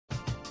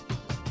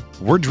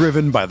We're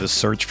driven by the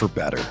search for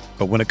better.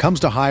 But when it comes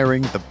to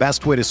hiring, the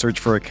best way to search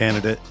for a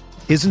candidate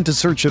isn't to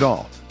search at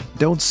all.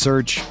 Don't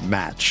search,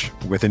 match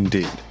with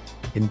Indeed.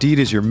 Indeed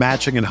is your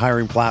matching and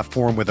hiring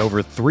platform with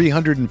over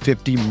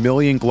 350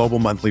 million global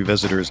monthly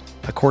visitors,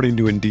 according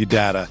to Indeed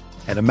data,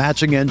 and a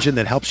matching engine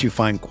that helps you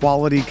find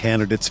quality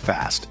candidates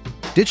fast.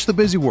 Ditch the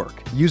busy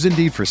work. Use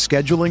Indeed for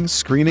scheduling,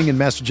 screening, and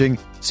messaging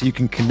so you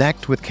can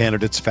connect with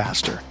candidates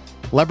faster.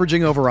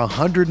 Leveraging over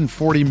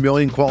 140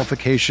 million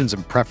qualifications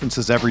and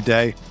preferences every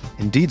day,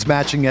 Indeed's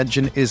matching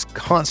engine is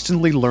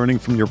constantly learning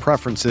from your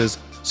preferences,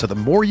 so the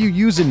more you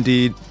use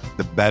Indeed,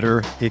 the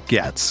better it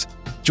gets.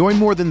 Join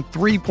more than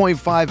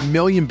 3.5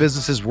 million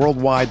businesses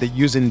worldwide that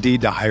use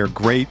Indeed to hire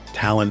great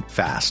talent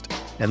fast.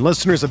 And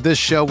listeners of this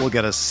show will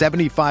get a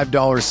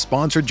 $75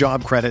 sponsored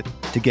job credit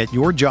to get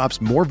your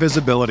jobs more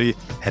visibility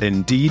at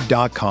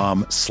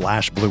Indeed.com/Blue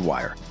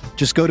Wire.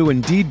 Just go to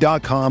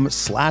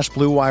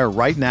Indeed.com/Blue Wire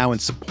right now and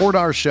support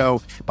our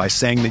show by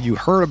saying that you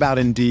heard about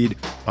Indeed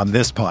on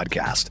this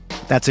podcast.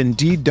 That's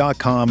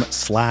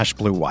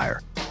Indeed.com/Blue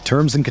Wire.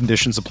 Terms and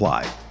conditions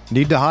apply.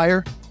 Need to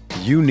hire?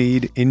 You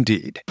need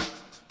Indeed.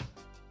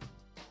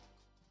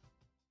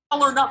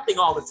 All or nothing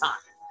all the time.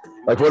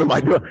 Like, what am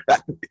I doing?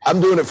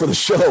 I'm doing it for the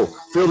show.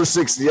 Field of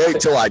 68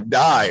 till I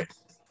die.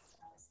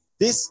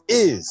 This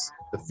is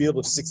the Field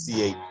of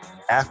 68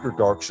 After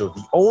Dark show,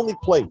 the only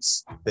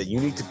place that you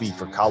need to be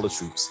for college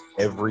hoops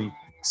every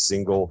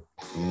single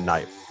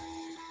night.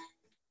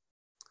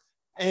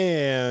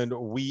 And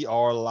we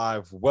are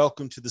live.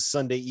 Welcome to the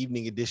Sunday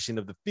evening edition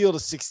of the Field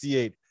of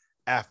 68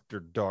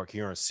 After Dark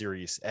here on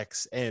Sirius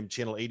XM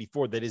channel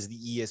 84. That is the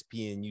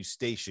ESPNU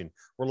station.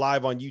 We're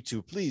live on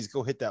YouTube. Please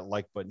go hit that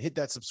like button, hit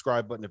that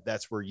subscribe button if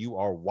that's where you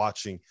are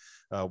watching.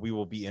 We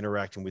will be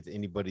interacting with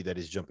anybody that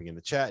is jumping in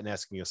the chat and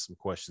asking us some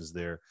questions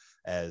there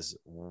as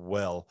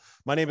well.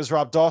 My name is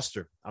Rob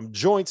Doster. I'm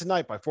joined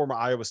tonight by former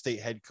Iowa State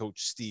head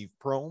coach Steve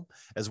Prohm,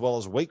 as well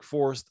as Wake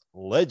Forest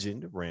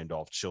legend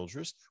Randolph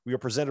Childress. We are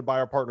presented by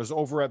our partners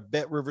over at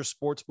Bet River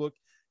Sportsbook.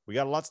 We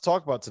got a lot to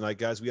talk about tonight,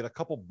 guys. We got a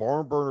couple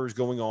barn burners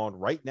going on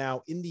right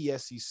now in the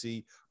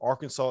SEC.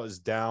 Arkansas is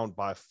down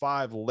by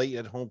 5 late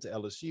at home to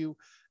LSU.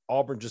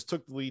 Auburn just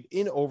took the lead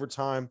in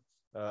overtime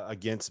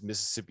against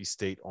Mississippi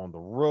State on the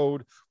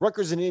road.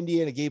 Rutgers and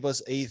Indiana gave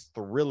us a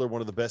thriller, one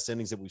of the best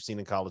endings that we've seen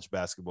in college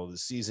basketball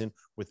this season,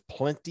 with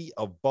plenty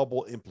of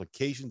bubble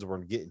implications. We're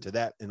going to get into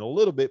that in a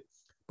little bit,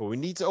 but we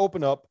need to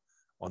open up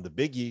on the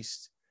Big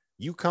East.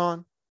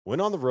 UConn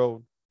went on the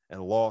road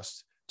and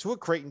lost to a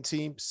Creighton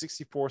team,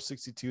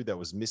 64-62, that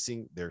was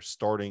missing their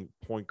starting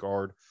point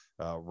guard,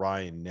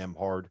 Ryan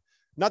Nembhard.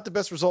 Not the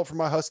best result for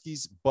my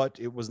Huskies, but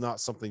it was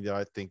not something that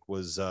I think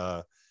was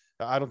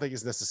I don't think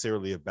it's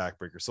necessarily a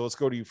backbreaker. So let's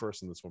go to you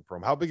first in this one,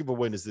 Prom. How big of a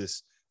win is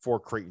this for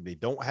Creighton? They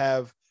don't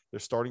have their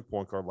starting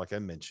point guard, like I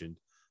mentioned,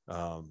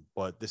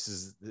 but this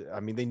is,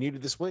 I mean, they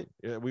needed this win.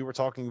 We were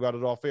talking about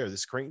it off air.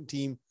 This Creighton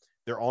team,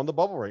 they're on the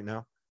bubble right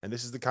now, and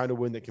this is the kind of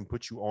win that can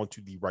put you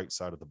onto the right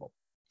side of the bubble.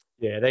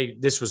 Yeah,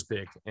 this was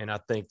big, and I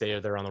think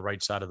they're on the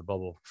right side of the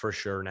bubble for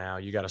sure now.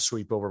 You got to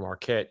sweep over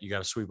Marquette, you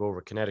got to sweep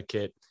over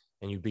Connecticut,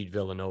 and you beat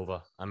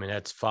Villanova. I mean,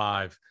 that's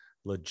 5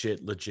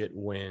 legit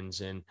wins,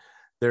 and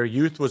their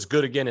youth was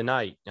good again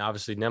tonight. Now,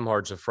 obviously,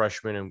 Nembhard's a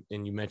freshman,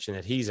 and you mentioned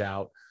that he's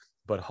out,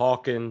 but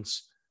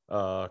Hawkins,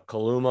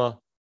 Kaluma,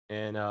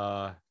 and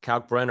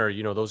Kalkbrenner,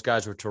 you know, those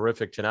guys were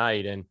terrific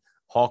tonight, and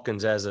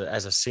Hawkins as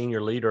a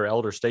senior leader,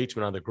 elder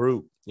statesman on the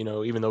group, you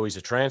know, even though he's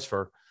a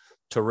transfer,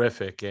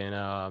 terrific.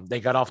 And they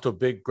got off to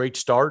a great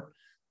start.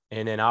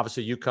 And then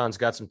obviously UConn's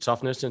got some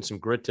toughness and some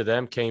grit to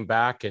them, came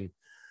back, and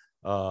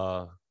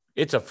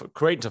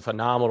Creighton's a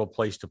phenomenal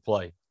place to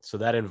play. So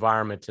that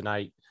environment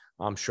tonight,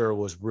 I'm sure,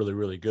 was really,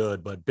 really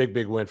good, but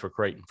big win for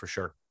Creighton for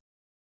sure.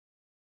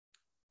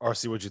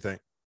 RC, what'd you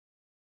think?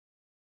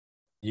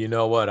 You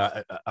know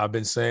what? I've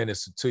been saying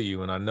this to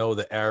you, and I know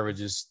the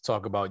averages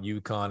talk about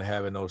UConn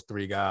having those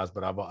 3 guys,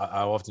 but I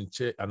often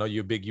I know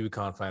you're a big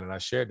UConn fan, and I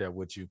shared that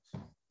with you.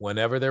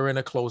 Whenever they're in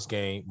a close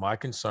game, my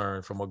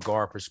concern from a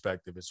guard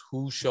perspective is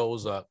who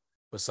shows up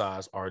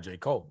besides RJ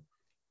Cole.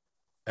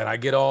 And I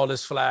get all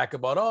this flack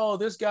about, oh,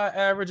 this guy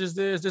averages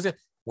this.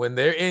 When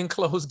they're in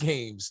close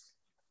games,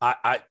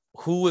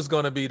 who is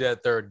going to be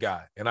that third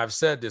guy? And I've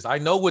said this. I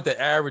know what the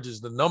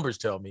averages, the numbers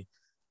tell me.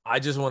 I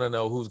just want to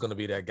know who's going to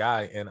be that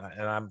guy, and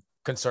I'm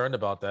concerned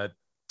about that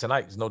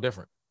tonight. It's no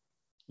different.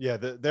 Yeah,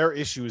 their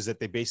issue is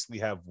that they basically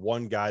have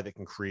one guy that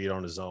can create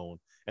on his own,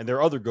 and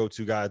their other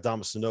go-to guy,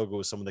 Adama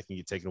Sanogo, is someone that can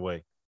get taken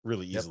away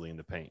really easily in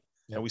the paint.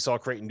 Yep. And we saw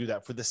Creighton do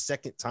that for the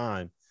second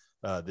time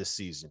this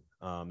season.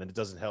 And it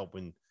doesn't help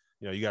when,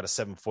 you know, you got a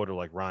 7-footer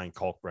like Ryan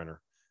Kalkbrenner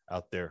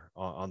out there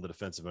on the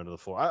defensive end of the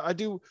floor. I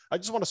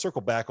just want to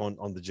circle back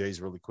on the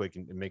Jays really quick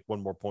and make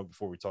one more point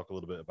before we talk a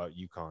little bit about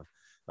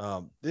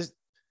UConn.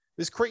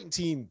 This Creighton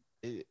team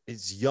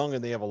is young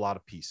and they have a lot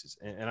of pieces.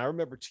 And I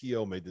remember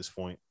T.O. made this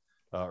point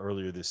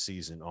earlier this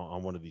season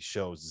on one of these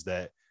shows, is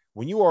that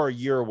when you are a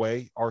year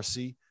away,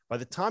 RC, by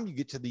the time you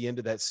get to the end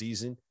of that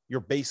season, you're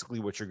basically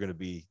what you're going to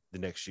be the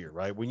next year,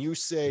 right? When you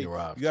say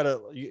you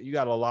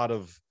got a lot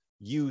of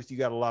youth, you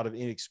got a lot of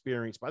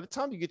inexperience. By the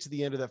time you get to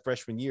the end of that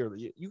freshman year,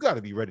 you got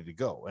to be ready to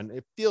go. And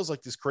it feels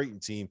like this Creighton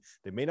team,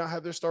 they may not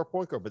have their star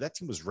point guard, but that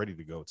team was ready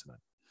to go tonight.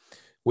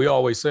 We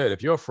always said,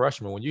 if you're a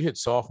freshman, when you hit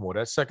sophomore,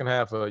 that second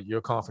half of your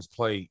conference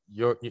play,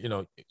 you're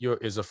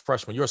as a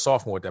freshman, you're a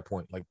sophomore at that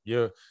point. Like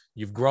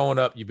you've grown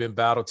up, you've been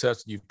battle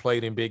tested, you've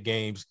played in big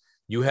games.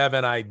 You have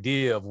an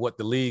idea of what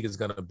the league is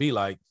going to be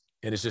like,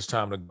 and it's just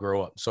time to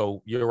grow up.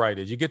 So you're right.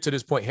 As you get to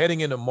this point,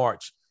 heading into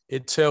March,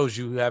 it tells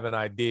you have an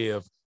idea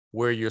of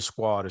where your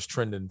squad is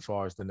trending as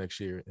far as the next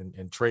year.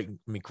 And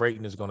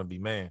Creighton is going to be,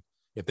 man,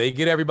 if they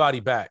get everybody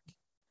back,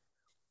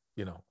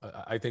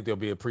 I think there'll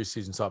be a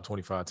preseason top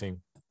 25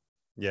 team.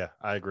 Yeah,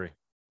 I agree.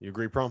 You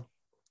agree, Prom?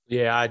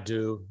 Yeah, I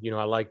do.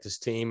 I like this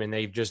team, and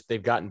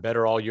they've gotten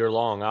better all year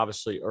long.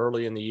 Obviously,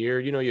 early in the year,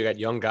 you got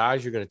young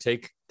guys. You're going to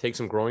take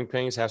some growing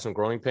pains, have some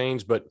growing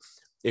pains. But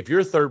if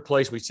you're third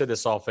place, we said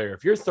this all fair.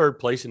 If you're third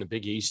place in the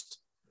Big East,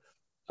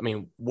 I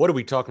mean, what are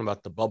we talking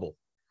about? The bubble?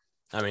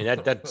 I mean,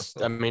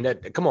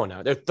 come on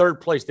now. They're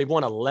third place. They've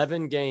won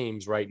 11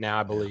 games right now,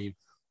 I believe,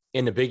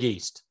 in the Big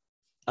East.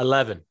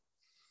 11.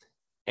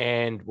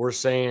 And we're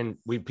saying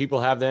people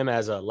have them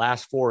as a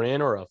last four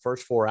in or a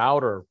first four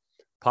out or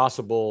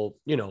possible,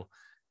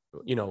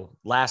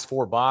 last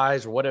four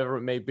buys or whatever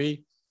it may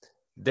be.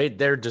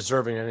 They're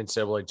deserving an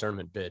NCAA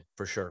tournament bid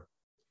for sure.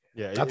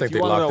 Yeah, I think they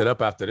locked it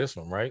up after this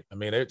one, right? I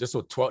mean, they're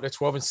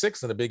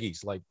 12-6 in the Big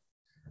East. Like,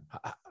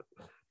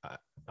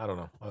 I don't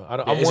know.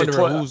 I'm wondering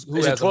who is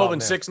it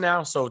 12-6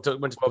 now? So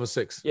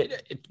 12-6. Yeah,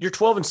 you're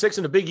 12-6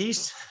 in the Big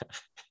East,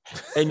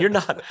 and you're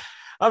not.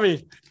 I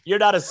mean, you're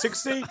not a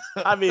 6 seed.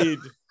 I mean,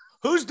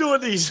 who's doing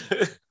these?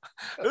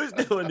 Who's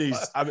doing these?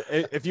 I mean,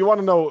 if you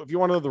want to know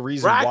the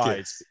reason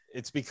why,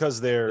 it's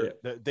because their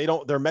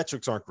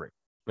metrics aren't great.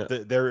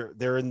 Yeah.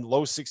 They're in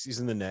low 60s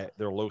in the net.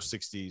 They're low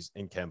 60s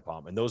in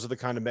KenPom, and those are the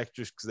kind of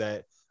metrics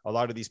that a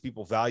lot of these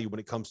people value when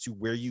it comes to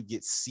where you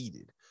get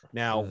seeded.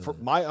 Now, for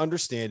my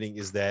understanding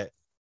is that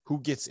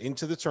who gets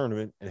into the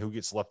tournament and who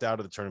gets left out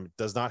of the tournament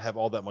does not have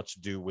all that much to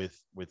do with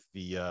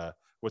the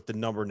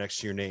number next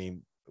to your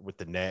name with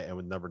the net and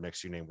with number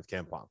next to your name with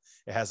KenPom.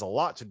 It has a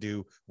lot to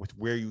do with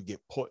where you get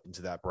put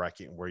into that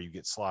bracket and where you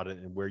get slotted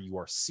and where you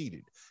are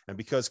seated. And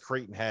because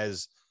Creighton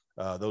has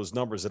those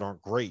numbers that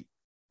aren't great,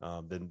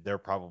 then they're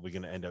probably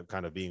going to end up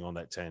kind of being on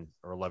that 10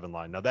 or 11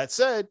 line. Now, that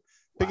said,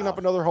 picking up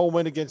another home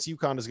win against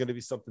UConn is going to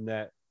be something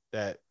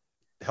that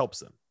helps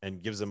them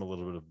and gives them a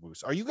little bit of a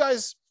boost. Are you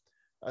guys,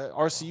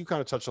 RC, you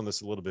kind of touched on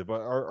this a little bit, but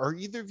are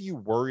either of you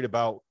worried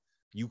about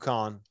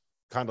UConn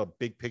kind of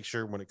big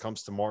picture when it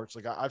comes to March?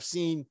 Like I've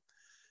seen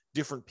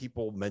different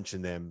people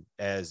mention them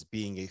as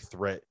being a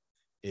threat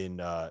in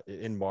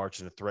March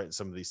and a threat in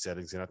some of these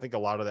settings. And I think a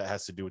lot of that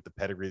has to do with the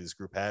pedigree this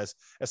group has.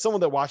 As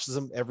someone that watches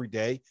them every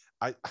day,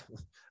 I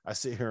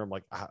sit here, I'm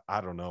like, I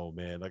don't know,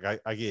 man. Like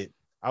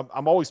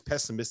I'm always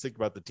pessimistic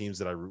about the teams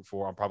that I root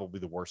for. I'm probably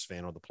the worst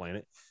fan on the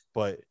planet,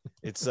 but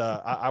it's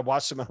I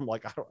watch them and I'm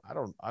like, I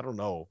don't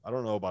know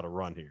about a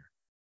run here.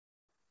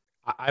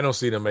 I don't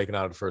see them making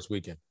out of the first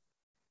weekend.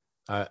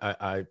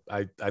 I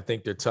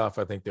think they're tough.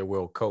 I think they're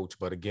well coached,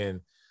 but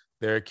again,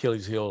 their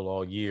Achilles heel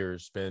all year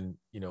has been,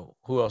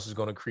 who else is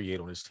going to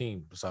create on this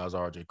team besides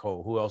RJ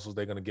Cole? Who else is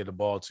they going to get the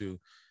ball to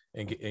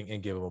and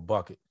give him a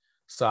bucket?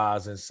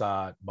 Size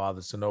inside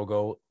bothers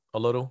Sanogo a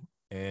little,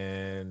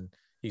 and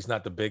he's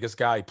not the biggest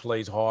guy. He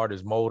plays hard,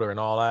 his motor and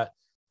all that,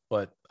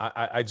 but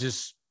I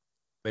just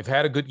they've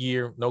had a good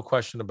year, no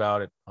question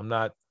about it.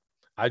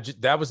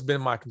 That was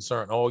been my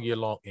concern all year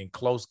long in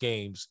close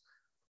games.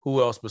 Who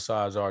else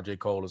besides RJ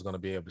Cole is going to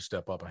be able to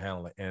step up and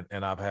handle it?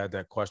 And I've had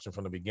that question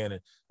from the beginning,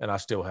 and I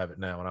still have it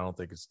now. And I don't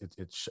think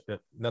it's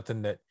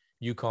nothing that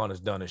UConn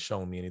has done has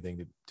shown me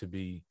anything to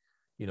be,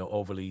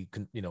 overly,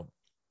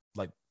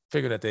 like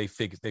figure that they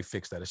fixed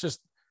that. It's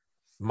just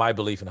my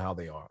belief in how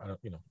they are. I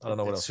don't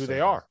know what else. Who they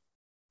are.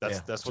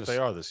 That's what they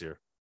are this year.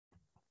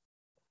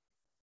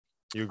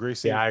 You agree,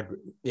 Steve?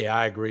 Yeah,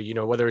 I agree.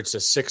 Whether it's a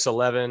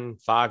 6-11,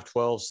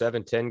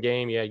 5-12, 7-10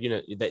 game,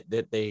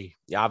 they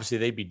obviously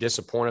they'd be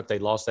disappointed if they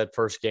lost that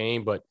first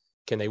game, but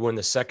can they win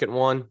the second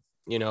one?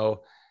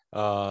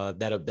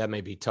 That may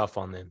be tough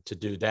on them to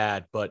do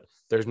that, but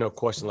there's no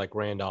question, like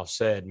Randolph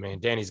said, man,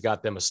 Danny's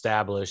got them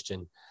established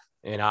and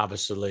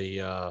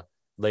obviously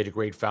laid a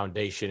great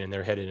foundation, and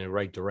they're headed in the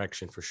right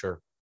direction for sure.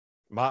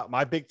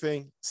 My big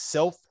thing,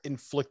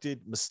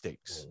 self-inflicted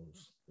mistakes.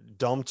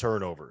 Dumb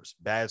turnovers,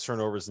 bad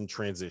turnovers in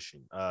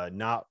transition,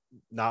 not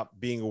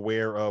being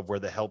aware of where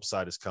the help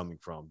side is coming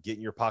from,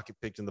 getting your pocket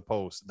picked in the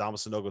post, Dama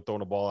Sanogo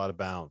throwing a ball out of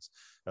bounds,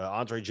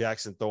 Andre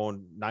Jackson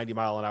throwing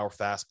 90-mile-an-hour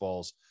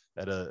fastballs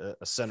at a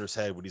center's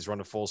head when he's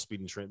running full speed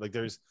and train. Like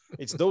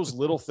it's those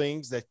little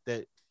things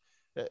that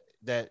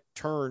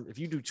turn. If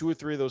you do two or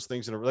three of those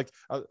things in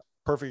a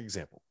perfect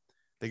example,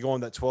 they go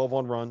on that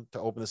 12-1 run to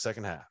open the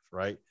second half,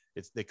 right?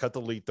 They cut the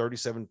lead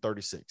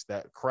 37-36.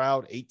 That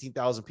crowd,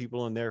 18,000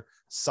 people in there,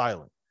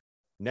 silent.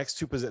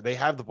 They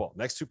have the ball.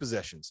 Next two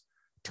possessions,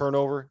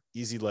 turnover,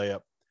 easy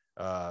layup.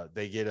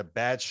 They get a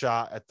bad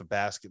shot at the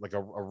basket, like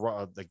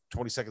like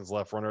 20 seconds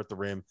left, runner at the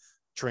rim,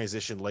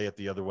 transition, layup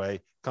the other way,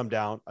 come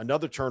down.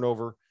 Another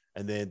turnover,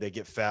 and then they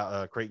get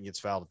fouled. Creighton gets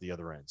fouled at the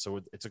other end.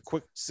 So it's a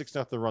quick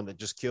 6-0 run that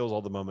just kills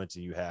all the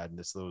momentum you had, and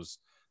it's those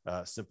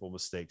simple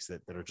mistakes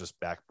that are just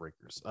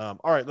backbreakers. All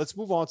right, let's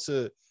move on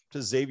to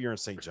Xavier and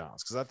St.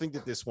 John's, because I think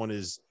that this one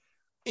is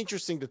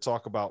interesting to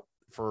talk about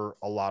for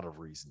a lot of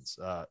reasons.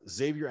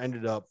 Xavier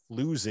ended up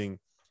losing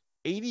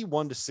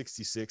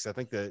 81-66. I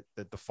think that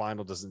the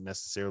final doesn't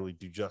necessarily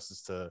do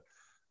justice to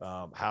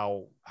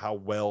how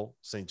well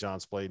St.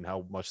 John's played and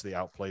how much they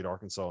outplayed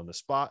Arkansas in the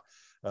spot.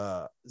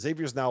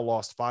 Xavier's now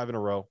lost 5 in a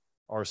row,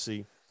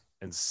 RC,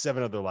 and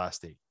 7 of their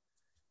last 8.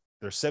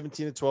 They're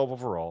 17-12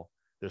 overall.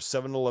 They're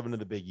 7-11 in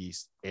the Big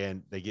East,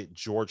 and they get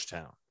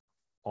Georgetown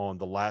on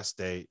the last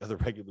day of the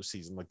regular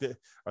season. Like, do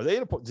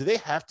they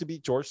have to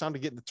beat Georgetown to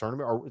get in the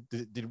tournament, or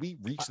did we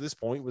reach this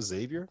point with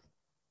Xavier?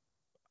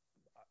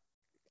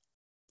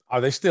 Are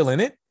they still in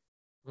it?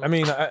 I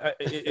mean,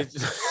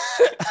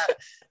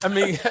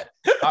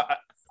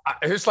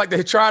 it's like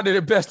they tried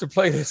their best to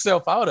play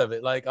themselves out of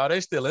it. Like, are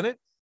they still in it?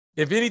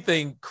 If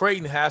anything,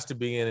 Creighton has to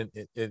be in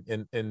it,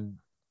 and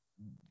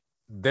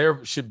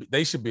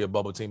they should be a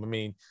bubble team. I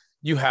mean,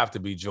 you have to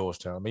beat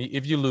Georgetown. I mean,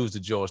 if you lose to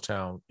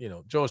Georgetown,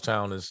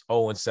 Georgetown is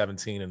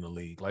 0-17 in the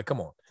league. Like,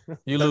 come on.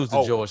 You lose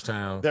to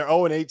Georgetown. They're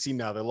 0-18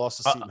 now. They lost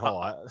to Seton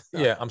Hall.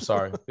 Yeah, I'm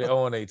sorry. They're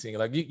 0-18.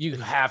 Like, you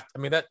have – I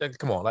mean, that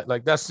come on.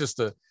 Like that's just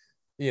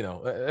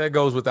that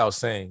goes without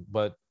saying.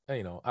 But,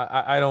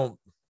 I don't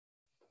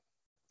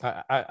 –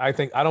 I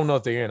think – I don't know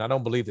if they're in. I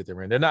don't believe that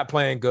they're in. They're not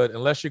playing good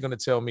unless you're going to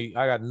tell me –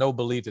 I got no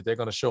belief that they're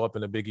going to show up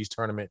in the Big East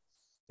tournament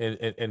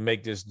and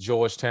make this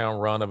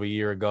Georgetown run of a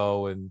year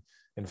ago and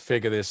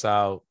figure this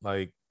out.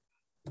 Like,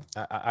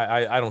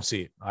 I don't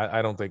see it.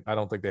 I don't think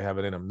they have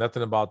it in them.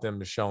 Nothing about them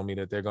to show me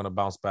that they're going to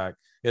bounce back.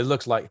 It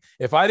looks like,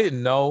 if I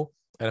didn't know,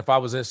 and if I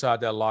was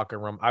inside that locker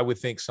room, I would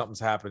think something's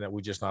happened that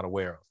we're just not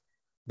aware of.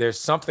 There's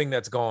something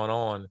that's going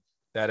on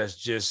that is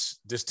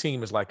just, this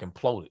team is like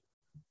imploded.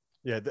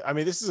 Yeah, I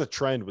mean, this is a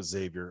trend with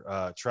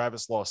Xavier.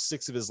 Travis lost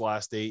 6 of his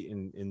last 8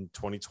 in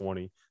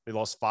 2020. They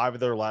lost 5 of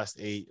their last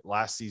 8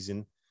 last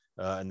season.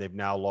 And they've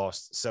now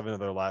lost 7 of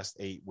their last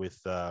 8 with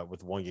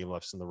 1 game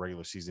left in the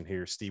regular season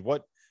here. Steve,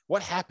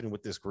 what happened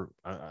with this group?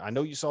 I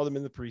know you saw them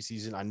in the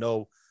preseason. I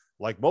know,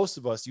 like most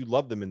of us, you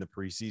loved them in the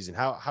preseason.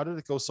 How did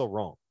it go so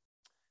wrong?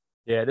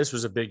 Yeah, this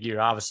was a big year.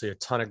 Obviously, a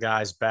ton of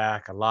guys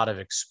back, a lot of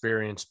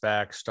experience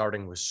back,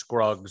 starting with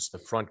Scruggs, the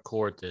front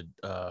court that,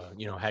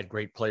 had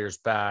great players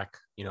back,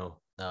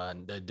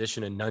 the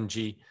addition of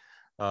Nunji.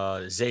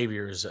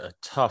 Xavier is a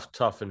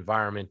tough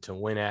environment to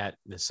win at.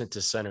 The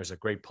Cintas Center is a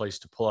great place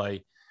to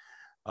play.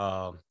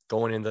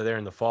 Going into there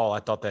in the fall,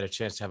 I thought they had a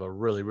chance to have a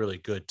really, really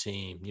good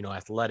team,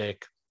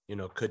 athletic,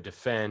 could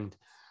defend.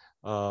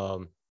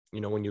 When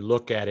you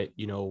look at it,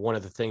 one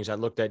of the things I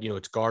looked at,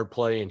 it's guard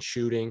play and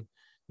shooting.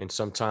 And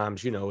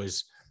sometimes,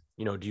 is,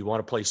 do you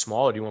want to play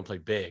small or do you want to play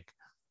big?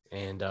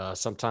 And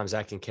sometimes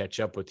that can catch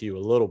up with you a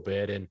little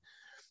bit. And,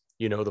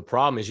 the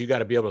problem is you got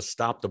to be able to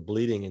stop the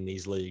bleeding in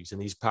these leagues, in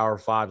these Power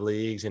 5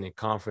 leagues and in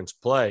conference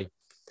play.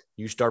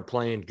 You start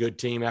playing good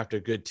team after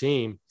good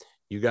team.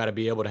 You got to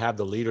be able to have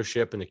the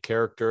leadership and the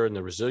character and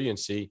the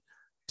resiliency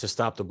to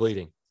stop the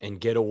bleeding and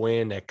get a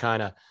win that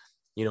kind of,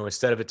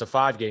 instead of it's a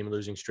 5-game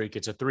losing streak,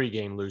 it's a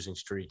 3-game losing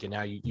streak. And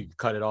now you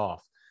cut it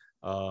off.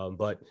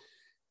 But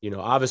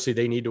obviously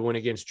they need to win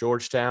against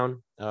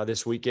Georgetown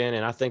this weekend.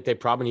 And I think they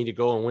probably need to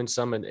go and win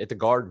some at the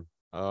Garden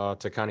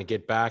to kind of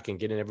get back and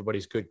get in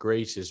everybody's good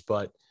graces.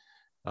 But,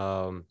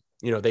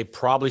 they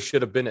probably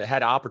should have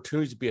had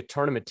opportunities to be a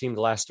tournament team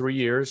the last 3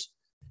 years.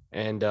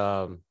 And,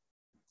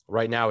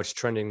 right now it's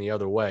trending the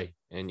other way,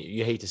 and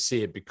you hate to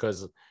see it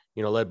because,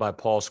 led by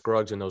Paul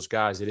Scruggs and those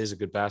guys, it is a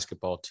good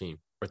basketball team,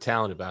 or a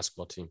talented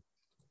basketball team.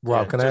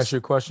 Rob, can I ask you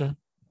a question?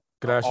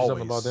 Could I ask you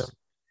something about them?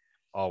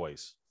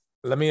 Always.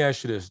 Let me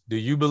ask you this. Do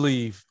you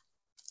believe,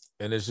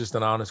 and it's just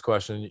an honest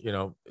question,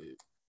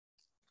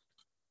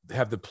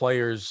 have the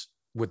players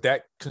with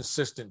that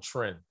consistent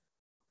trend,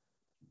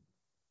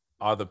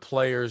 are the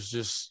players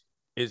just,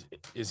 is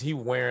he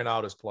wearing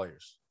out his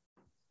players?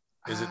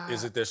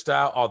 Is it their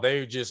style? Are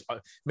they just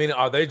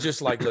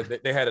like, look,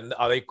 they had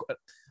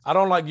I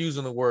don't like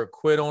using the word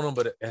quit on them,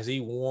 but has he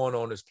worn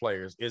on his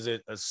players? Is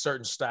it a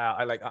certain style?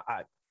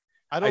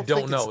 I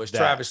don't know. Is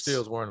Travis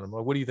Steele's wearing them?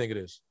 What do you think it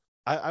is?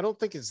 I don't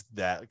think it's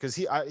that, because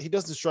he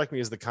doesn't strike me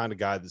as the kind of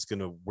guy that's going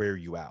to wear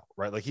you out,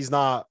 right? Like, he's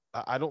not.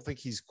 I don't think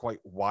he's quite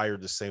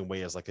wired the same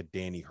way as like a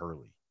Danny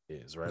Hurley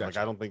is, right? Gotcha. Like,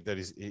 I don't think that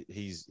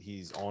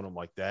he's on him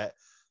like that.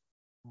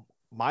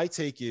 My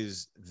take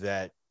is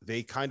that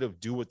they kind of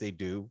do what they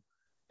do.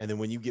 And then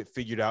when you get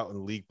figured out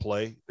in league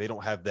play, they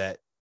don't have that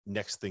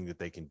next thing that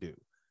they can do,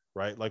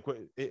 right? Like,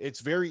 it's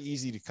very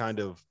easy to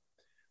kind of,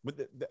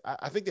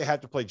 I think they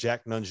have to play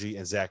Jack Nunji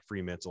and Zach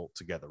Fremantle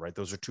together, right?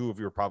 Those are 2 of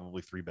your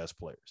probably 3 best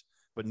players,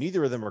 but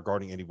neither of them are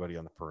guarding anybody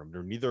on the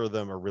perimeter. Neither of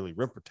them are really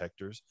rim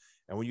protectors.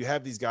 And when you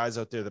have these guys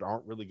out there that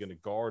aren't really going to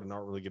guard and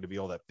aren't really going to be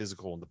all that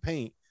physical in the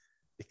paint,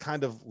 it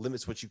kind of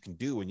limits what you can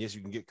do. And yes, you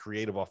can get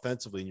creative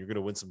offensively and you're going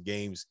to win some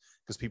games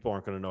because people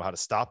aren't going to know how to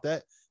stop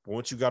that. But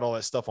once you got all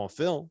that stuff on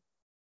film,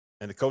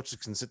 and the coaches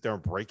can sit there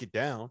and break it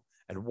down,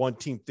 and one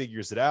team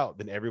figures it out,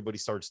 then everybody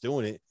starts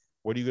doing it.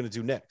 What are you going to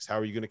do next? How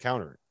are you going to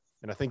counter it?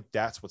 And I think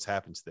that's what's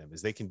happened to them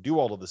is they can do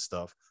all of this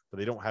stuff, but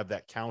they don't have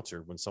that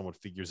counter when someone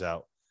figures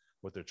out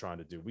what they're trying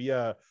to do. We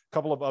a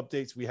couple of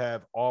updates. We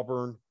have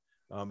Auburn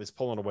is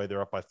pulling away.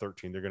 They're up by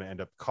 13. They're going to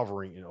end up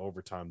covering in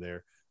overtime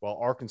there. While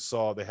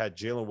Arkansas, they had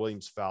Jalen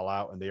Williams foul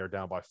out, and they are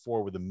down by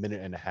 4 with a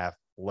minute and a half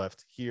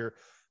left here.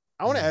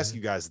 I want to ask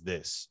you guys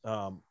this.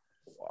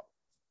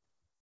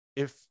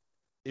 If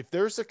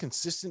there's a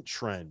consistent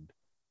trend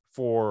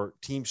for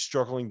teams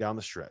struggling down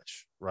the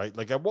stretch, right?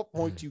 Like at what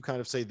point do you kind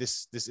of say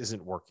this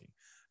isn't working?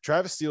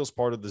 Travis Steele's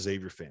part of the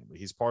Xavier family.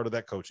 He's part of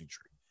that coaching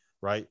tree,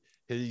 right?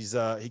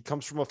 He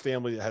comes from a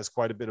family that has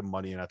quite a bit of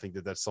money, and I think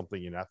that's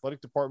something in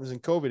athletic departments in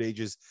COVID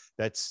ages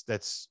that's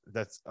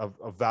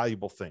a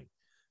valuable thing.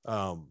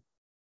 At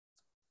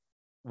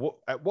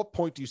what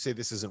point do you say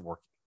this isn't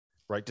working?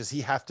 Right? Does he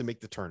have to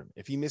make the tournament?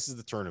 If he misses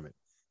the tournament,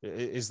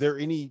 is there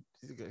any?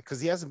 Because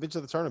he hasn't been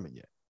to the tournament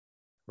yet,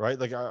 right?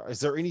 Like, is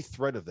there any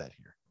threat of that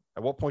here?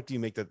 At what point do you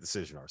make that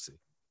decision, RC?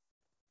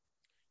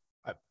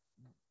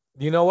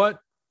 You know what?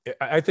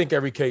 I think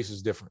every case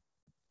is different,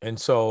 and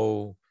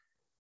so.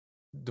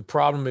 The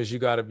problem is you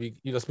got to be,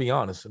 let's be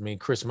honest. I mean,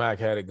 Chris Mack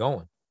had it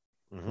going,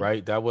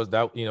 right? That was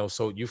that,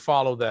 so you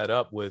follow that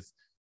up with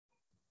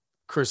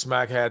Chris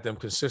Mack had them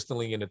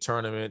consistently in the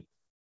tournament,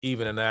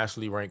 even a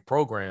nationally ranked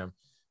program.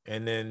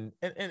 And then,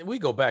 and we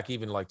go back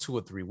even like 2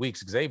 or 3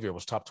 weeks, Xavier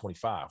was top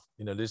 25.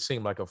 This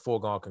seemed like a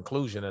foregone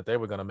conclusion that they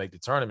were going to make the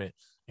tournament,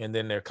 and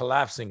then they're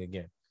collapsing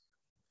again.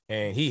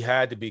 And he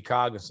had to be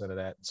cognizant of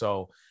that.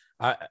 So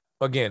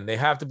again, they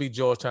have to be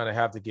Georgetown, they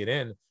have to get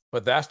in,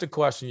 but that's the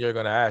question you're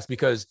going to ask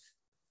because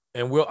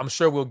I'm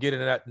sure we'll get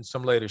into that in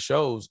some later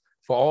shows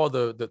for all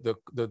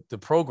the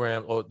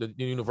program or the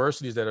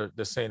universities that are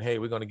saying, hey,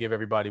 we're going to give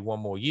everybody one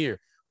more year.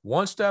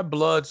 Once that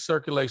blood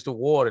circulates the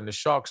water and the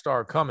sharks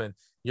start coming,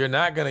 you're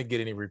not going to get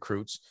any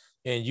recruits.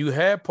 And you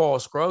had Paul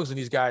Scruggs and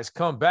these guys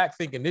come back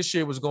thinking this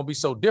year was going to be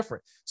so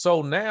different.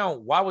 So now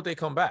why would they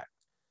come back?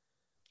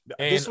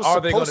 And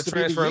are they going to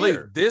transfer and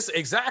leave? This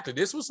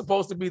was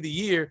supposed to be the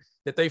year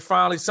that they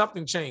finally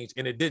something changed,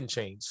 and it didn't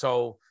change.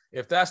 So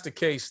if that's the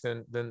case,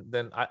 then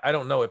I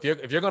don't know if you're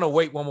going to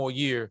wait one more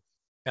year,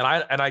 and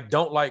I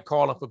don't like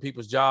calling for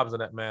people's jobs in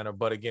that manner.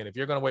 But again, if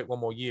you're going to wait one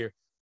more year,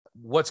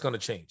 what's going to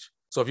change?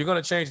 So if you're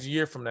going to change the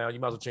year from now,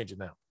 you might as well change it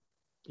now.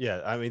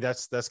 Yeah, I mean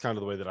that's kind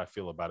of the way that I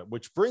feel about it.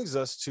 Which brings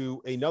us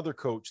to another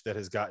coach that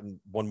has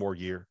gotten one more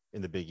year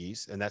in the Big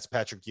East, and that's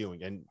Patrick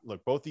Ewing. And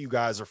look, both of you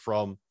guys are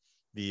from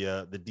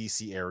the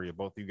DC area.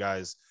 Both of you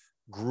guys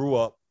grew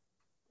up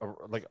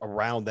like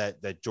around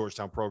that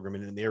Georgetown program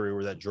and in the area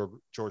where that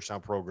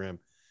Georgetown program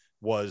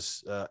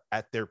was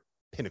at their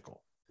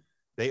pinnacle.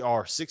 They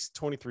are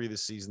 6-23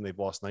 this season. They've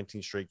lost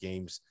 19 straight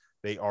games.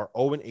 They are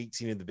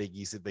 0-18 in the Big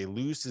East. If they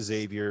lose to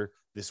Xavier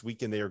this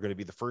weekend, they are going to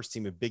be the first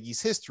team in Big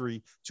East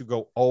history to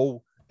go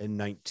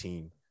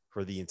 0-19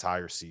 for the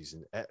entire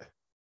season.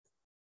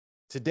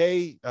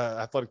 Today,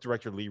 athletic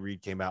director Lee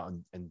Reed came out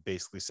and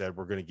basically said,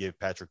 we're going to give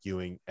Patrick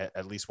Ewing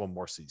at least one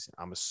more season.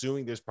 I'm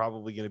assuming there's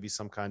probably going to be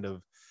some kind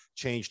of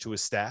change to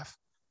his staff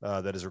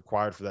that is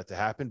required for that to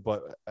happen.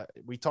 But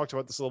we talked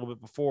about this a little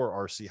bit before,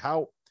 RC.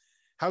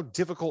 How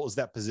difficult is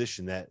that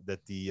position that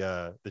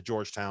the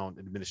Georgetown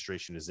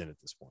administration is in at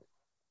this point?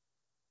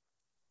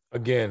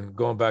 Again,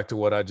 going back to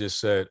what I just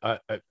said,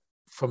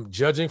 from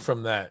judging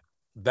from that,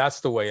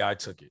 that's the way I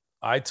took it.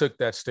 I took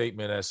that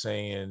statement as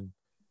saying,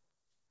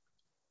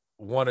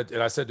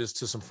 and I said this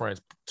to some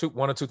friends,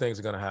 one or two things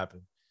are going to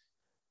happen.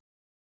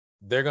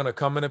 They're going to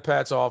come into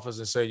Pat's office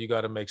and say, you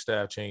got to make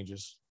staff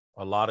changes,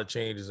 a lot of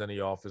changes in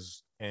the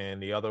office.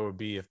 And the other would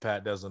be if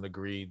Pat doesn't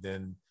agree,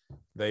 then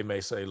they may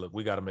say, look,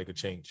 we got to make a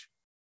change.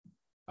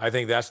 I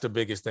think that's the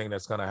biggest thing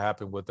that's going to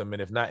happen with them.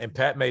 And if not, and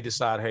Pat may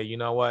decide, hey, you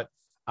know what?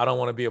 I don't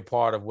want to be a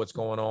part of what's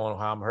going on.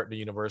 How I'm hurting the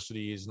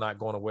university is not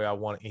going the way I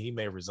want it. And he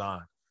may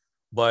resign.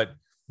 But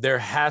there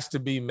has to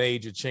be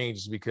major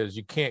changes because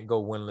you can't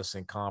go winless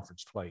in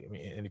conference play. I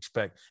mean, and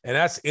expect, and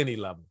that's any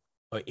level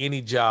or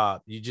any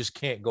job. You just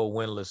can't go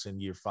winless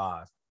in year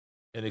 5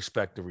 and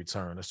expect a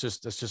return. Let's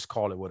just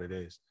call it what it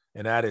is.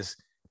 And that is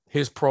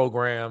his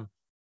program.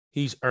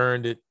 He's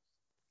earned it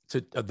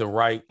to the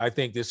right. I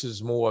think this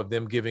is more of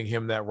them giving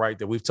him that right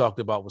that we've talked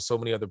about with so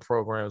many other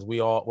programs.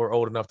 We're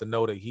old enough to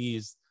know that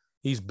he's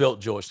built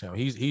Georgetown.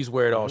 He's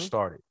where it all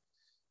started.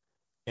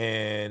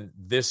 And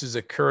this is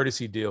a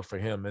courtesy deal for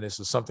him. And this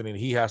is something that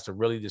he has to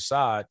really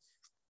decide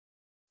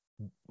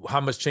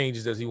how much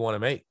changes does he want to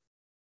make,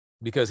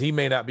 because he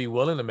may not be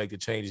willing to make the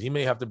changes. He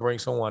may have to bring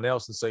someone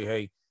else and say,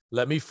 hey,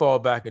 let me fall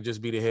back and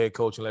just be the head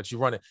coach and let you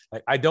run it.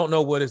 Like, I don't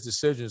know what his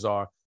decisions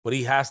are, but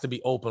he has to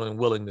be open and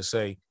willing to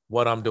say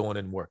what I'm doing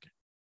and working.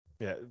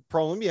 Yeah.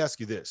 Pearl, let me ask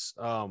you this.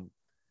 How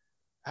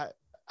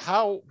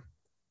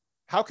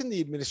can the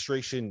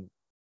administration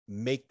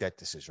make that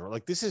decision?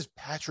 Like, this is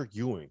Patrick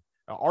Ewing.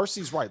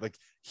 RC's right. Like,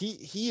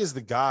 he is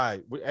the guy.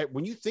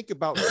 When you think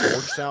about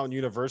Georgetown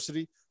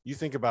University, you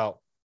think about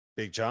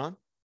Big John,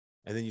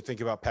 And then you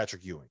think about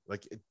Patrick Ewing.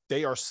 Like,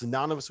 they are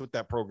synonymous with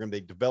that program.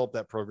 They developed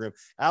that program.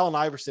 Allen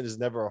Iverson is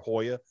never a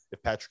Hoya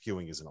if Patrick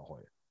Ewing isn't a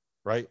Hoya,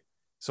 right?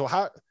 So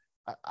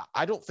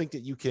I don't think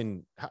that you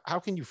can. How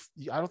can you?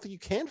 I don't think you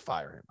can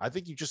fire him. I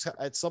think you just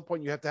at some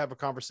point you have to have a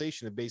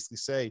conversation and basically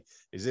say,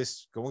 "Is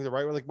this going the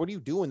right way?" Like, what do you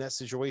do in that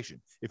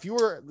situation? If you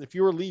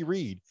were Lee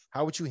Reed,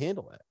 how would you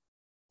handle that?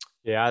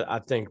 Yeah, I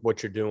think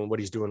what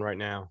he's doing right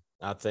now.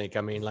 I think,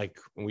 like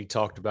we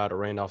talked about it,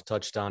 Randolph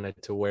touched on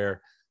it, to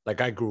where,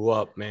 like, I grew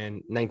up, man,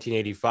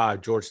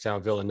 1985,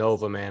 Georgetown,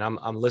 Villanova, man.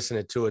 I'm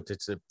listening to it.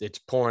 It's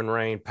pouring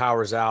rain,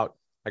 power's out.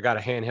 I got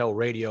a handheld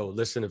radio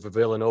listening for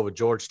Villanova,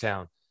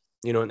 Georgetown.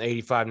 In the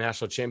 85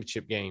 national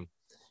championship game,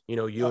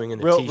 Ewing in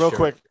the real, t-shirt. Real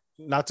quick,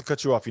 not to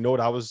cut you off. You know what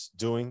I was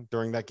doing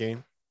during that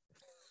game?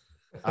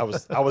 I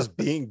was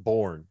being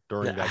born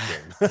during that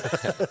game.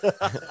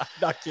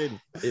 Not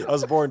kidding. I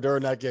was born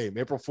during that game.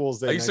 April Fool's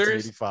Day,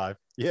 1985.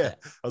 Yeah,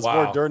 I was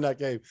born during that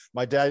game.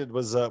 My dad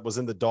was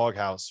in the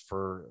doghouse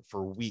for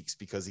weeks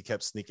because he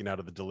kept sneaking out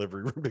of the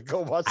delivery room to go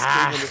watch the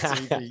game on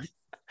the TV.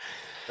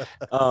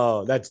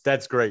 Oh,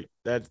 that's great.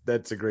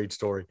 That's a great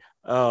story.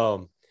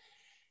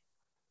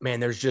 Man,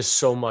 there's just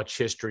so much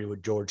history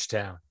with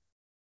Georgetown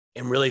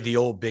and really the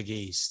old Big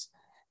East.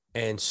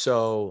 And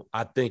so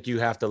I think you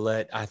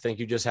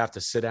just have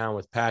to sit down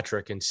with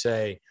Patrick and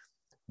say,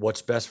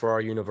 what's best for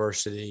our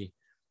university?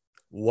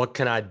 What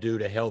can I do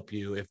to help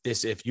you?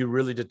 If you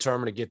really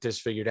determine to get this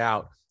figured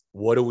out,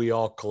 what do we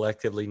all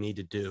collectively need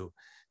to do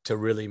to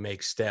really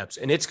make steps?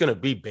 And it's going to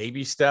be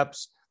baby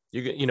steps,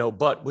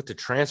 but with the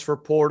transfer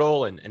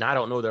portal, and I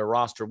don't know their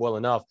roster well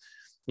enough,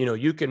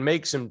 you can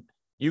make some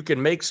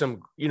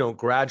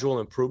gradual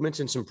improvements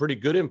and some pretty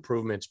good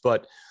improvements,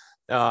 but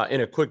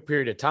in a quick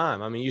period of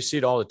time. You see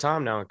it all the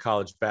time now in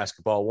college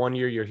basketball. 1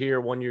 year you're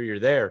here, 1 year you're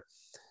there.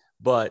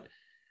 But,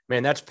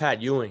 man, that's Pat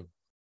Ewing.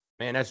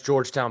 Man, that's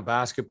Georgetown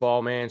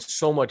basketball, man.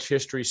 So much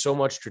history, so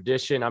much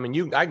tradition. I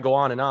can go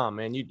on and on,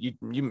 man. You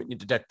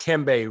that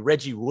Kembe,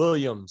 Reggie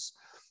Williams,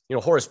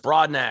 Horace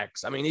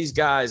Broadnax. These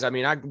guys.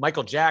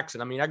 Michael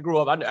Jackson. I grew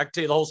up. I can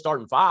tell you the whole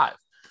starting five.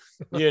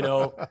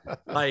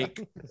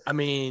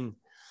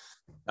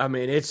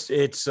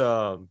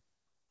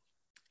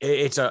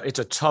 It's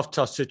a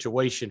tough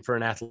situation for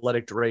an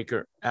athletic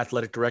director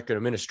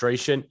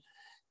administration,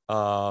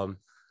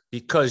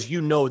 because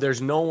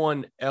there's no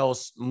one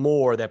else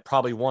more that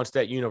probably wants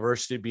that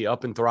university to be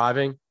up and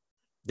thriving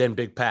than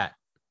Big Pat,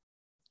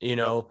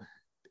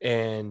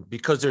 and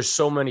because there's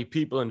so many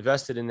people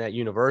invested in that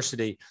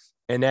university,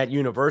 and that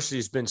university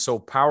has been so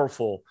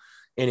powerful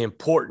and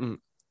important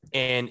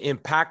and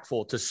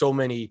impactful to so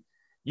many,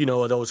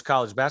 those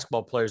college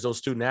basketball players, those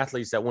student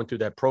athletes that went through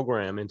that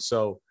program. And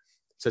so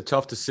it's a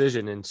tough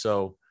decision. And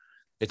so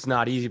it's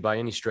not easy by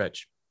any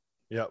stretch.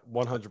 Yeah,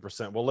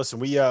 100%. Well, listen,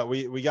 we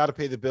got to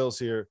pay the bills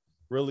here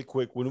really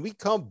quick. When we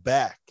come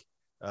back,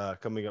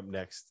 coming up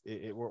next,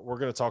 we're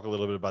going to talk a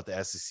little bit about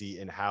the SEC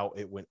and how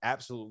it went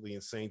absolutely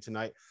insane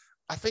tonight.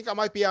 I think I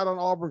might be out on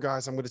Auburn,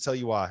 guys. I'm going to tell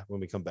you why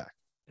when we come back.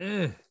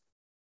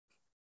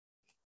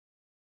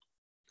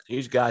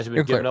 These guys have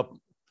been giving up.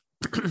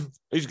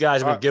 These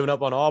guys have been giving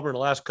up on Auburn the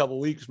last couple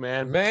of weeks,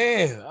 man.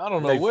 Man, I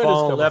don't know where this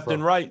coming left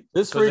and right.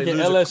 This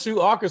freaking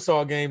LSU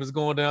Arkansas game is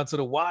going down to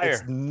the wire.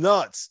 It's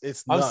nuts.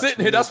 I'm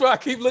sitting here. That's why I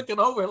keep looking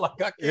over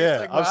like I can't.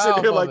 Yeah, I'm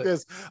sitting here like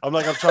this. I'm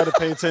trying to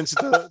pay attention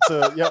to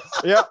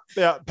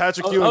yeah.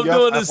 Patrick Ewing, I'm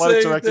doing the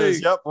athletic same director.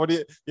 thing. Yep. What do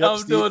you? Yep, I'm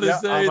Steve, doing the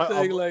same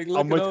thing.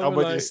 I'm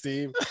with you,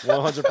 Steve.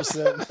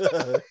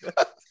 100%.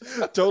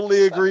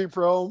 Totally agree,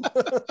 Prom.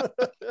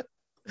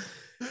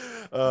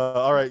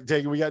 All right,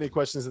 Jay, we got any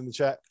questions in the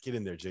chat? Get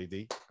in there,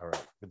 JD. All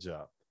right, good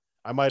job.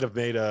 I might have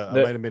made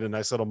a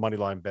nice little money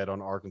line bet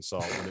on Arkansas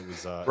when it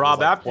was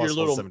Rob, after your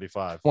little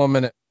 75. 1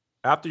 minute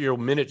after your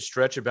minute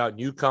stretch about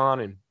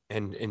UConn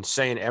and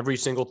saying every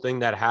single thing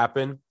that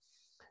happened,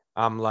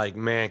 I'm like,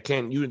 man,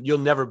 you'll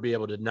never be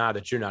able to deny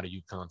that you're not a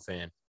UConn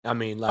fan.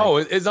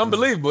 It's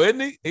unbelievable, isn't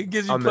he? He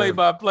gives you play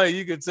by play.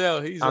 You can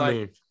tell he's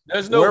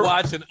there's no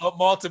watching up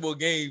multiple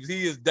games.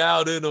 He is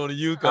dialed in on the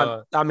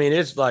UConn.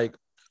 It's like,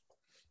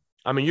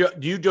 do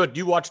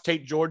you watch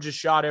Tate George's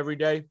shot every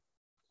day?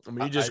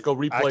 You just go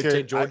replay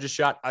Tate George's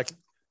shot.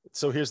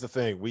 So here's the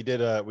thing: we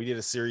did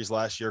a series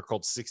last year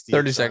called 60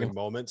 30-second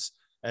moments,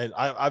 and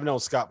I've known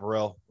Scott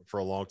Burrell for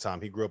a long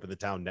time. He grew up in the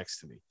town next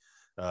to me,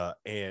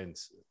 and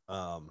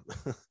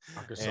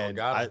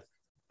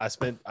I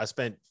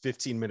spent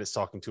 15 minutes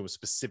talking to him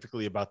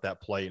specifically about that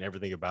play and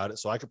everything about it.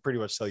 So I could pretty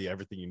much tell you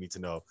everything you need to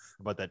know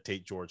about that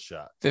Tate George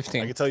shot.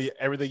 15. I can tell you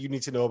everything you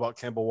need to know about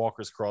Kemba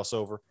Walker's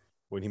crossover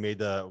when he made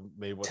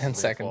 10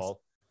 seconds.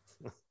 Fall.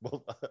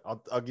 Well,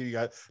 I'll give you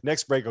guys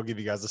next break. I'll give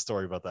you guys a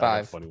story about that.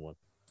 5. Funny one.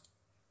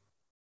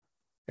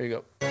 Here you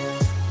go.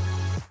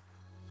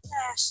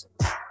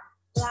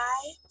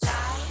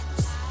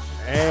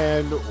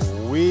 And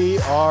we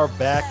are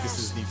back. This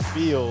is the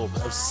Field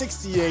of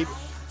 68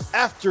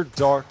 After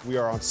Dark. We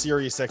are on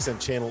Sirius XM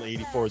Channel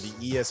 84, the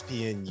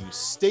ESPNU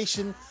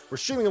station. We're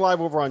streaming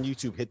live over on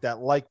YouTube. Hit that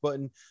like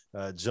button,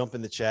 jump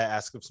in the chat,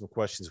 ask them some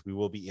questions. We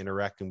will be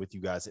interacting with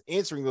you guys and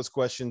answering those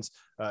questions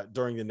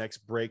during the next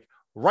break.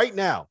 Right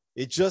now,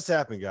 it just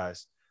happened,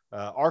 guys.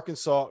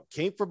 Arkansas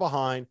came from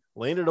behind,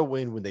 landed a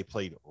win when they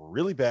played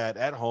really bad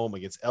at home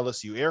against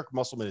LSU. Eric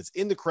Musselman is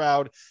in the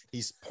crowd.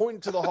 He's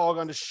pointing to the hog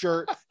on his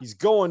shirt. He's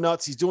going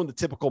nuts. He's doing the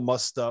typical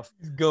Muss stuff.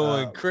 He's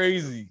going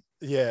crazy.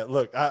 Yeah,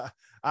 look,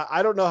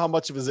 I don't know how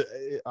much of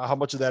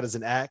that is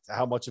an act,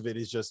 how much of it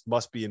is just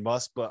must be and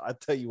must, but I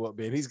tell you what,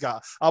 man,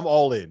 I'm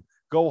all in.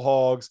 Go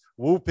Hogs,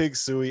 Woo Pig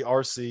Suey,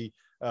 RC.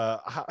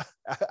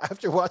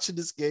 After watching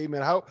this game,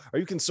 man, how are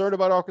you concerned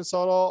about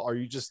Arkansas at all? Are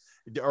you just,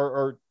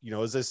 or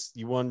is this,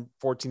 you won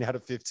 14 out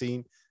of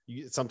 15?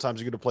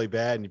 Sometimes you're going to play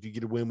bad, and if you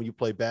get a win when you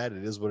play bad,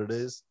 it is what it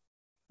is.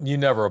 You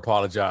never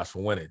apologize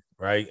for winning,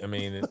 right? I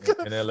mean, in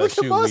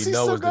LSU, we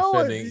know is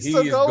defending. He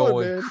is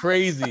going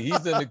crazy.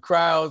 He's in the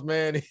crowds,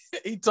 man.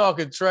 He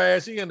talking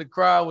trash. He in the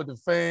crowd with the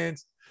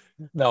fans.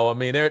 No, I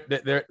mean,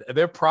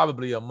 they're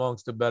probably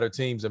amongst the better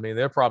teams. I mean,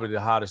 they're probably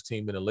the hottest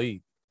team in the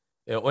league,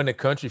 in the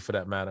country for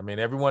that matter. I mean,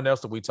 everyone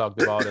else that we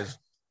talked about is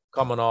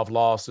coming off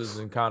losses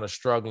and kind of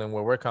struggling,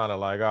 where we're kind of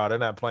like, they're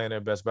not playing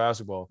their best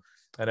basketball.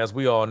 And as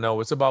we all know,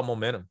 it's about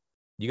momentum.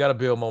 You got to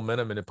build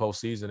momentum in the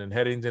postseason, and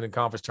heading into the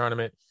conference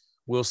tournament,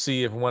 we'll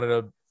see if one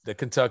of the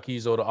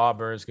Kentuckys or the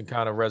Auburns can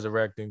kind of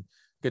resurrect and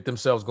get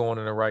themselves going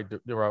in the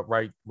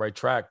right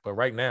track. But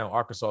right now,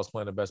 Arkansas is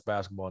playing the best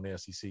basketball in the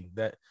SEC.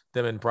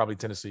 Them and probably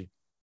Tennessee.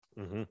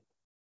 Mm-hmm.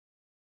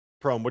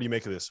 Prom, what do you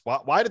make of this?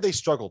 Why did they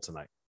struggle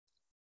tonight?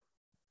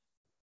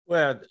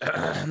 Well,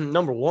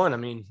 number one, I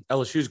mean,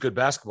 LSU's a good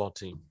basketball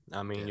team.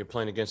 I mean, you're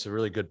playing against a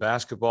really good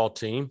basketball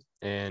team.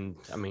 And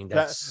I mean,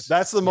 that's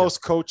the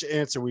most coach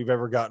answer we've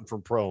ever gotten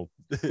from Pro.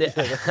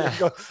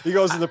 He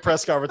goes in the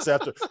press conference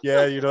after,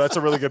 that's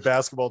a really good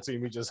basketball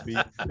team. They just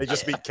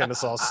beat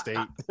Kennesaw State.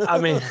 I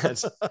mean,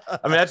 that's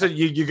what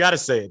you got to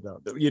say it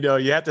though.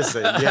 You have to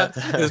say it.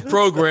 It's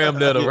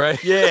programmed in him,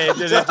 right? Yeah, it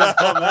just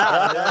comes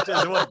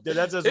out.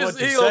 That's just what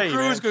he's say, on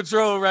cruise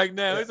control right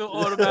now. It's an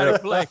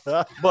automatic play.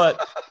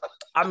 But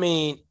I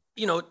mean,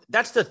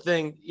 that's the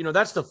thing.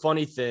 That's the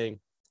funny thing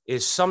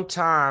is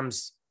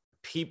sometimes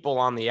people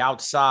on the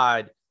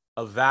outside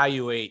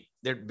evaluate.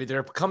 There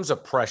becomes a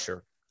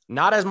pressure.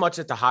 Not as much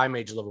at the high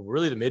major level,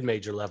 really the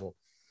mid-major level.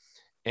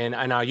 And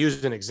I'll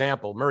use an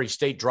example. Murray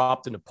State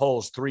dropped in the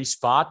polls 3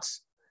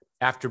 spots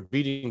after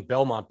beating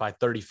Belmont by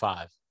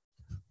 35.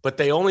 But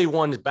they only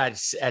won at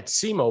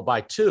SEMO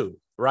by 2,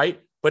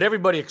 right? But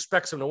everybody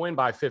expects them to win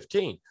by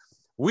 15.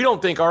 We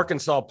don't think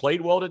Arkansas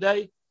played well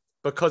today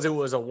because it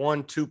was a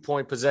 1-2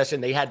 point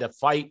possession. They had to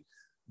fight.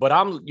 But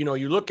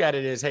you look at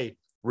it as, hey,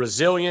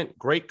 resilient,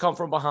 great come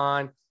from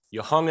behind.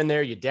 You hung in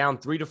there, you're down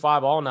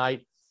 3-5 all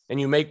night. And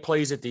you make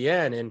plays at the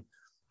end.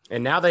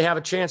 And now they have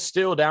a chance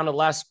still down to the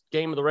last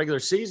game of the regular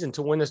season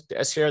to win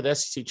the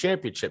SEC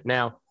championship.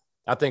 Now,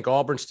 I think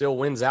Auburn still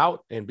wins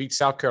out and beats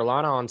South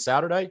Carolina on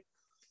Saturday.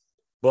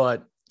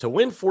 But to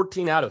win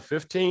 14 out of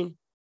 15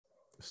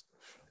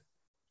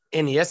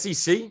 in the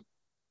SEC.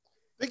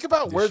 Think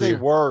about where they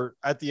were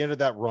at the end of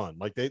that run.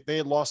 Like they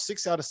had lost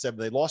 6 out of 7.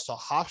 They lost to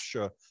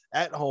Hofstra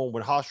at home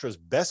when Hofstra's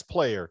best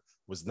player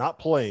was not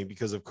playing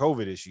because of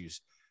COVID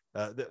issues.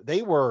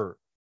 They were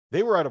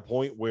at a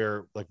point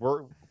where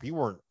we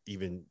weren't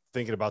even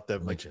thinking about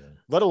them, like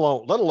let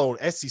alone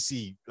SEC,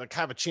 like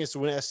have a chance to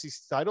win an SEC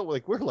title.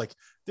 Like we're like,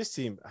 this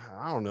team,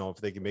 I don't know if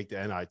they can make the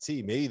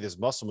NIT. Maybe this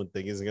Musselman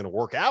thing isn't going to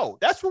work out.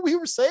 That's what we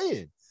were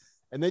saying.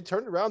 And they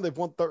turned around. They've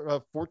won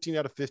 14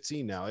 out of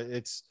 15 now.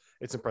 It's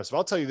impressive.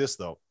 I'll tell you this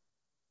though.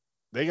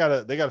 They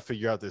gotta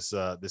figure out this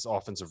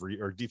offensive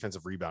or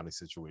defensive rebounding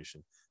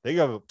situation. They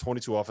got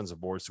 22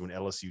 offensive boards to an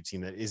LSU team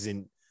that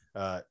isn't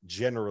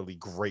generally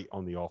great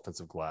on the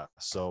offensive glass.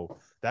 So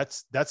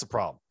that's a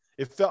problem.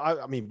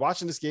 I mean,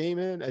 watching this game,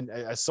 man, and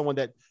as someone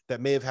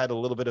that may have had a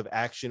little bit of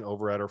action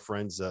over at our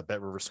friends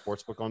Bet River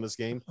Sportsbook on this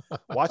game,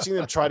 watching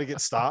them try to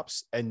get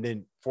stops and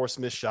then force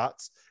missed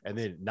shots and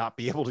then not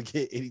be able to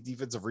get any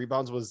defensive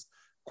rebounds was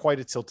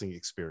quite a tilting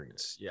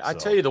experience. Yeah, I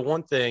tell you the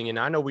one thing, and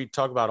I know we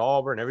talk about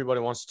Auburn,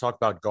 everybody wants to talk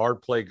about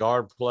guard play,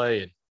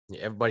 and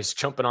everybody's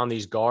jumping on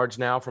these guards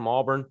now from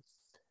Auburn.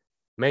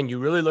 Man, you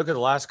really look at the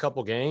last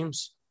couple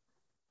games,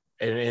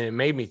 and it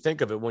made me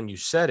think of it when you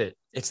said it.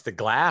 It's the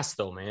glass,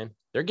 though, man.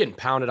 They're getting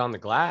pounded on the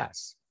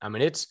glass. I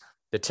mean, it's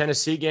the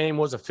Tennessee game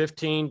was a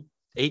 15,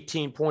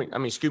 18 point,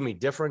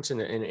 difference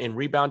in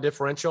rebound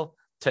differential.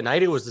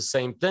 Tonight, it was the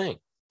same thing.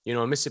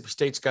 Mississippi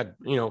State's got,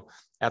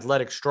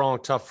 athletic, strong,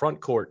 tough front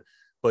court.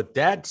 But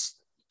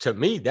to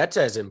me, that's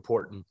as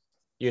important,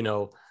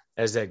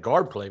 as that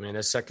guard play, man,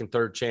 as second,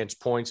 third chance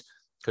points,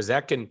 because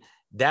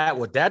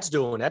what that's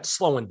doing, that's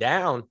slowing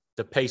down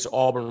the pace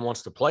Auburn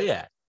wants to play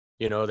at.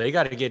 They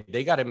got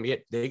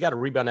to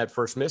rebound that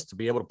first miss to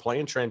be able to play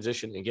in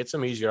transition and get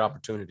some easier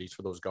opportunities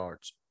for those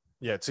guards.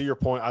 Yeah, to your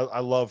point, I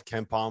love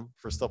KenPom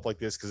for stuff like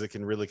this because it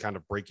can really kind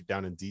of break it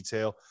down in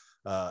detail.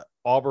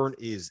 Auburn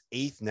is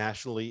 8th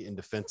nationally in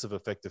defensive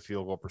effective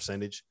field goal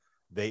percentage.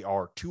 They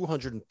are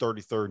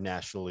 233rd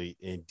nationally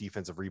in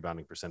defensive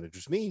rebounding percentage,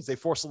 which means they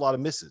force a lot of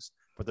misses,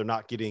 but they're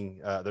not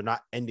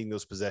ending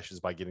those possessions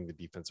by getting the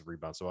defensive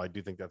rebound. So I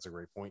do think that's a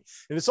great point.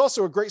 And it's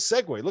also a great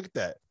segue. Look at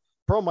that.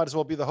 Pro might as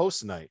well be the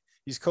host tonight.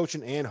 He's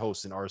coaching and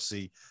hosting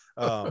RC.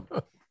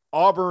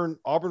 Auburn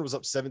was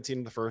up 17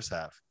 in the first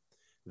half.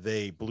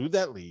 They blew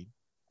that lead.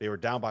 They were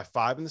down by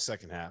 5 in the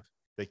second half.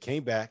 They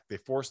came back, they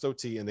forced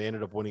OT, and they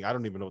ended up winning. I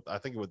don't even know. I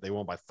think they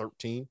won by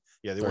 13.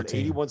 Yeah, they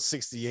 13. won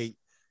 81-68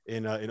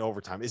 in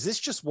overtime. Is this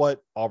just what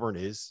Auburn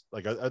is?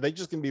 Like, are they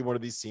just going to be one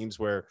of these teams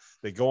where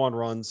they go on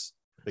runs,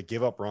 they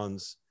give up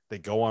runs, they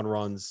go on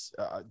runs?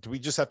 Do we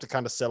just have to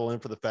kind of settle in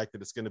for the fact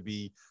that it's going to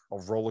be a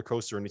roller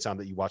coaster anytime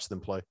that you watch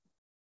them play?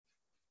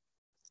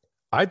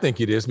 I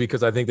think it is,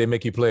 because I think they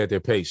make you play at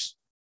their pace.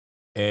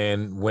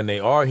 And when they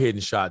are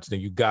hitting shots, then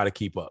you got to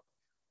keep up,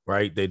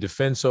 right? They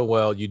defend so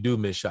well, you do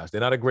miss shots.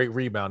 They're not a great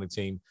rebounding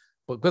team,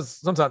 but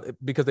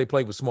because they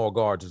play with small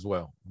guards as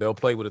well. They'll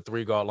play with a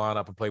 3-guard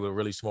lineup and play with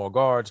really small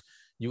guards.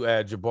 You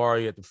add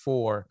Jabari at the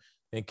 4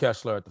 and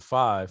Kessler at the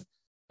 5.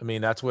 I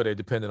mean, that's where they're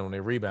dependent on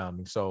their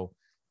rebounding. So,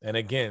 and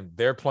again,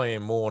 they're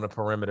playing more on the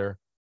perimeter,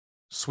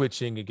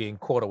 switching and getting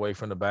caught away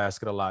from the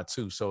basket a lot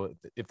too. So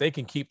if they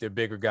can keep their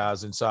bigger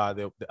guys inside,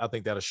 I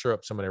think that'll shore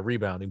up some of their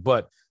rebounding.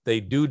 But they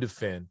do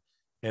defend,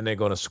 and they're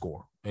going to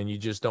score. And you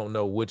just don't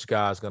know which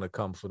guy's going to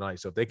come for night.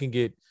 So if they can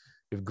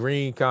if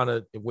Green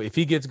if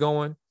he gets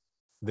going,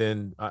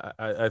 then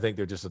I think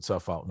they're just a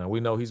tough out. Now,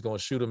 we know he's going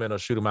to shoot him in or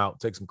shoot him out,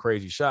 take some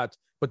crazy shots,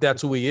 but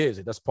that's who he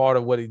is. That's part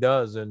of what he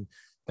does. And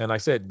I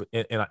said,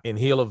 and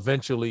he'll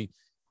eventually,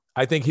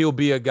 I think he'll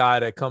be a guy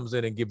that comes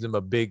in and gives them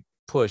a big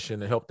push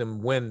and help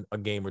them win a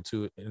game or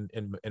two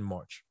in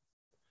March.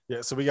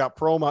 Yeah, so we got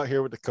Prom out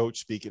here with the coach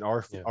speaking.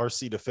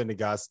 RC defending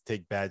guys to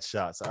take bad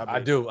shots. I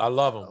do. I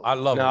love him. I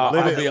love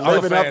him.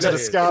 Living up to the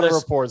scouting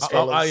reports,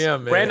 fellas. I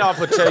am, man. Randolph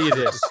will tell you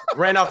this.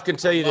 Randolph can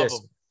tell you this.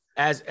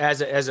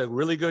 As a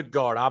really good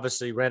guard,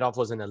 obviously Randolph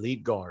was an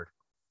elite guard.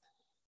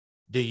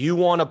 Do you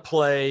want to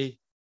play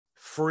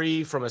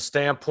free from a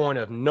standpoint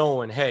of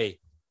knowing, hey,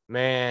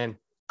 man,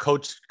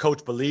 coach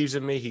believes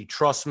in me. He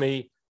trusts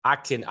me. I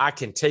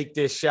can take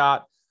this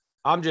shot.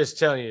 I'm just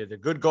telling you, the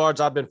good guards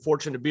I've been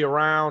fortunate to be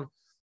around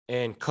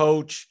and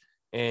coach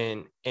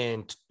and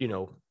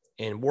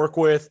work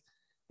with,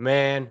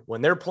 man,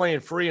 when they're playing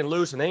free and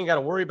loose and they ain't got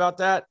to worry about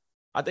that,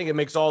 I think it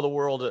makes all the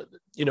world,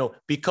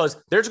 because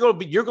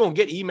you're going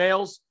to get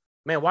emails,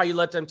 man, why you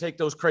let them take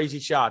those crazy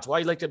shots? Why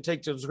you let them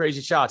take those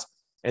crazy shots?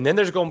 And then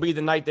there's going to be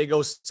the night they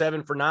go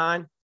 7 for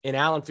 9 in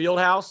Allen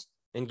Fieldhouse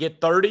and get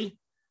 30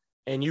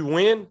 and you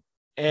win.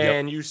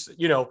 And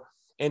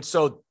and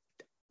so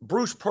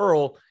Bruce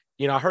Pearl,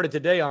 I heard it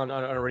today on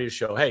a radio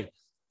show. Hey,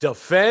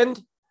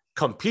 defend,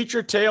 compete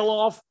your tail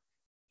off,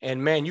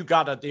 and man, you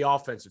got the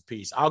offensive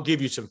piece. I'll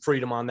give you some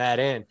freedom on that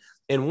end.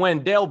 And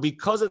Wendell,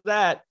 because of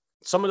that,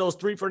 some of those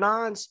 3 for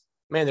 9s,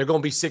 man, they're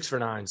going to be 6 for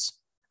 9s.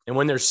 And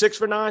when they're 6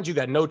 for 9s, you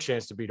got no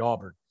chance to beat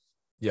Auburn.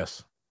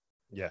 Yes.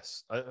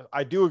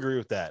 I do agree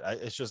with that.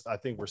 It's just, I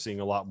think we're seeing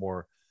a lot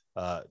more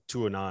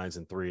 2 of 9s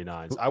and 3 of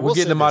 9s. We're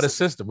getting them out of the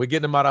system. We're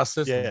getting them out of our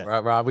system,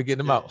 right, Rob? We're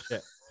getting them out.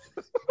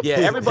 Yeah,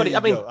 everybody.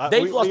 I mean,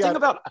 they've lost. Think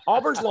about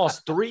Auburn's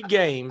lost 3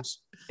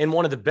 games in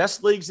one of the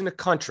best leagues in the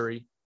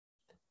country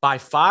by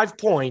 5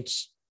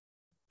 points,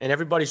 and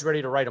everybody's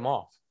ready to write them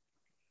off.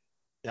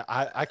 Yeah,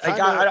 I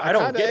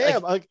don't get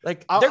it. Like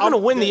they're going to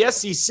win the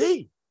SEC.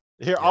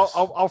 Here, yes.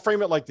 I'll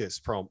frame it like this,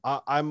 Prom.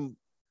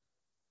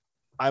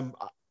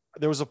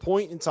 There was a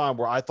point in time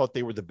where I thought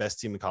they were the best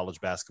team in college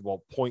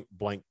basketball, point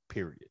blank,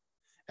 period.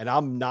 And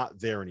I'm not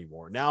there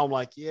anymore. Now I'm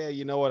like, yeah,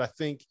 you know what? I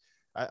think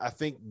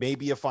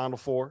maybe a Final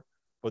Four,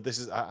 but this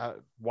is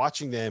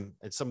watching them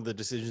and some of the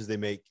decisions they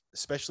make,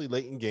 especially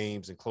late in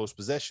games and close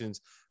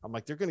possessions. I'm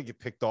like, they're going to get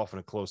picked off in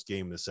a close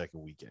game in the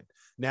second weekend.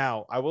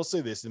 Now, I will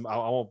say this, and I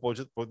want both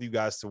of you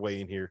guys to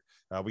weigh in here.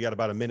 We got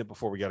about a minute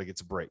before we got to get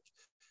to break.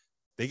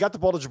 They got the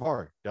ball to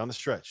Jabari down the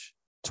stretch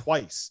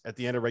twice at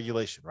the end of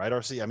regulation, right,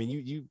 RC? I mean,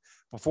 you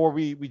before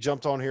we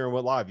jumped on here and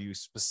went live, you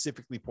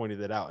specifically pointed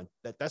that out, and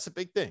that's a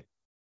big thing.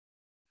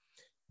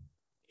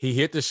 He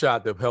hit the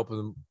shot that helped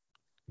him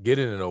get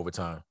in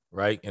overtime,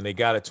 right? And they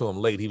got it to him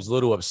late. He was a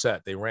little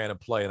upset. They ran a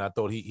play, and I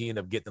thought he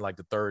ended up getting like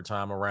the 3rd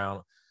time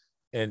around.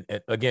 And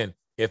again,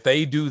 if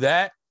they do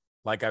that,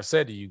 like I've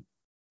said to you,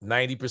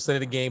 90% of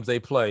the games they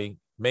play,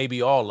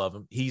 maybe all of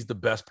them, he's the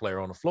best player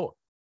on the floor.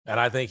 And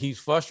I think he's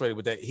frustrated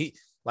with that. He,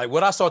 like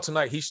what I saw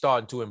tonight, he's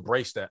starting to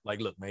embrace that.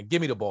 Like, look, man,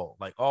 give me the ball.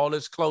 Like all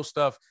this close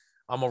stuff,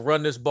 I'm going to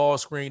run this ball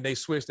screen. They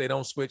switch, they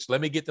don't switch.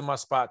 Let me get to my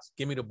spots.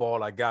 Give me the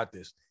ball. I got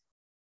this.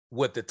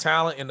 With the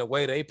talent and the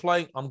way they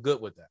play, I'm good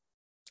with that.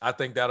 I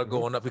think that'll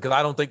go on up because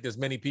I don't think there's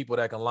many people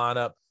that can line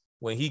up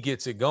when he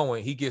gets it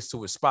going. He gets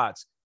to his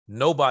spots.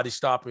 Nobody's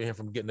stopping him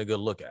from getting a good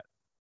look at it.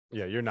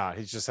 Yeah, you're not.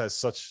 He just has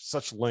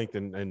such length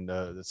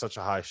and such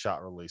a high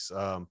shot release.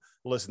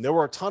 Listen, there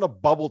were a ton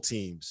of bubble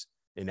teams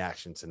in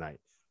action tonight.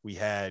 We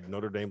had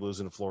Notre Dame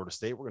losing to Florida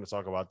State. We're going to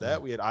talk about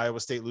that. We had Iowa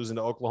State losing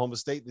to Oklahoma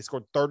State. They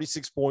scored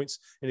 36 points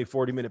in a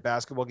 40-minute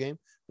basketball game.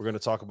 We're going to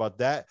talk about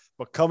that.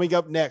 But coming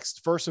up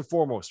next, first and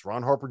foremost,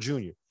 Ron Harper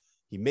Jr.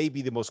 He may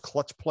be the most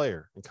clutch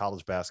player in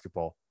college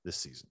basketball this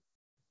season.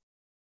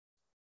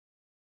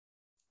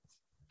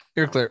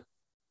 You're clear.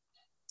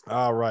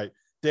 All right.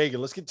 Dagan,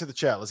 let's get to the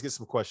chat. Let's get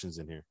some questions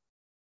in here.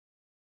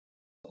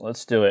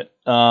 Let's do it.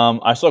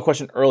 I saw a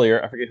question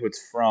earlier. I forget who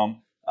it's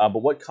from.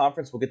 But what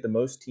conference will get the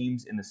most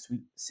teams in the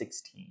Sweet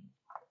 16?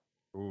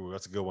 Ooh,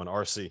 that's a good one.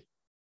 RC,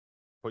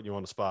 putting you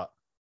on the spot.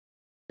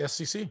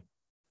 SEC.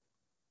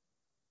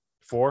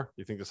 4?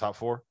 You think the top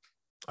 4?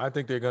 I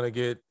think they're going to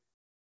get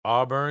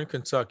Auburn,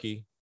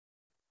 Kentucky,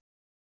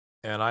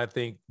 and I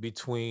think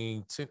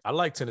I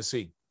like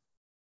Tennessee.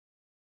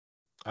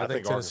 I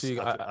think Tennessee.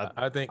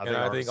 I think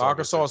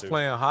Arkansas is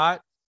playing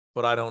hot,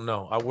 but I don't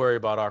know. I worry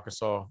about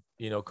Arkansas.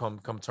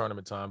 Come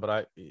tournament time.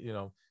 But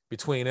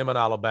between them and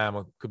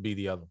Alabama could be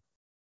the other.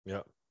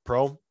 Yeah.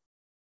 Pro.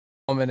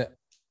 1 minute.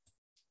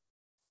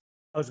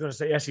 I was going to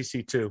say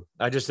SEC too.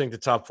 I just think the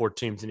top 4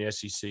 teams in the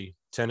SEC: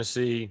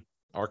 Tennessee,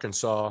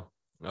 Arkansas,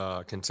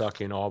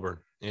 Kentucky, and Auburn.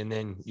 And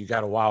then you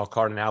got a wild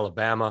card in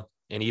Alabama,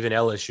 and even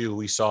LSU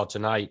we saw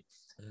tonight.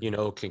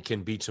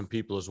 Can beat some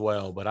people as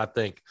well. But I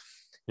think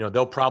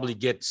they'll probably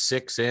get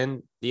 6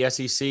 in the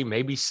SEC,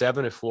 maybe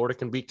 7 if Florida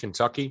can beat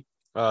Kentucky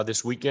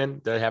this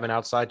weekend. They have an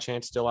outside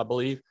chance still, I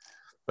believe.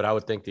 But I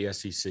would think the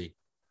SEC.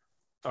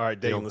 All right,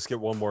 Dave, let's get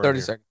one more.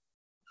 30 seconds.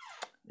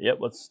 Yep,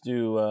 let's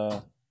do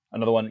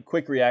another one.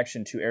 Quick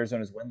reaction to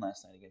Arizona's win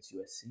last night against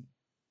USC.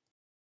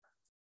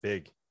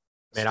 Big.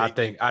 Man,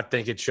 I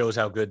think it shows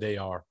how good they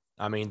are.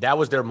 I mean, that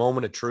was their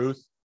moment of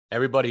truth.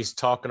 Everybody's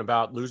talking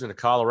about losing to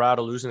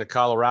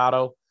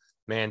Colorado.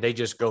 Man, they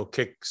just go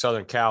kick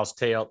Southern Cal's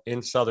tail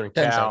in Southern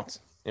Cal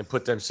and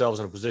put themselves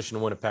in a position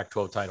to win a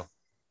Pac-12 title.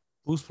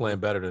 Who's playing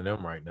better than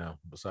them right now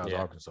besides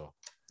Arkansas?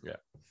 Yeah.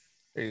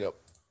 There you go.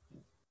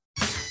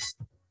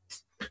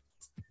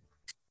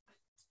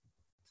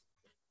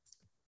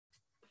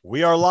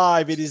 We are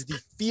live. It is the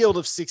Field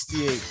of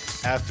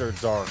 68 after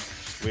dark.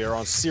 We are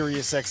on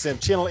Sirius XM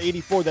channel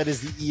 84. That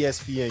is the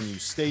ESPNU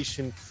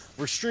station.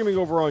 We're streaming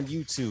over on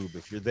YouTube.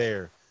 If you're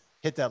there,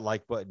 hit that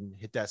like button,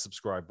 hit that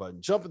subscribe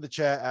button, jump in the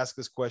chat, ask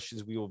us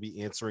questions. We will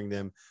be answering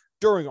them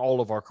during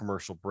all of our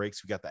commercial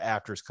breaks. We got the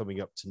afters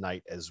coming up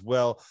tonight as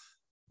well.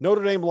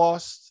 Notre Dame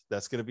lost.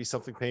 That's going to be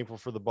something painful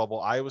for the bubble.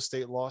 Iowa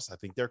State lost. I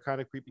think they're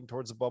kind of creeping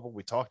towards the bubble.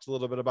 We talked a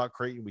little bit about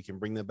Creighton. We can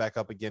bring them back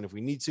up again if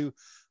we need to,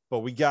 but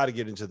we got to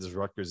get into this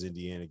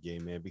Rutgers-Indiana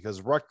game, man,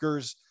 because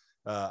Rutgers,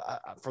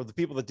 for the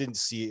people that didn't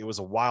see it, it was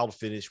a wild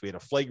finish. We had a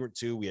flagrant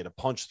 2. We had a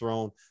punch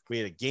thrown. We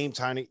had a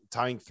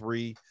game-tying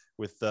 3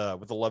 with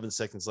 11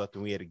 seconds left,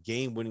 and we had a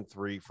game-winning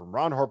 3 from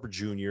Ron Harper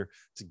Jr.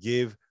 to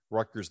give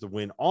Rutgers the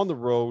win on the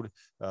road.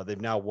 They've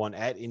now won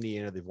at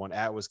Indiana. They've won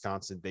at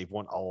Wisconsin. They've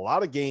won a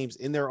lot of games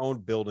in their own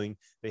building.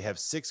 They have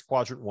 6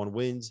 quadrant 1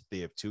 wins. They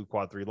have 2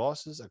 quad 3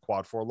 losses, a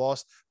quad 4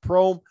 loss.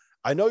 Pro,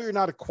 I know you're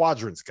not a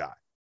quadrants guy,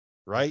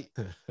 right?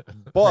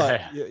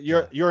 But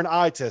you're an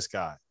eye test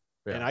guy.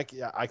 Yeah.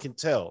 And I can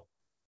tell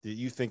that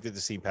you think that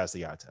the team passed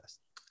the eye test.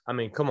 I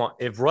mean, come on.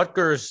 If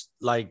Rutgers,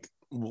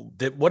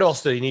 what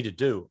else do they need to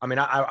do? I mean,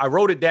 I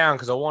wrote it down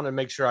because I wanted to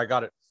make sure I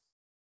got it.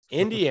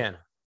 Indiana,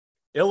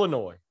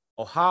 Illinois,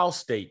 Ohio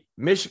State,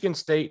 Michigan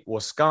State,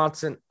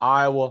 Wisconsin,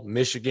 Iowa,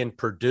 Michigan,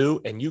 Purdue,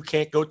 and you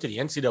can't go to the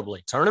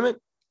NCAA tournament?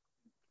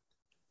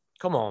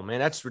 Come on, man.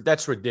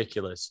 That's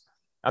ridiculous.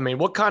 I mean,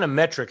 what kind of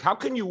metric? How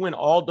can you win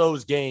all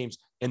those games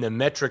and the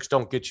metrics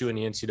don't get you in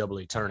the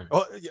NCAA tournament?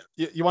 Oh,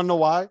 you want to know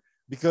why?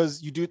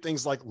 Because you do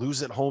things like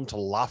lose at home to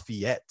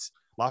Lafayette.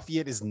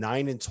 Lafayette is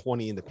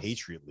 9-20 in the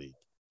Patriot League.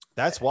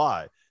 That's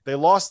why they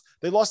lost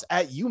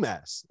at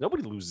UMass.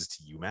 Nobody loses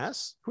to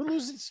UMass. Who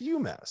loses to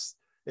UMass?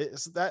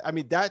 It's that. I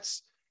mean,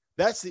 that's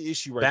the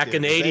issue right Back there.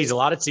 in the 80s, a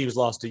lot of teams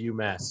lost to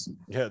UMass.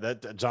 Yeah,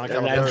 that John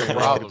Calipari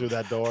walking through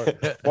that door.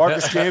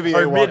 Marcus Camby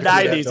or mid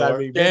 90s. I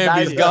mean,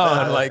 Camby's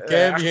gone. Like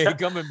Camby ain't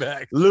coming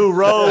back. Lou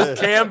Rowe,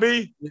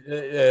 Camby.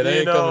 Yeah, they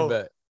ain't coming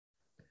back.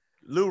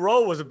 Lou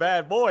Rowe was a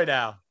bad boy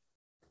now.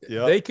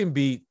 Yeah,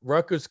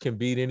 Rutgers can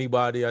beat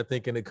anybody, I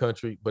think, in the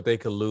country, but they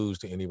could lose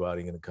to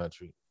anybody in the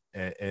country.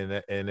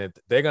 And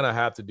they're gonna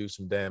have to do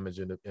some damage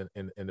in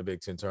the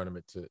Big Ten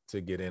tournament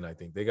to get in. I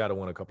think they got to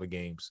win a couple of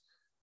games,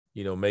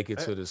 make it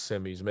to the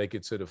semis, make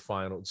it to the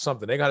final.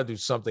 Something they got to do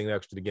something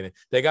extra to get in.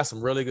 They got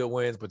some really good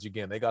wins, but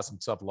again, they got some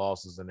tough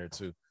losses in there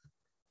too.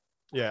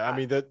 Yeah, I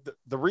mean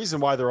the reason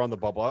why they're on the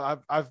bubble,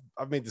 I've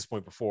made this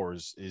point before,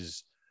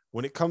 is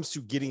when it comes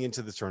to getting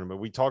into the tournament.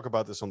 We talk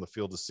about this on the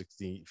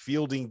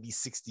Fielding the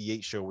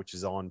 68 show, which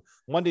is on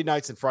Monday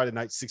nights and Friday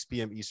nights, 6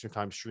 p.m. Eastern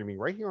time, streaming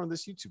right here on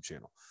this YouTube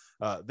channel.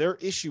 Their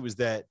issue is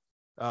that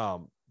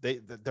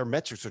their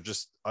metrics are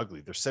just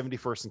ugly. They're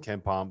 71st in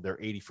KenPom. They're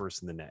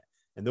 81st in the net.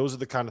 And those are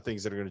the kind of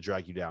things that are going to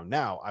drag you down.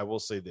 Now, I will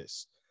say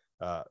this.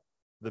 The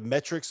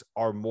metrics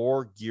are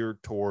more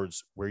geared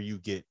towards where you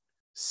get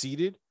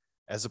seated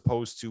as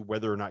opposed to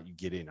whether or not you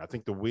get in. I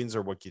think the wins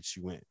are what gets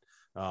you in.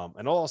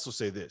 And I'll also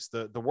say this.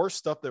 The worst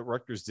stuff that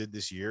Rutgers did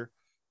this year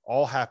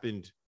all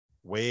happened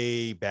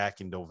way back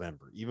in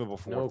November, even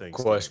before Thanksgiving.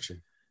 No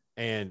question.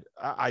 And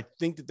I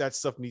think that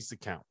stuff needs to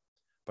count.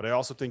 But I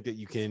also think that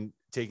you can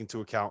take into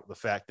account the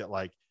fact that,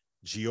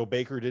 Geo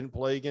Baker didn't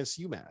play against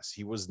UMass.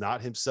 He was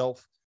not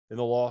himself in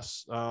the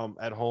loss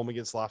at home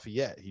against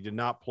Lafayette. He did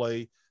not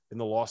play in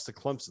the loss to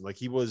Clemson. Like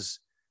he was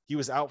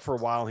out for a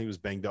while and he was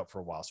banged up for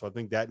a while. So I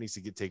think that needs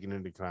to get taken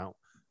into account.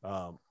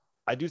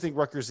 I do think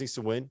Rutgers needs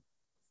to win,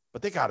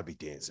 but they got to be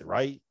dancing,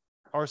 right?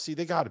 RC,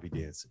 they got to be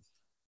dancing.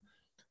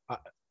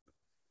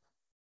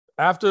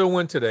 After the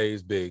win today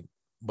is big,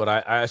 but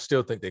I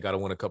still think they got to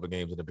win a couple of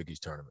games in the Big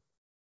East tournament.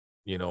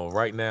 You know,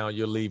 right now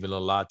you're leaving a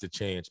lot to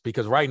chance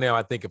because right now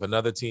I think if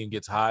another team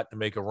gets hot and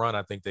make a run,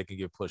 I think they can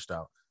get pushed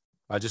out.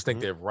 I just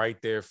think they're right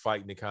there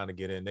fighting to kind of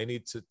get in. They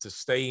need to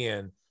stay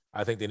in.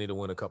 I think they need to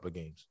win a couple of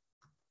games.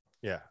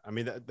 Yeah, I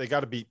mean, they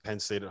got to beat Penn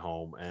State at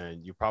home,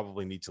 and you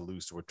probably need to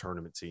lose to a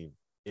tournament team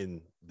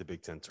in the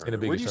Big Ten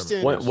tournament. Where do you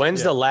stand?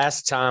 When's the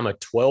last time a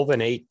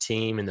 12-8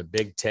 team in the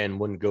Big Ten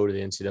wouldn't go to the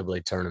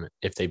NCAA tournament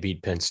if they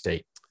beat Penn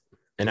State?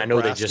 And Nebraska, I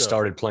know they just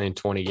started playing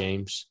 20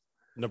 games.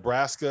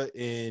 Nebraska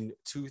in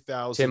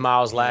 2000. Tim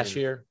Miles last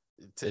year.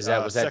 Was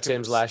that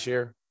Tim's last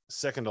year?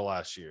 Second to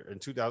last year in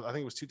 2000. I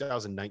think it was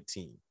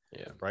 2019.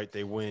 Yeah. Right.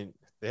 They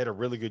had a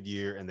really good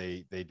year, and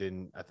they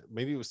didn't.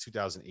 Maybe it was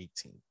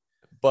 2018.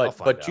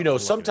 But you know,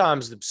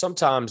 sometimes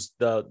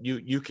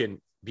you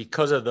can,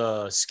 because of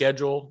the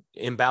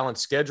imbalanced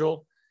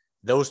schedule,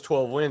 those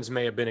 12 wins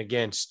may have been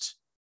against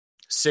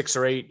 6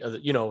 or 8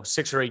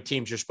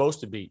 teams you're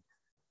supposed to beat.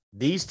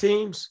 These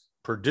teams,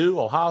 Purdue,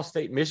 Ohio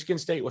State, Michigan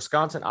State,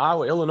 Wisconsin,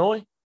 Iowa,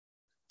 Illinois,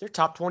 they're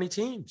top 20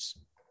 teams.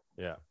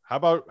 Yeah. How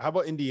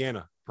about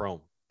Indiana,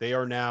 Prome? They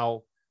are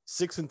now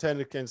 6-10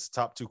 against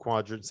top 2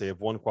 quadrants. They have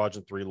 1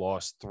 quadrant 3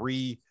 loss,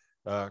 3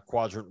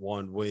 quadrant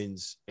 1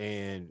 wins,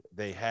 and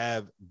they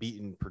have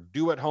beaten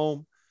Purdue at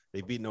home.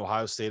 They've beaten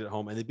Ohio State at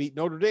home, and they beat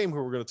Notre Dame, who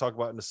we're going to talk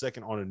about in a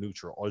second, on a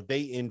neutral. Are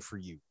they in for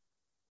you?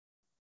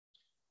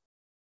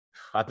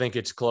 I think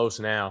it's close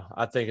now.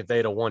 I think if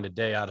they'd have won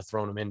today, I'd have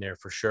thrown them in there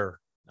for sure,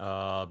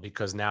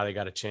 because now they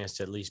got a chance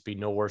to at least be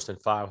no worse than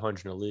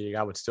 500 in the league.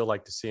 I would still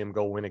like to see them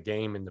go win a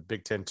game in the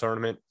Big Ten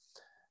tournament,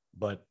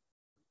 but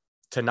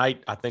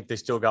tonight, I think they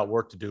still got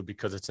work to do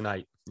because it's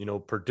tonight. You know,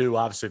 Purdue,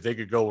 obviously, if they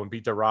could go and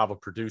beat their rival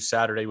Purdue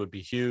Saturday would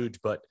be huge,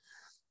 but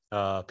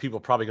people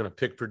are probably going to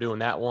pick Purdue in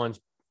that one.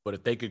 But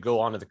if they could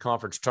go on to the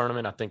conference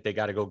tournament, I think they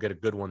got to go get a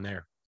good one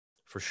there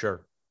for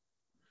sure.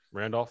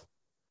 Randolph?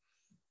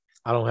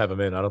 I don't have them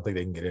in. I don't think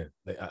they can get in.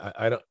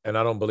 I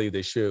don't believe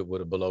they should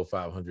with a below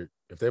 500.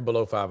 If they're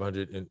below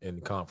 500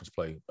 in conference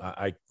play,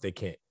 they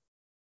can't.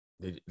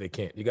 They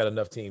can't. You got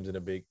enough teams in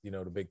the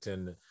Big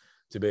Ten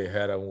to be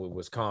ahead of them with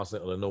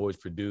Wisconsin, Illinois,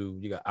 Purdue.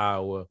 You got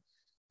Iowa.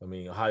 I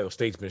mean, Ohio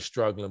State's been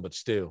struggling, but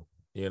still,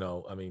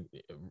 I mean,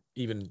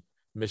 even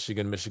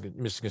Michigan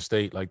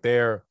State, like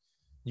they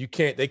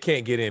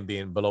can't get in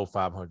being below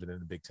 500 in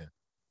the Big Ten.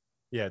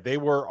 Yeah, they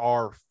were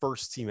our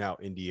first team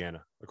out,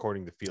 Indiana,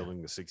 according to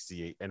Fielding the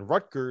 68, and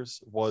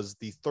Rutgers was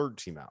the 3rd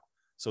team out.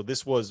 So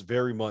this was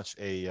very much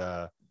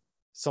a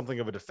something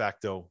of a de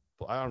facto.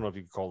 I don't know if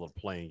you could call it a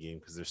playing game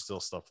because there's still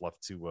stuff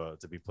left to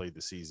be played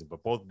this season,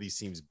 but both of these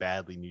teams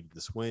badly needed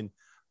this win.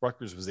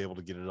 Rutgers was able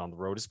to get it on the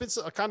road. It's been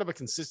a kind of a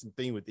consistent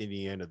theme with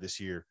Indiana this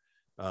year,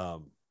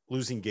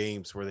 losing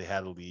games where they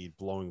had a lead,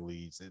 blowing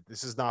leads.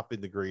 This has not been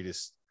the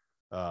greatest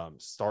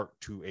start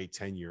to a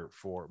tenure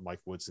for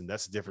Mike Woodson.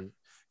 That's a different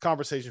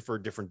conversation for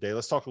a different day.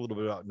 Let's talk a little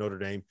bit about Notre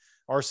Dame.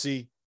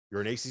 RC,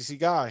 you're an ACC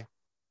guy.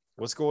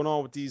 What's going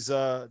on with these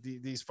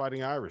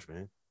Fighting Irish,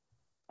 man?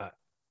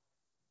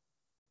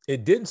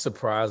 It didn't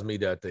surprise me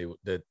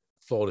that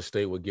Florida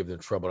State would give them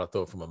trouble. I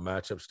thought from a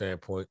matchup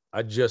standpoint,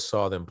 I just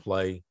saw them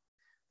play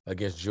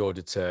against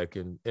Georgia Tech,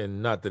 and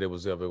not that it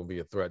was ever going to be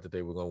a threat that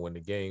they were going to win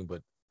the game,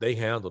 but they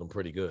handled them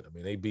pretty good. I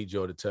mean, they beat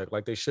Georgia Tech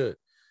like they should.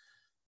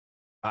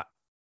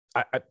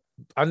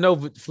 I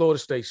know Florida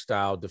State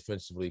style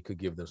defensively could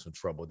give them some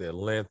trouble. Their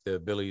length, their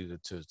ability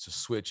to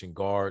switch and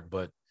guard,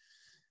 but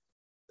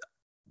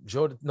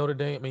Notre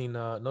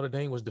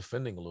Dame was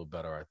defending a little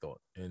better, I thought,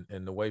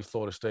 and the way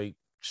Florida State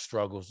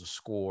struggles to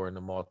score and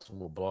the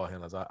multiple ball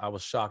handlers, I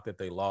was shocked that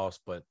they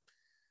lost, but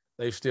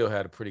they've still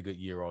had a pretty good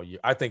year all year.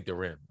 I think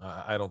they're in.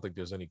 I don't think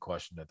there's any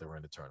question that they're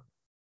in the tournament.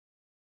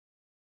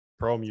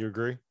 Prom, you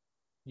agree?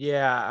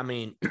 Yeah, I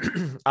mean,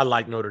 I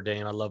like Notre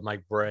Dame. I love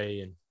Mike Bray,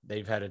 and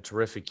they've had a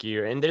terrific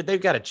year. And they've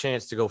got a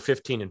chance to go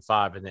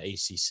 15-5 in the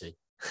ACC.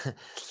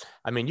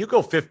 I mean, you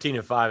go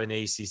 15-5 in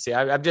the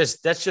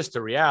ACC. That's just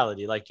the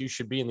reality. Like, you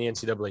should be in the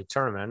NCAA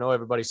tournament. I know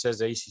everybody says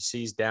the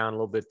ACC's down a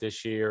little bit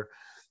this year,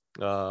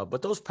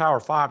 but those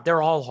Power Five,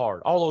 they're all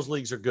hard. All those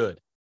leagues are good.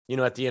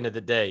 At the end of the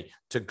day,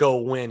 to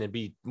go win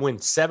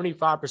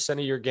 75% of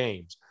your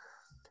games.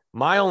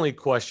 My only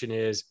question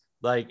is,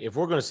 like, if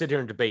we're going to sit here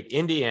and debate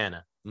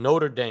Indiana,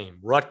 Notre Dame,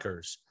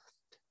 Rutgers,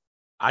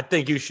 I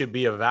think you should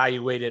be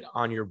evaluated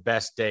on your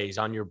best days,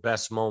 on your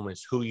best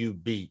moments, who you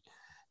beat.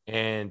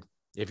 And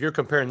if you're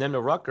comparing them to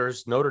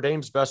Rutgers, Notre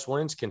Dame's best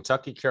wins,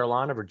 Kentucky,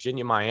 Carolina,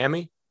 Virginia,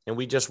 Miami, and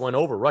we just went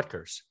over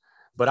Rutgers.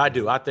 But I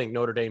think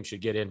Notre Dame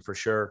should get in for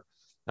sure.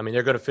 I mean,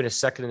 they're going to finish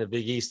second in the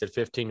Big East at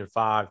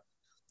 15-5.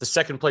 The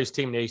second place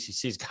team in the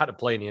ACC's got to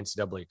play in the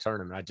NCAA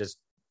tournament.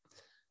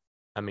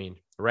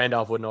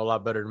 Randolph would know a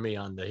lot better than me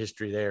on the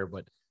history there,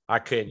 but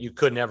You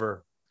could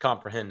never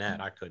comprehend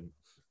that. I couldn't.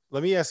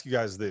 Let me ask you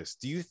guys this.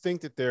 Do you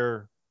think that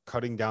they're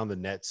cutting down the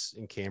nets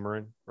in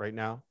Cameron right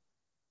now?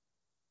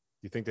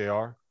 Do you think they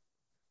are?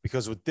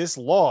 Because with this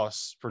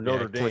loss for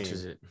Notre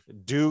Dame,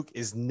 Duke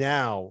is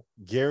now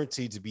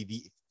guaranteed to be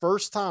the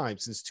first time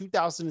since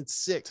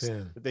 2006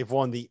 that they've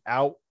won the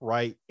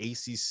outright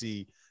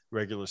ACC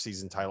regular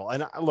season title.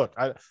 And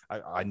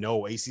I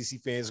know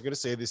ACC fans are going to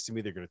say this to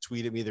me. They're going to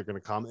tweet at me. They're going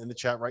to comment in the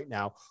chat right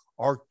now.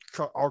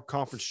 Our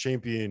conference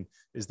champion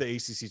is the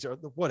ACC.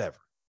 Whatever.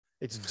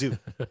 It's Duke.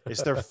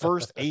 It's their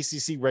first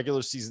ACC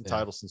regular season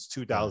title since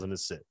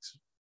 2006.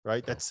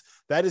 Right.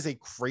 That is a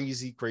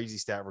crazy, crazy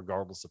stat,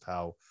 regardless of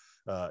how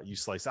you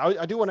slice.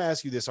 I do want to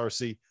ask you this,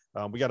 RC.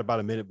 We got about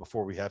a minute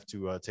before we have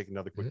to take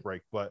another quick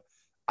break, but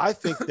I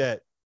think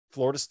that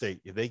Florida State,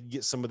 if they can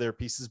get some of their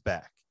pieces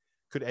back,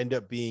 could end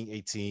up being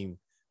a team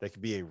that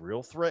could be a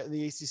real threat in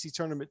the ACC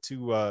tournament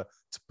to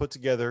put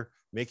together,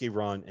 make a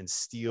run, and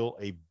steal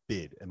a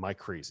bid. Am I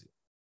crazy?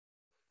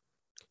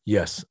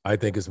 Yes, I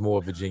think it's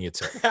more Virginia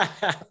Tech.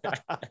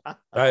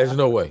 There's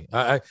no way.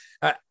 I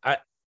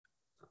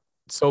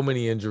so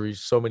many injuries,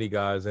 so many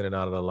guys in and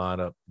out of the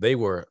lineup. They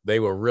were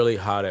really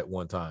hot at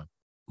one time,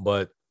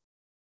 but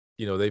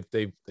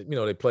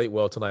they played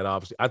well tonight.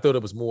 Obviously, I thought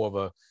it was more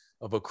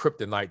of a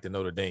kryptonite than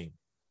Notre Dame.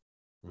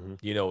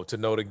 To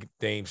Notre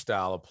Dame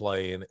style of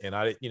play, and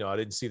I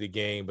didn't see the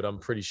game, but I'm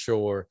pretty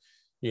sure,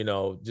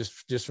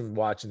 just from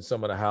watching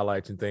some of the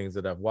highlights and things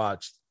that I've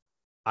watched,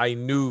 I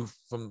knew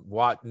from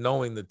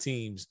knowing the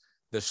teams,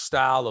 the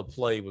style of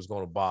play was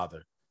going to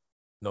bother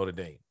Notre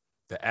Dame.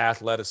 The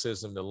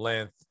athleticism, the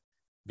length,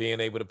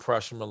 being able to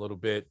pressure them a little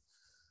bit,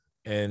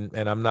 and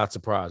I'm not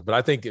surprised. But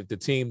I think if the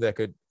team that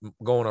could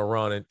go on a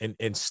run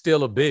and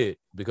steal a bid,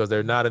 because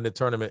they're not in the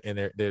tournament and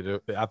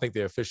I think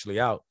they're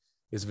officially out,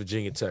 is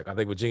Virginia Tech. I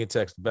think Virginia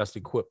Tech's best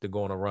equipped to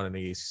go on a run in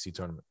the ACC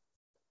tournament.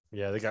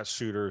 Yeah, they got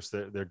shooters.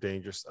 They're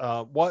dangerous.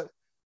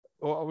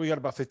 We got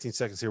about 15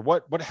 seconds here.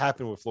 What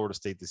happened with Florida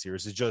State this year?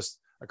 Is it just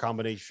a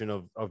combination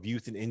of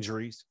youth and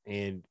injuries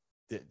and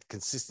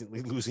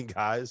consistently losing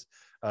guys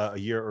a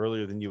year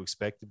earlier than you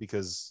expected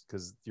because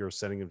you're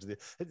sending them to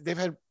they've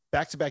had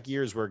back-to-back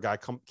years where a guy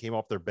came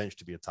off their bench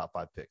to be a top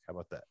 5 pick. How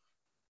about that?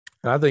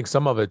 And I think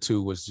some of it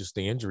too was just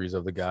the injuries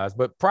of the guys.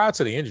 But prior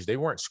to the injuries, they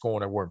weren't scoring,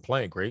 they weren't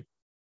playing great.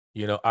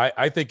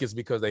 I think it's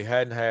because they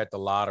hadn't had the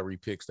lottery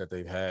picks that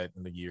they've had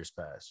in the years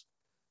past.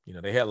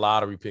 They had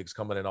lottery picks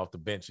coming in off the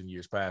bench in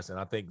years past. And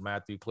I think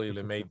Matthew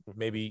Cleveland may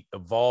maybe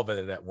evolve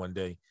into that one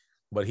day,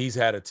 but he's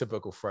had a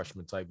typical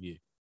freshman type year.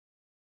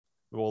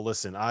 Well,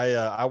 listen,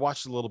 I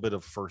watched a little bit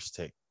of First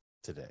Take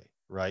today,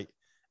 right?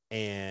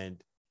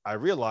 And I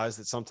realized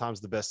that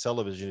sometimes the best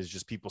television is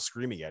just people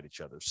screaming at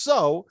each other.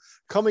 So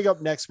coming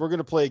up next, we're going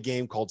to play a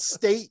game called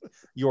State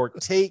Your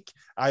Take.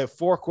 I have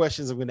 4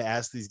 questions I'm going to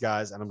ask these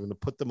guys, and I'm going to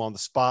put them on the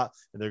spot,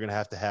 and they're going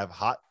to have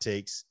hot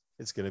takes.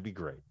 It's going to be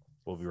great.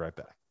 We'll be right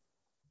back.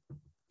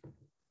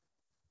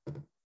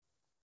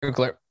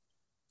 Clear.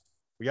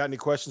 We got any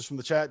questions from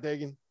the chat,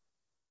 Dagan?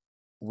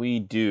 We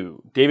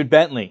do. David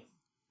Bentley,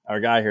 our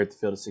guy here at the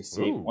Field of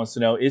 68, wants to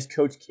know, is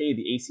Coach K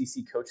the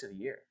ACC Coach of the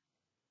Year?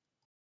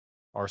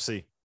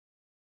 RC.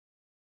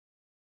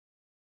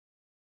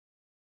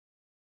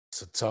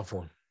 It's a tough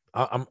one.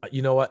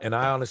 You know what? And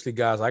I honestly,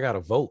 guys, I got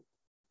to vote.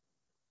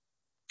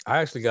 I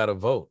actually got to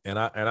vote. And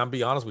I'm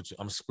be honest with you,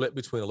 I'm split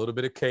between a little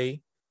bit of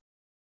K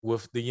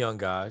with the young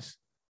guys.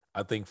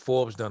 I think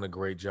Forbes done a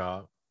great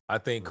job. I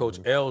think Coach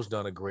L's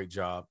done a great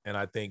job. And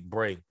I think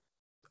Bray,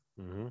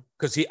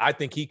 because I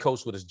think he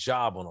coached with his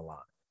job on the line.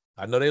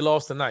 I know they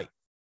lost tonight,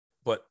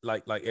 but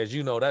like as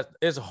you know, that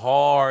it's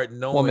hard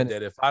knowing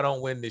that if I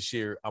don't win this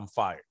year, I'm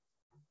fired.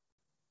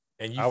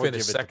 And you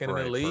finish second in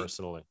the league.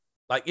 Personally.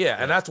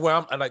 And that's where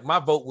I'm like, my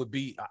vote would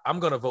be, I'm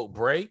going to vote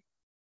Bray,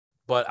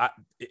 but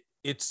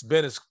it's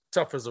been as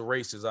tough as a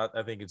race as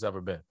I think it's ever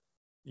been.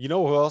 You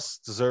know who else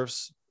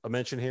deserves a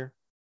mention here?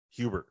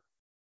 Hubert.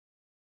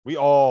 We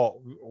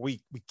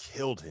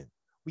killed him.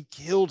 We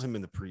killed him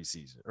in the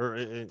preseason or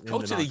in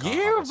Coach of the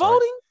year voting.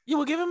 Right? You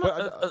will give him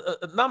a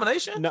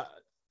nomination?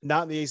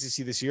 Not in the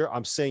ACC this year.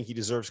 I'm saying he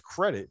deserves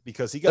credit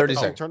because he got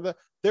the tournament.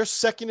 They're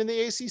second in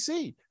the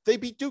ACC. They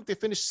beat Duke. They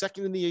finished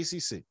second in the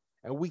ACC,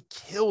 and we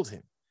killed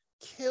him.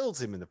 Killed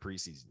him in the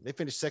preseason. They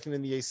finished second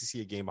in the ACC,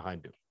 a game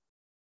behind Duke.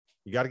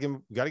 You got to give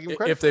him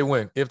credit if they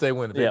win. If they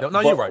win, yeah.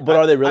 You're right. But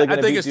are they really going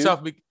to? I think it's Duke?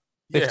 tough.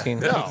 15.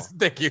 No,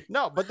 thank you.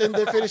 No, but then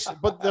they finish.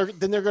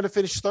 Then they're going to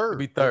finish third.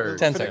 Be third.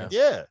 10 seconds.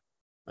 Yeah.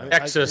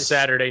 Texas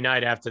Saturday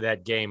night after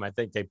that game. I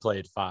think they play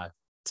at 5.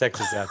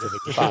 Texas after the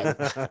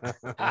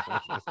game.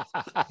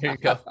 5. Here you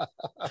go.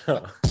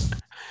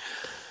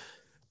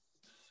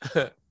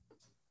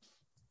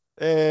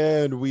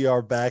 And we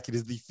are back. It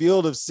is the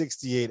Field of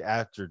 68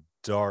 after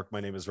dark. My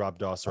name is Rob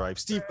Dosser. I have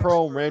Steve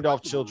Prohm,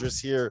 Randolph Childress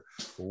here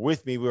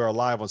with me. We are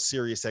live on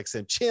Sirius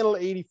XM channel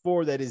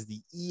 84. That is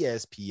the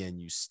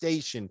ESPNU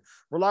station.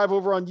 We're live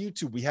over on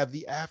YouTube. We have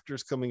the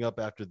afters coming up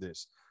after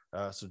this.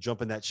 So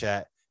jump in that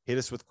chat, hit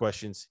us with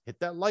questions, hit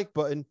that like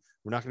button.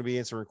 We're not going to be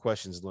answering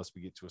questions unless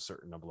we get to a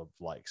certain number of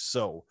likes.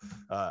 So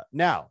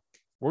now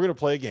we're going to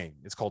play a game.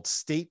 It's called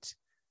State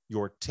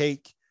Your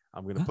Take.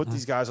 I'm going to put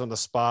these guys on the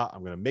spot.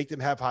 I'm going to make them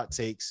have hot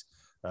takes.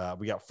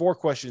 We got 4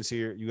 questions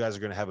here. You guys are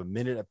going to have a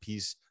minute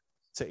apiece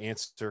to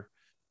answer.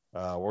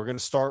 We're going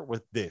to start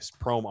with this.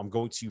 Prom, I'm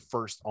going to you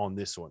first on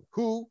this one.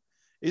 Who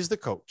is the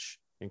coach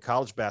in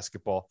college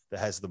basketball that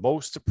has the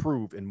most to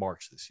prove in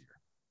March this year?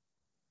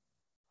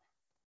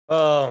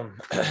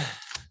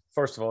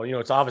 First of all,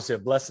 it's obviously a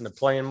blessing to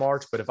play in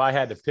March, but if I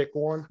had to pick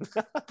one,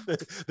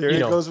 there he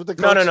goes with the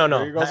coach. No.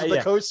 There he goes with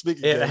the coach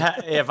speaking.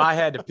 If I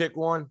had to pick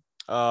one,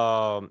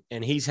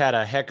 and he's had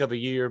a heck of a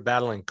year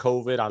battling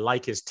COVID. I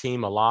like his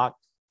team a lot,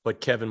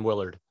 but Kevin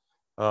Willard,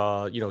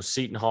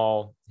 Seton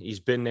Hall, he's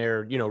been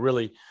there,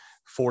 really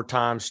 4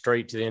 times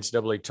straight to the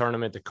NCAA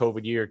tournament, the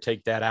COVID year,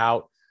 take that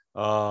out.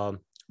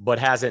 But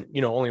hasn't,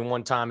 only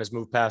one time has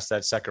moved past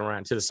that second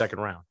round to the second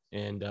round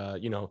and,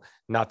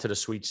 not to the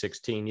Sweet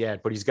 16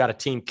 yet, but he's got a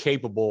team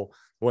capable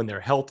when they're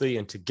healthy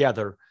and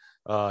together.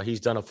 He's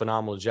done a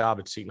phenomenal job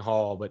at Seton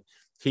Hall, but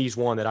he's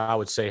one that I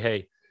would say,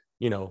 hey,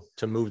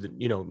 to move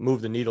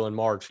the needle in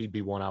March, he'd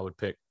be one I would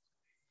pick.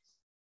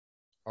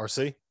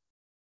 RC?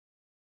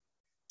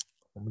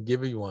 I'm going to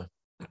give you one.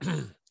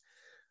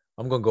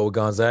 I'm going to go with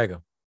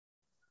Gonzaga.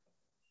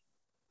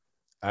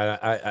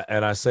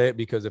 I say it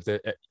because if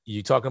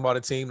you're talking about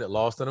a team that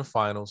lost in the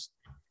finals,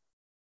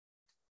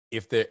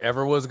 if there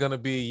ever was going to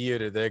be a year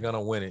that they're going to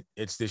win it,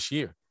 it's this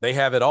year. They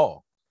have it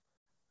all.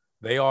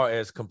 They are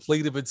as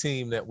complete of a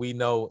team that we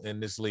know in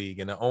this league.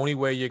 And the only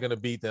way you're going to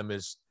beat them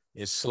is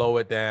slow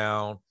it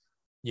down,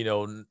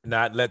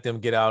 not let them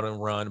get out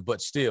and run.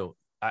 But still,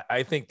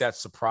 I think that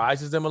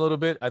surprises them a little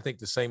bit. I think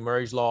the St.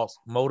 Mary's loss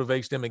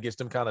motivates them and gets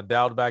them kind of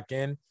dialed back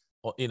in,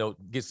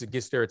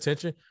 gets their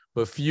attention.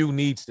 But few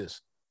needs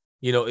this.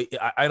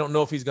 I don't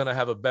know if he's going to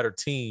have a better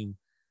team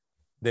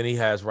than he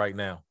has right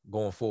now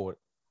going forward.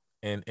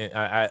 And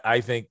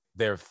I think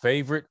they're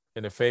favorite,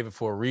 and they're favored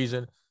for a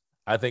reason.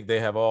 I think they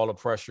have all the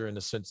pressure and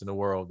the sense in the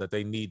world that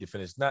they need to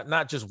finish.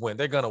 Not just win.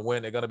 They're going to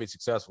win. They're going to be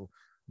successful.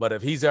 But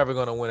if he's ever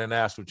going to win a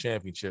national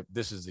championship,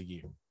 this is the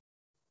year.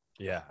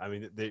 Yeah, I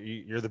mean,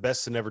 you're the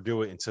best to never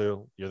do it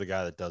until you're the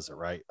guy that does it,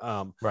 right?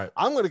 Right.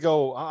 I'm going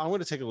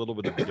to take a little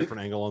bit of a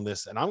different angle on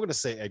this, and I'm going to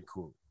say Ed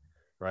Cooley,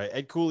 right?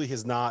 Ed Cooley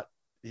has not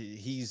 –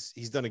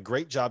 he's done a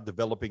great job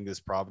developing this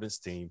Providence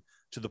team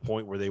to the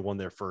point where they won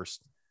their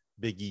first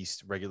Big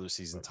East regular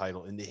season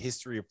title in the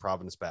history of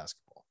Providence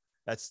basketball.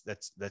 That's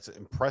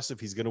impressive.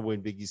 He's going to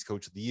win Big East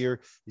Coach of the Year.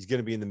 He's going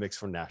to be in the mix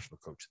for National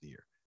Coach of the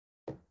Year.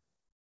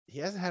 He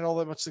hasn't had all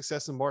that much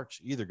success in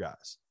March either,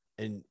 guys.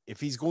 And if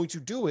he's going to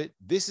do it,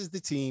 this is the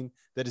team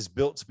that is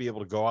built to be able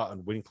to go out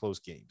and win close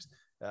games.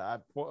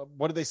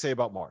 What do they say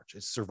about March?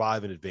 It's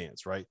survive and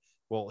advance, right?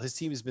 Well, his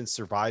team has been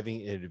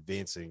surviving and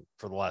advancing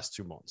for the last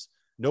 2 months.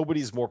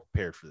 Nobody is more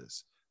prepared for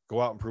this.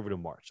 Go out and prove it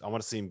in March. I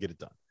want to see him get it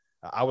done.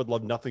 I would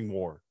love nothing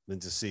more than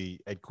to see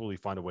Ed Cooley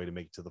find a way to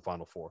make it to the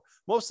Final Four,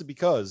 mostly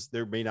because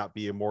there may not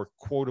be a more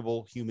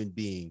quotable human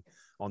being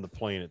on the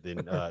planet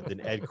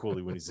than Ed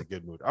Cooley when he's in a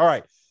good mood. All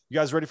right, you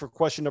guys ready for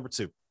question number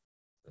 2?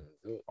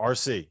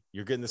 RC,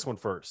 you're getting this one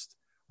first.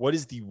 What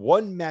is the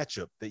one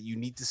matchup that you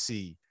need to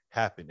see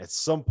happen at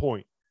some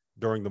point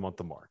during the month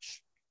of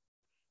March?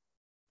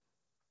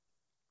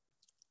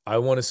 I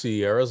want to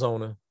see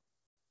Arizona.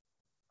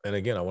 And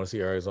again, I want to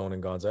see Arizona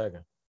and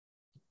Gonzaga.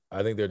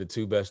 I think they're the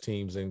 2 best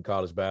teams in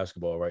college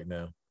basketball right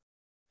now.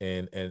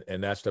 And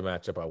that's the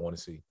matchup I want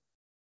to see.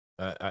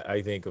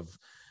 I think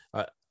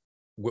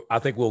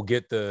we'll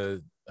get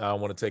the – I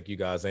don't want to take you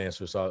guys'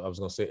 answers. So I was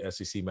going to say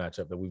SEC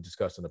matchup that we've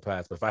discussed in the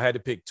past. But if I had to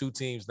pick 2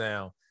 teams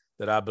now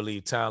that I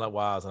believe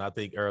talent-wise, and I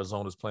think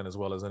Arizona's playing as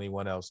well as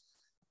anyone else,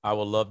 I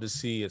would love to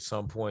see at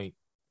some point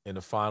in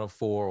the Final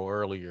Four or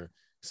earlier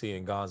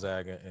seeing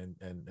Gonzaga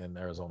and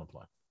Arizona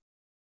play.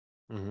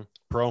 Mm-hmm.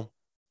 Pro?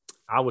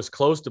 I was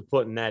close to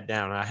putting that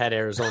down. I had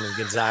Arizona and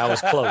Gonzaga. I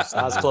was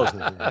close.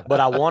 But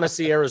I want to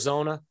see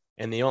Arizona,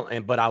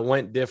 but I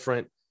went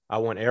different. I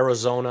went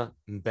Arizona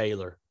and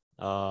Baylor,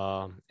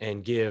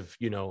 and give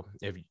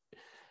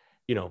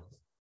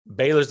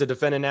Baylor's the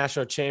defending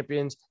national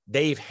champions.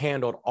 They've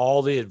handled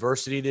all the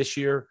adversity this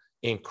year.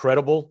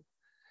 Incredible.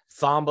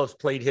 Thomba's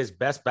played his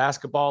best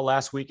basketball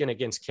last weekend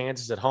against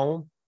Kansas at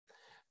home.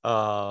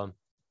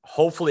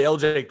 Hopefully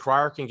LJ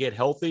Cryer can get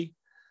healthy.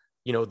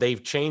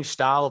 They've changed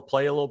style of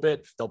play a little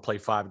bit. They'll play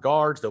 5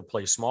 guards. They'll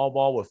play small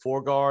ball with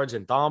 4 guards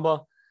and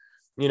Thamba,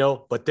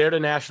 but they're the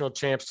national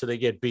champs till they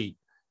get beat.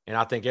 And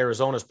I think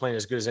Arizona's playing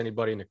as good as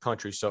anybody in the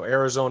country. So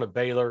Arizona,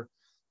 Baylor,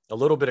 a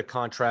little bit of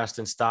contrast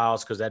in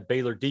styles because that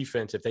Baylor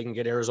defense, if they can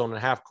get Arizona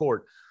in half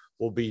court,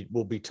 will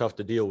be tough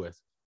to deal with.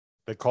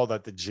 They call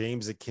that the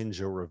James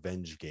Akinjo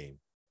revenge game,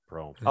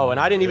 bro. Oh, and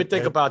I didn't even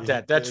think about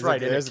that. That's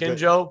right. And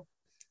Akinjo,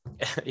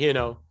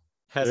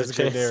 has there's a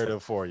good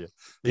narrative for you.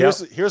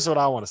 Here's what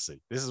I want to see.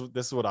 This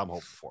is what I'm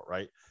hoping for,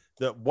 right?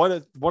 One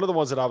of the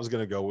ones that I was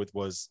going to go with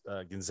was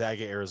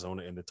Gonzaga,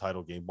 Arizona in the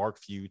title game. Mark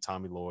Few,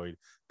 Tommy Lloyd,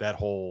 that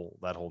whole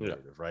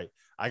narrative, right?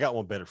 I got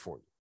one better for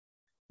you.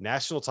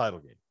 National title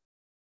game.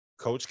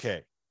 Coach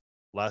K,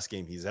 last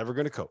game he's ever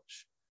going to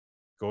coach,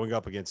 going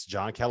up against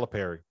John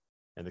Calipari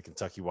and the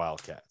Kentucky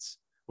Wildcats.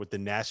 with the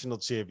national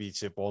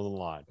championship on the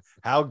line.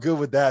 How good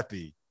would that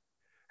be?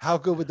 How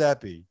good would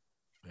that be?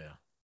 Yeah.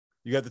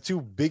 You got the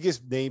two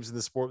biggest names in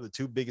the sport, the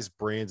two biggest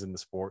brands in the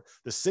sport,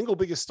 the single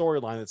biggest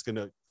storyline that's going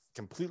to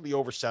completely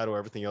overshadow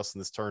everything else in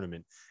this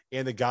tournament,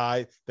 and the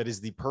guy that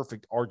is the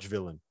perfect arch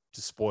villain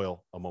to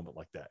spoil a moment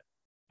like that.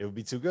 It would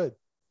be too good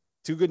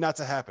not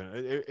to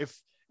happen.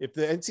 If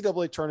the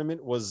NCAA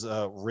tournament was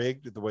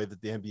rigged the way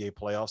that the NBA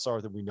playoffs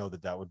are, then we know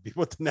that would be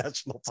what the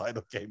national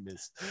title game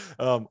is.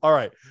 All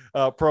right,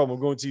 Pro, I'm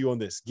going to you on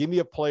this. Give me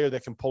a player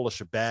that can pull a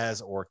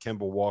Shabazz or a Kemba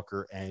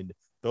Walker and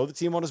throw the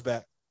team on his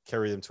back,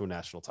 carry them to a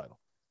national title.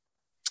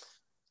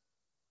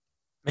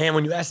 Man,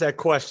 when you asked that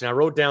question, I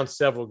wrote down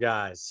several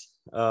guys.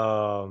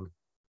 But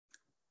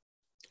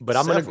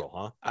I'm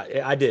several,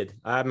 I did.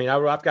 I mean,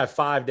 I've got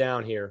 5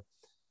 down here.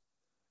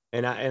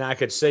 And I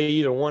could say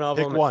either one of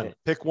them.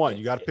 Pick one.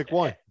 You got to pick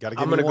one.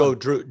 I'm going to go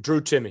Drew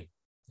Timme.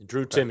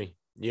 Timme.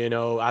 You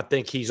know, I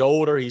think he's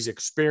older. He's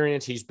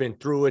experienced. He's been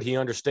through it. He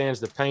understands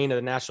the pain of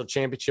the national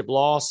championship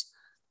loss,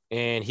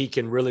 and he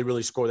can really,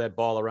 really score that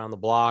ball around the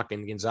block.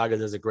 And Gonzaga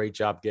does a great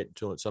job getting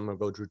to it. So I'm going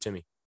to go Drew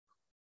Timme.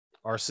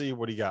 RC,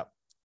 what do you got?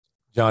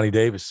 Johnny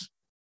Davis.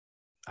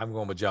 I'm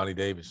going with Johnny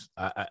Davis.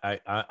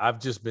 I've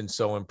just been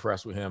so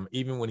impressed with him.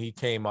 Even when he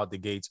came out the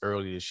gates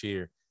early this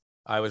year,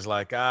 I was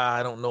like,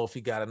 I don't know if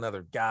he got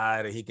another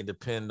guy that he can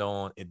depend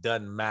on. It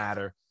doesn't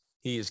matter.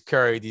 He has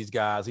carried these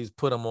guys. He's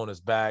put them on his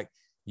back.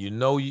 You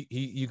know,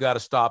 you got to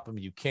stop him.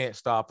 You can't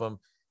stop him.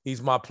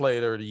 He's my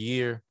player of the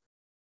year,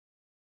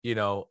 you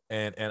know,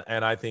 and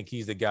I think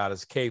he's the guy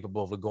that's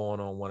capable of going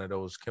on one of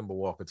those Kemba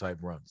Walker type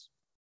runs.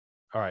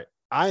 All right.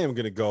 I am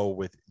going to go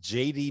with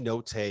JD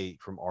Notae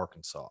from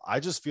Arkansas. I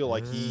just feel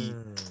like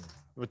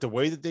with the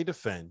way that they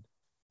defend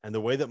and the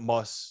way that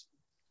Muss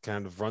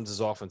kind of runs his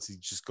offense, he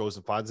just goes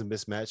and finds a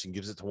mismatch and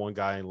gives it to one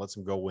guy and lets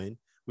him go win.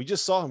 We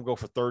just saw him go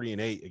for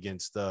 30-8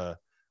 against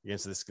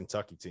this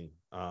Kentucky team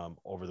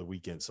over the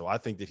weekend. So I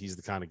think that he's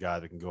the kind of guy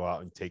that can go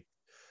out and take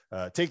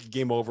a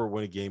game over,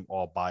 win a game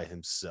all by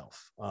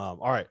himself. All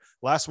right.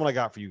 Last one I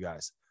got for you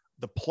guys.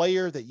 The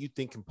player that you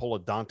think can pull a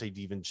Dante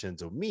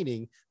DiVincenzo,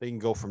 meaning they can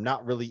go from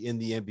not really in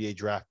the NBA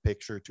draft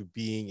picture to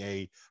being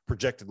a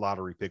projected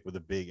lottery pick with a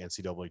big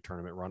NCAA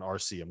tournament run.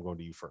 RC, I'm going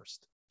to you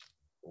first.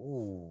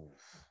 Ooh.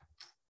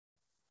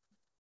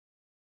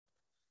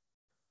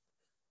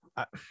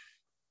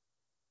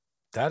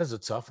 That is a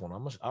tough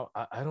one.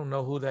 I don't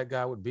know who that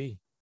guy would be.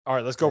 All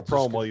right, let's go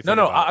pro while you.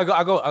 I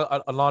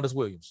go Alondas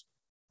Williams.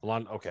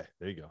 Okay,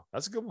 there you go.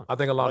 That's a good one. I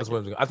think Alondas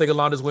Williams. I think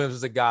Alondas Williams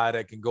is a guy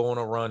that can go on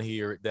a run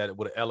here that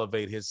would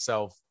elevate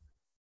himself.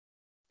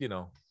 You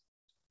know,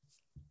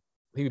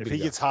 if he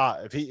gets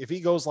hot, if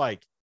he goes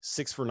like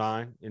 6 for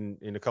 9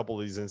 in a couple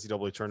of these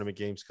NCAA tournament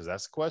games, because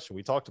that's the question.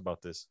 We talked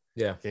about this.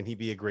 Yeah, can he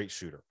be a great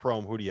shooter?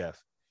 Prom, who do you have?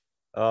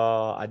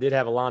 I did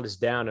have Alondas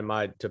down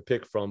to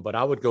pick from, but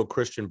I would go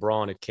Christian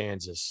Braun at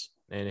Kansas,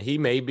 and he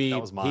may be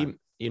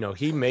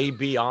he may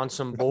be on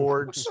some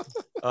boards.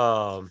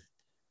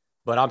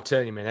 But I'm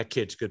telling you, man, that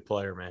kid's a good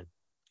player, man.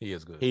 He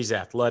is good. He's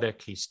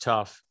athletic. He's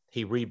tough.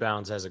 He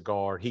rebounds as a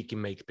guard. He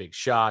can make big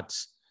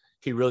shots.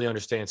 He really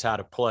understands how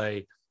to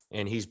play,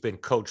 and he's been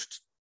coached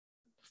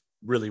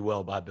really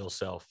well by Bill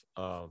Self.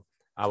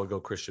 I would go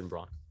Christian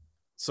Braun.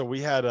 So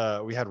we had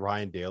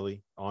Ryan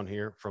Daly on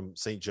here from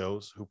St.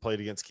 Joe's, who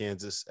played against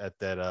Kansas at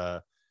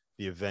that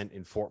the event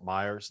in Fort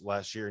Myers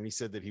last year, and he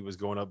said that he was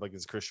going up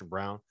against Christian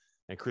Braun,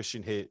 and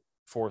Christian hit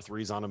 4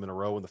 threes on him in a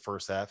row in the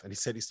first half, and he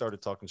said he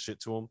started talking shit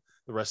to him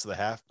the rest of the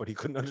half, but he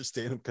couldn't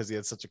understand him because he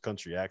had such a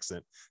country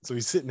accent. So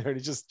he's sitting there and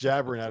he's just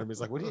jabbering at him. He's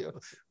like, "What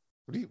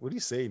are you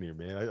saying here,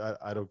 man?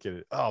 I don't get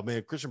it." Oh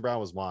man, Christian Braun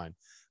was mine.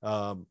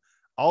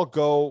 I'll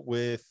go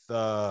with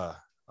I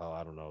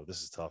don't know.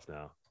 This is tough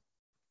now.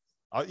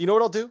 You know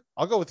what I'll do?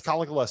 I'll go with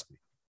Colin Gillespie.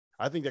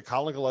 I think that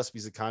Colin Gillespie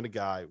is the kind of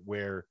guy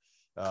where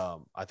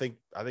I think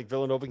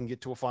Villanova can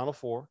get to a Final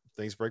Four.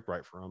 Things break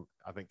right for him.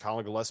 I think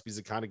Colin Gillespie is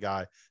the kind of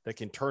guy that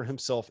can turn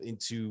himself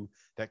into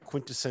that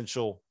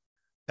quintessential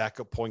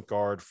backup point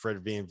guard, Fred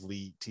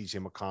VanVleet,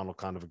 TJ McConnell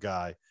kind of a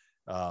guy.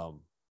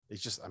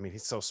 It's just, I mean,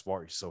 he's so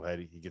smart. He's so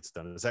heady. He gets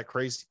done. Is that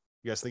crazy?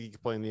 You guys think he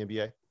could play in the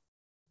NBA?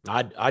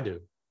 I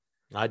do.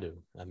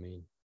 I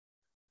mean,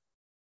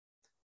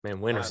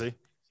 man, winner.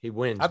 He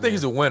wins. I think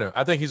he's a winner.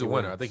 I think he's a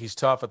winner. I think he's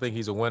tough. I think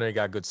he's a winner. He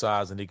got good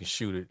size and he can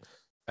shoot it.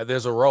 And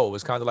there's a role.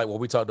 It's kind of like what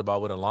we talked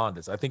about with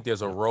Alondas. I think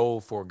there's a role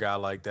for a guy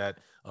like that,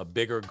 a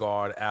bigger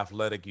guard,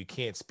 athletic. You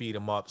can't speed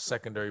him up,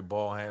 secondary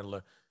ball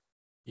handler,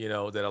 you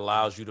know, that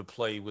allows you to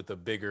play with a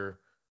bigger,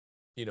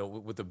 you know,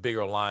 with a bigger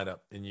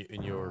lineup in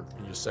your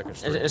second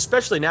string. And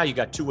especially now you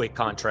got two-way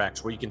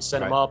contracts where you can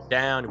set them up,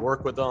 down,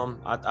 work with them.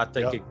 I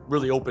think it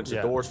really opens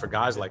the doors for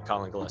guys like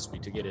Colin Gillespie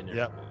to get in there.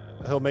 Yep.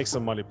 He'll make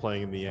some money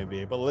playing in the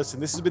NBA. But listen,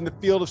 this has been the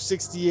Field of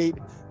 68.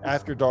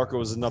 After dark, it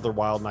was another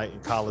wild night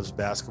in college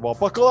basketball.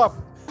 Buckle up.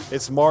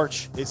 It's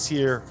March. It's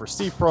here. For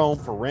Steve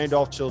Prohm, for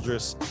Randolph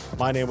Childress,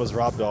 my name was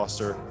Rob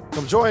Doster.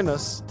 Come join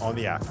us on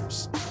the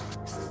Afters.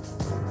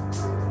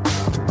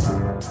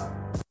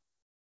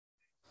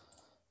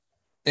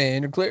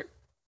 And you're clear.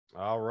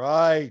 All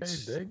right.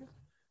 Hey,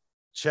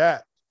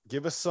 Chat.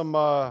 give us some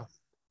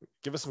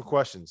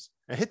questions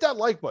and hit that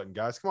like button,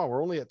 guys. Come on,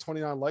 we're only at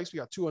 29 likes. We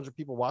got 200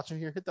 people watching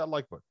here. Hit that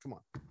like button. Come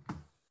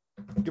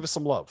on, give us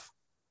some love.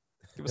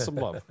 Give us some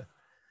love.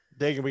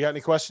 Dagan, we got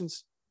any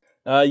questions?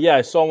 Yeah,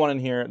 I saw one in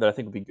here that I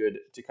think would be good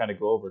to kind of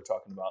go over,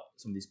 talking about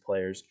some of these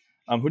players.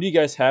 Who do you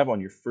guys have on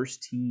your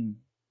first team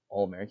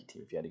All-American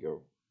team? If you had to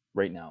go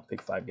right now,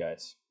 pick 5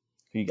 guys.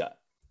 Who you got?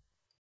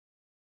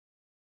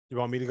 You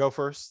want me to go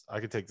first? I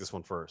could take this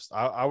one first.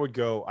 I would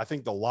go. I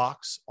think the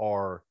locks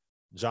are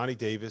Johnny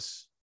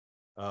Davis,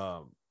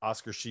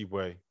 Oscar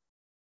Tshiebwe,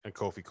 and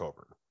Kofi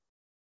Coburn.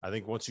 I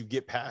think once you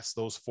get past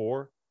those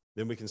 4,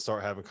 then we can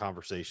start having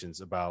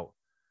conversations about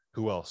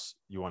who else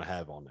you want to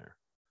have on there.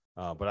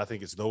 But I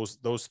think it's those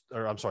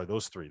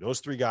 3.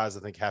 Those 3 guys I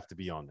think have to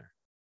be on there.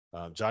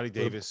 Johnny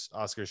Davis,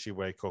 Oscar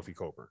Tshiebwe, Kofi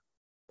Coburn.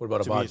 What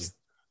about Abaji?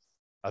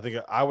 I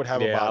think I would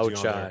have Abaji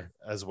on there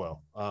as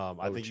well.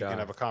 I think you Ochai. can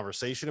have a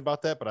conversation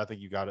about that, but I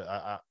think you got it.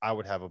 I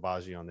would have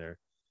Abaji on there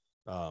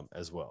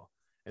as well.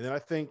 And then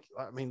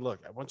look,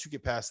 once you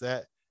get past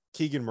that,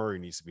 Keegan Murray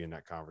needs to be in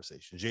that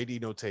conversation.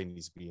 JD Note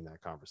needs to be in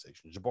that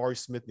conversation. Jabari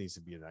Smith needs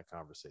to be in that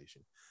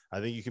conversation. I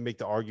think you can make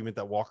the argument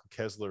that Walker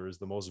Kessler is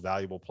the most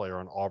valuable player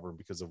on Auburn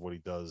because of what he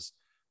does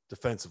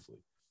defensively.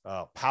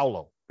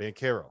 Paolo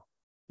Banchero,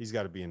 he's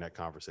got to be in that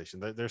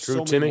conversation. There's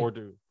Drew so many Timme. more.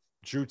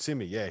 Drew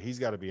Timme, yeah, he's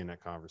got to be in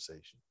that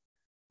conversation.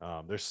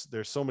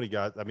 There's so many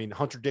guys. I mean,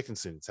 Hunter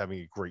Dickinson is having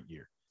a great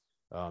year.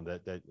 And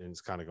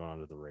it's kind of going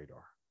under the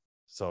radar.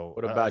 So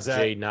What about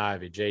Jay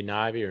Nivey? Jay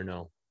Nivey or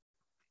no?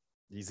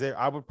 He's there.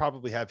 I would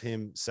probably have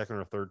him second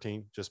or third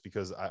team just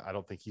because I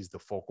don't think he's the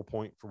focal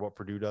point for what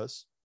Purdue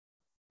does.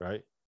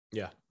 Right.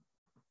 Yeah.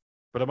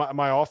 But am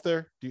I off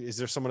there? Is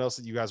there someone else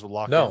that you guys would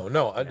lock in?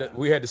 No. Yeah.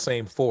 We had the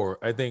same 4.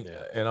 I think,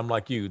 Yeah. and I'm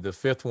like you. The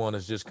 5th one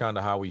is just kind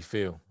of how we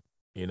feel.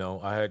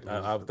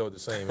 I would throw the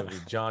same. It would be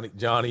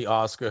Johnny,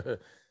 Oscar,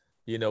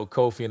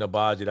 Kofi and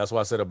Abaji. That's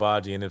why I said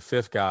Abaji. And then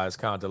 5th guy is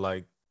kind of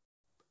like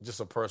just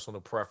a personal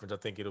preference. I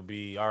think it'll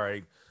be all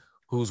right.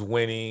 Who's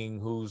winning?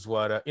 Who's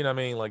what? You know what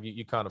I mean? Like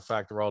you kind of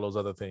factor all those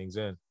other things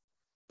in.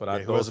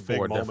 But who has a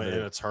big moment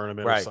in a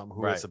tournament or something?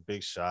 Who has a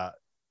big shot?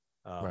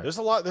 Right. There's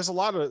a lot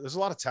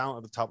of talent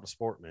at the top of the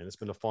sport, man. It's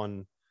been a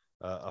fun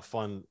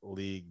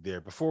league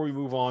there. Before we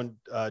move on,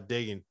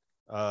 Dagan,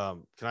 I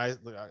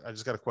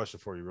just got a question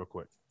for you real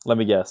quick. Let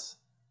me guess.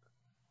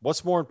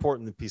 What's more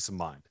important than peace of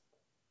mind?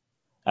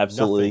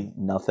 Absolutely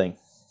nothing.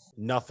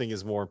 Nothing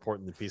is more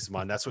important than peace of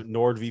mind. That's what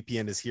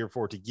NordVPN is here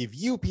for, to give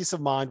you peace of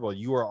mind while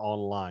you are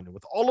online. And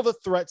with all of the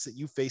threats that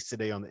you face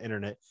today on the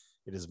internet,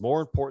 it is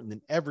more important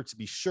than ever to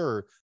be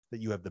sure that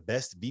you have the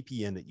best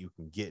VPN that you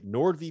can get.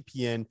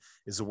 NordVPN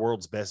is the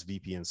world's best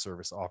VPN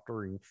service,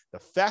 offering the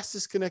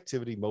fastest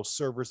connectivity, most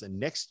servers, and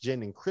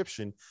next-gen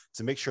encryption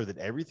to make sure that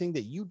everything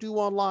that you do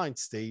online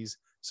stays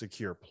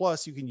secure.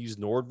 Plus, you can use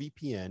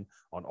NordVPN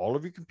on all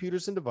of your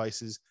computers and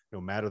devices,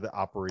 no matter the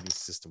operating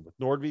system. With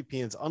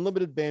NordVPN's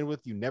unlimited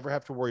bandwidth, you never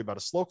have to worry about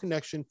a slow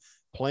connection.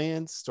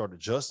 Plans start at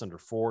just under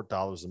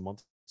 $4 a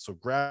month. So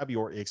grab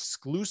your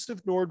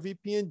exclusive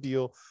NordVPN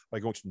deal by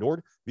going to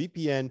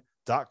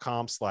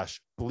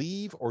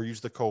nordvpn.com/Bleav or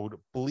use the code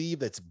Bleav.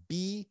 That's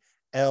BLEAV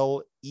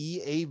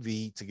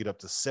to get up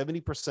to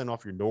 70%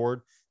 off your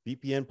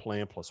NordVPN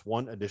plan plus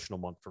 1 additional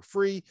month for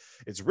free.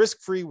 It's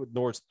risk-free with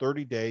Nord's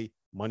 30-day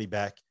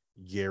money-back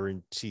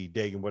guarantee.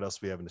 Dagan, what else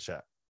do we have in the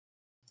chat?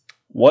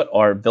 What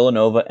are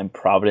Villanova and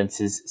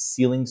Providence's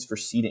ceilings for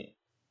seeding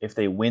if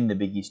they win the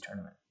Big East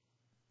tournament?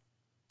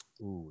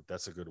 Ooh,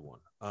 that's a good one.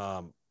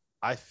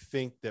 I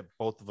think that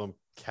both of them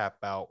cap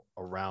out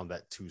around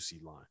that 2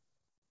 seed line.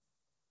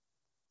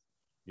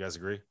 You guys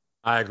agree?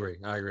 I agree.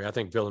 I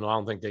think Villanova, I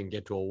don't think they can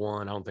get to a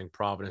 1. I don't think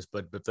Providence,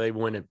 but if they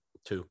win it,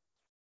 2.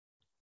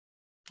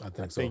 I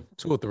think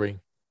 2 or 3.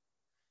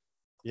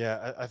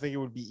 Yeah, I think it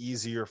would be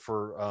easier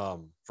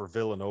for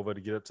Villanova to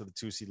get up to the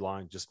 2 seed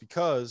line just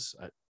because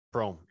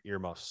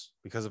earmuffs,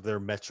 because of their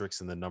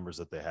metrics and the numbers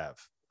that they have.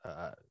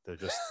 They're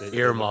just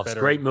earmuffs.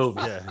 Great movie.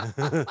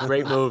 Yeah,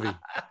 great movie.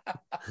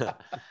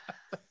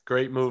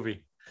 Great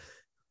movie.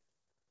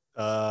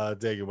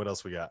 Dagan, what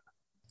else we got?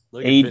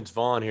 Look at Vince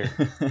Vaughn here.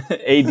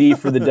 AD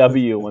for the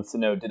W wants to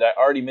know, did I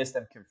already miss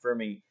them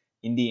confirming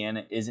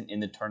Indiana isn't in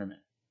the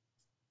tournament?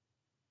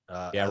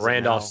 Yeah,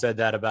 Randolph said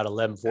that about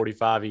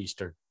 11:45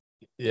 Eastern.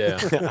 Yeah.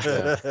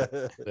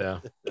 Yeah.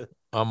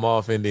 I'm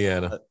off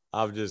Indiana.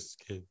 I'm just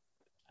kidding.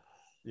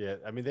 Yeah,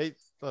 I mean, they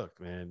look,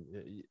 man.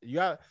 You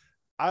got.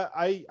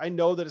 I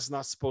know that it's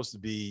not supposed to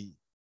be.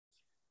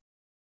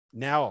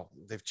 Now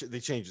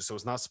they changed it, so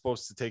it's not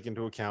supposed to take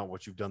into account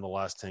what you've done the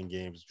last 10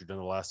 games, what you've done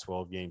the last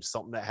 12 games.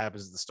 Something that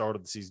happens at the start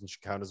of the season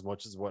should count as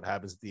much as what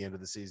happens at the end of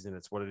the season.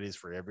 It's what it is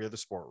for every other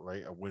sport,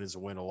 right? A win is a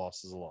win, a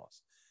loss is a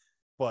loss.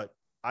 But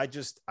I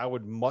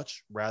would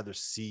much rather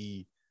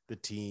see the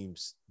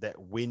teams that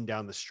win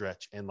down the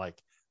stretch and like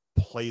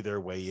play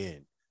their way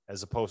in,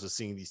 as opposed to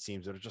seeing these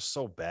teams that are just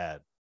so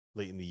bad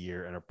late in the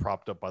year and are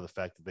propped up by the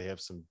fact that they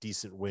have some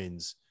decent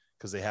wins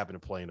because they happen to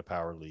play in a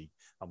power league.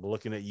 I'm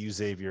looking at you,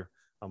 Xavier.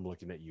 I'm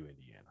looking at you,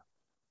 Indiana.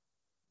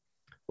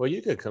 Well,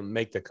 you could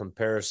make the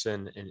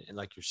comparison, and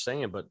like you're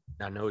saying, but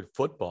I know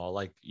football,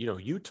 like,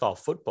 Utah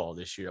football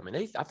this year. I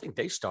mean, I think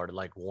they started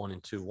like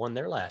 1-2, won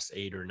their last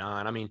 8 or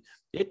 9. I mean,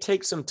 it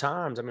takes some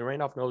time. I mean,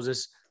 Randolph knows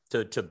this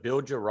to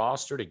build your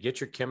roster, to get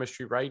your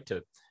chemistry right,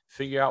 to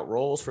figure out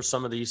roles for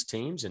some of these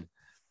teams. And,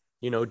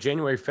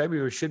 January,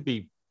 February should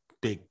be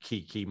big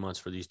key months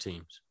for these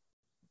teams.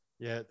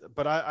 Yeah,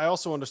 but I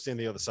also understand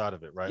the other side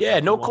of it, right? Yeah,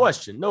 Like, no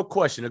question.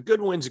 A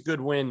good win's a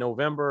good win,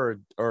 November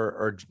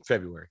or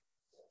February.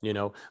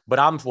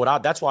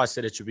 But that's why I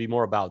said it should be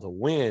more about the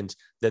wins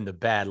than the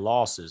bad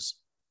losses,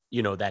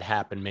 that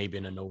happen maybe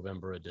in a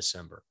November or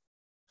December.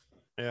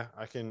 Yeah,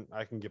 I can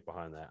get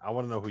behind that. I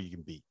want to know who you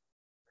can beat.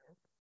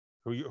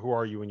 Who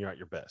are you when you're at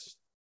your best?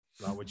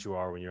 Not what you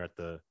are when you're at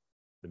the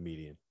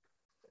median.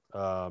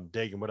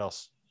 Dagan, what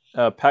else?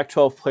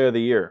 Pac-12 Player of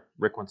the Year.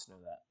 Rick wants to know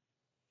that.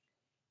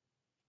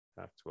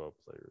 Pac-12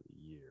 Player of the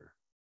Year.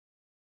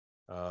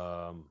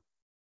 I'm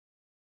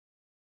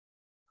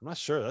not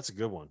sure. That's a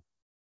good one.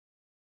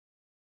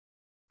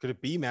 Could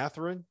it be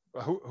Matherin?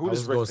 Who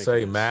does Rick think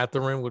say it is?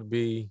 Matherin would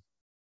be.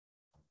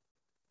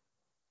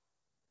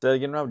 Say that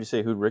again, Rob. Would you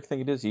say who Rick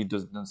think it is? He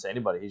doesn't say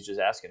anybody. He's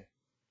just asking.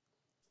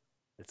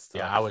 It's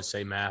tough. Yeah, I would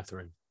say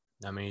Matherin.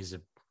 I mean, he's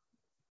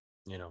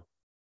He's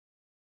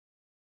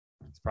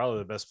probably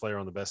the best player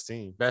on the best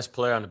team. Best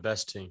player on the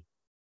best team.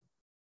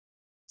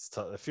 It's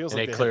tough. It feels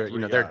And like they they clear.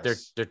 had 3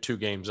 They're 2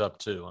 games up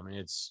too. I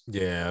mean,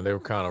 They were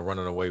kind of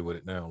running away with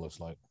it now. Looks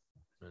like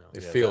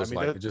it Yeah, feels I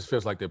mean, like it just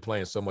feels like they're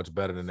playing so much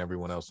better than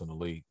everyone else in the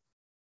league.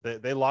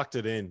 They locked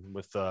it in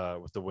with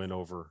the win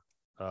over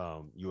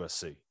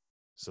USC.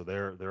 So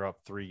they're up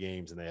 3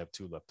 games and they have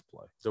 2 left to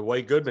play. the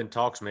way Goodman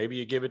talks, maybe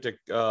you give it to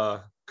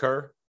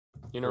Kerr,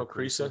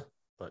 Creasa.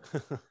 But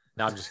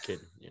no, I'm just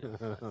kidding.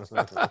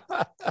 But,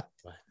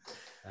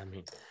 I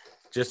mean,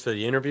 just for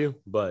the interview.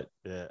 But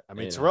yeah, I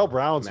mean, Terrell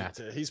Brown's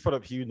he's put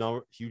up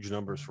huge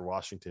numbers for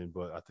Washington,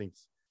 but I think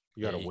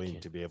you got to win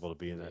to be able to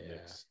be in that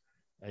mix.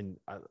 And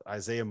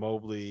Isaiah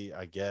Mobley,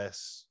 I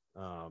guess.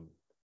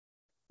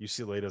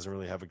 UCLA doesn't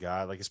really have a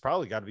guy. Like, it's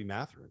probably got to be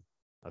Matherin,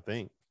 I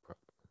think.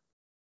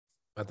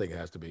 I think it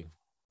has to be.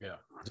 Yeah.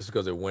 Just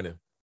because they're winning.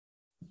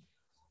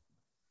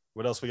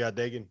 What else we got,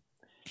 Dagan?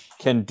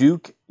 Can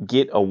Duke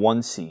get a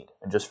 1 seed?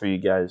 And just for you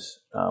guys,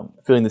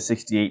 feeling the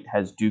 68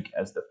 has Duke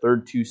as the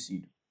 3rd 2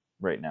 seed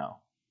right now.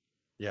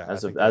 Yeah,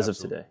 as of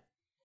today.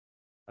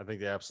 I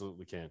think they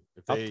absolutely can.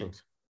 If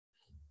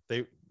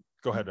they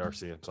go ahead,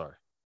 RC. I'm sorry.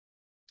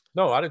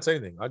 No, I didn't say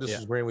anything. I just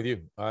was agreeing with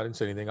you. I didn't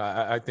say anything.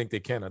 I think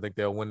they can. I think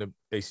they'll win the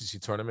ACC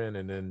tournament,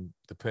 and then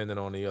depending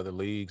on the other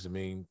leagues, I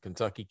mean,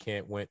 Kentucky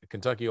can't win.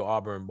 Kentucky or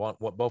Auburn,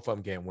 both of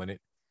them can't win it.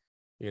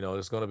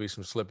 There's going to be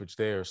some slippage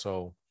there.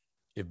 So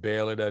if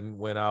Baylor doesn't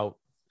win out,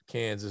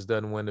 Kansas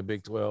doesn't win the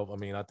Big 12, I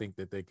mean, I think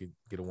that they could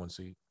get a 1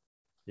 seed.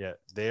 Yeah,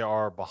 they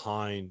are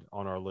behind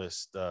on our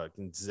list.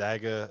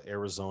 Gonzaga,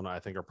 Arizona, I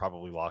think are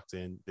probably locked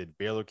in. Then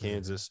Baylor,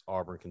 Kansas,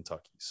 Auburn,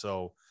 Kentucky.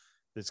 So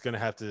it's going to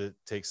have to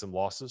take some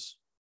losses.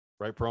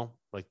 Right, Pro?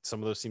 Like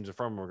some of those teams are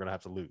from, we're going to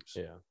have to lose.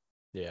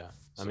 Yeah.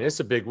 I mean, it's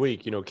a big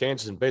week.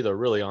 Kansas and Baylor are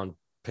really on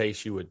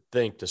pace, you would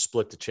think, to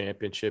split the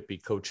championship, be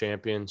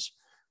co-champions.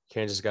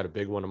 Kansas got a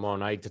big one tomorrow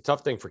night. The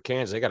tough thing for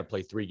Kansas, they got to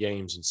play 3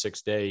 games in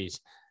 6 days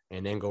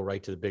and then go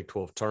right to the Big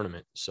 12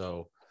 tournament.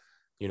 So,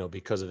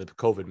 because of the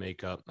COVID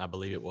makeup, I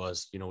believe it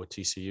was, with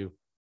TCU.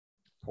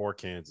 Poor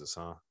Kansas,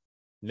 huh?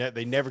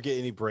 They never get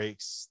any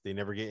breaks. They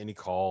never get any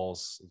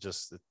calls.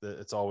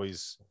 It's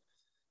always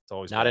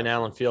not in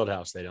Allen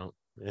Fieldhouse. They don't.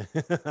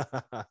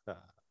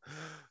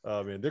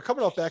 Oh man, they're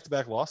coming off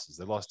back-to-back losses.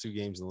 They lost 2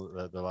 games in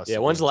the last. Yeah,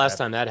 when's the last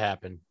time that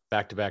happened?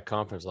 Back-to-back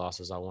conference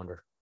losses, I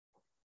wonder.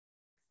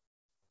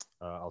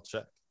 I'll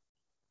check.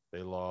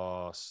 They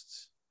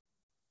lost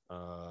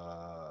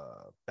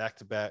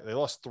back-to-back. They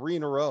lost 3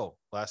 in a row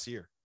last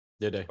year.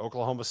 Did they?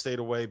 Oklahoma State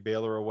away,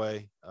 Baylor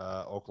away,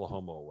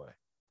 Oklahoma away.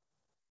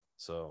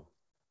 So,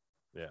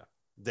 yeah.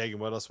 Dagan,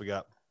 what else we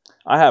got?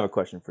 I have a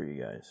question for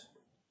you guys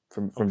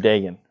from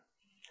Dagan.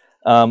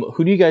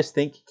 Who do you guys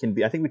think can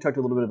be? I think we talked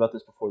a little bit about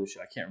this before the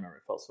show. I can't remember.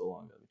 It felt so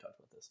long ago we talked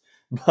about this.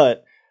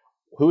 But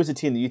who is a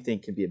team that you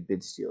think can be a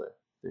bid stealer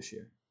this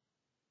year?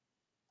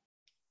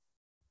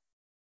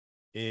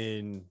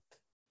 Any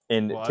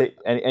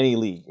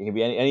league. It can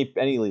be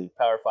any league.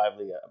 Power 5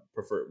 league. I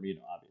prefer,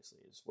 obviously,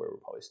 is where we'll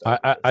probably start.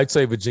 I'd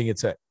say Virginia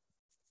Tech.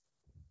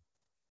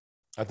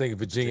 I think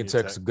Virginia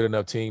Tech's a good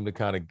enough team to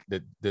kind of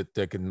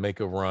that can make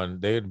a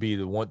run. They'd be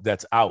the one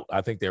that's out.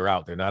 I think they're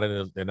out. They're not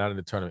in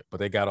the tournament, but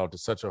they got off to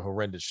such a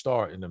horrendous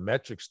start, and the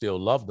metrics still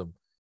love them.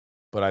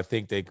 But I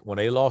think when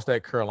they lost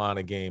that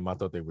Carolina game, I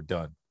thought they were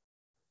done.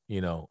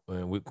 When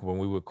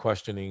we were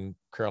questioning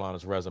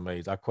Carolina's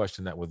resumes, I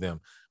questioned that with them.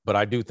 But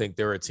I do think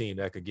they're a team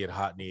that could get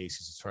hot in the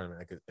ACC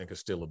tournament and could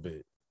steal a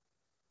bid.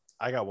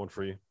 I got one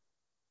for you.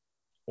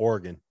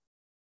 Oregon.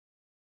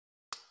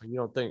 You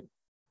don't think?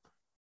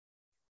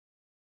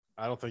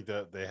 I don't think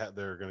that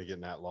they're going to get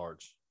in that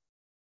large.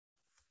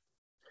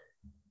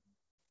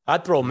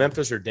 I'd throw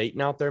Memphis or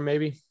Dayton out there,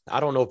 maybe. I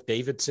don't know if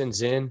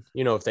Davidson's in.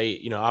 If they,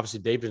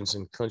 obviously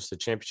Davidson clinched the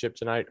championship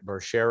tonight or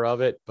a share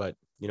of it, but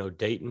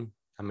Dayton.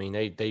 I mean,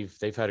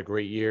 they've had a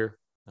great year,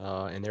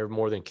 and they're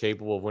more than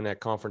capable of winning that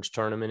conference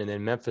tournament. And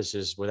then Memphis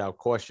is without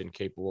question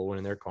capable of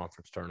winning their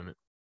conference tournament.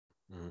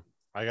 Mm-hmm.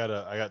 I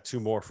got two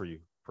more for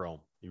you,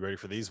 Pro. You ready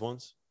for these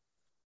ones?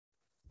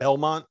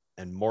 Belmont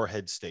and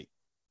Morehead State.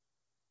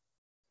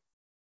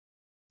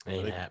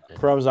 Ain't happening.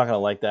 Pro's not gonna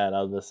like that.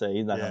 I was gonna say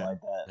he's not Yeah. gonna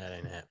like that. That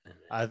ain't happening.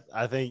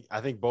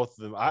 I think both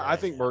of them. I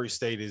think Murray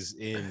State is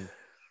in.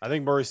 I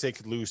think Murray State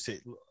could lose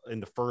in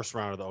the first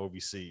round of the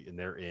OVC, and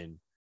they're in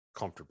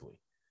comfortably.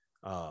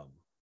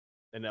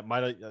 And that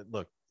might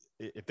look,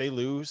 if they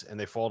lose and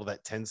they fall to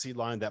that 10 seed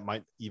line, that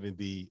might even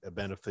be a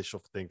beneficial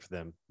thing for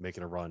them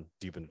making a run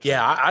deep in.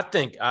 Yeah, I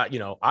think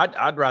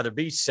I'd rather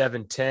be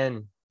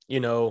 7-10.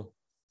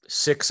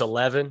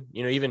 6-11.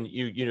 Even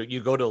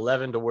you go to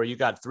 11 to where you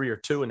got 3 or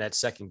 2 in that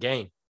second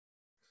game.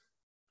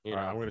 All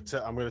right, I'm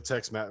gonna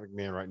text Matt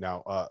McMahon right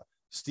now.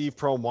 Steve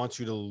Prohm wants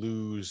you to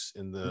lose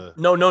in the.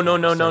 No.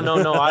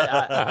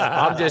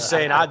 I'm just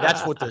saying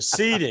that's what the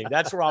seeding.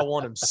 That's where I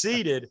want him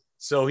seeded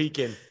so he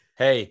can.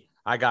 Hey,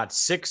 I got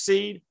 6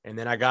 seed and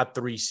then I got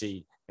 3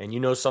 seed,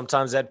 and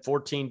sometimes that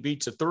 14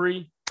 beats a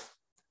 3,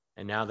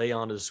 and now they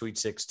on to the Sweet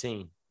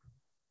 16.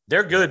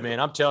 They're good, man.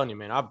 I'm telling you,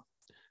 man.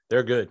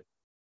 They're good.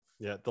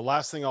 Yeah. The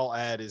last thing I'll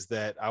add is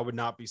that I would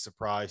not be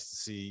surprised to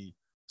see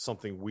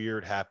something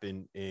weird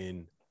happen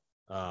in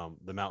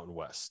the Mountain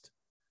West.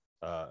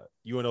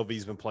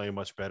 UNLV's been playing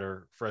much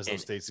better. Fresno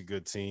State's a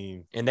good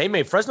team, and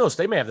Fresno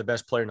State may have the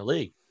best player in the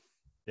league.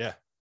 Yeah,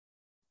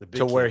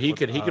 to where he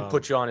could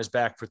put you on his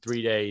back for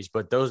 3 days.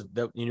 But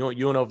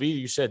UNLV,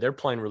 you said they're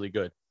playing really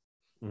good.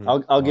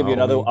 Mm-hmm. I'll give you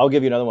another. I'll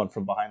give you another one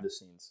from behind the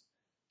scenes.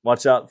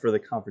 Watch out for the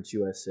Conference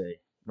USA.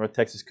 North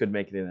Texas could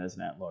make it in as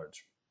an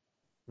at-large.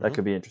 That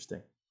could be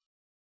interesting.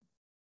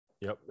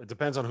 Yep, it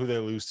depends on who they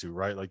lose to,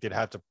 right? Like they'd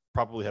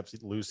probably have to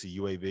lose to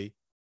UAB.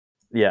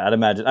 Yeah, I'd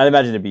imagine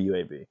it'd be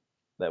UAB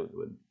that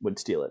would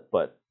steal it,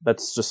 but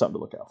that's just something to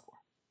look out for.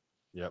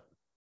 Yep.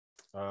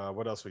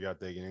 What else we got,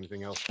 Dagan?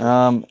 Anything else?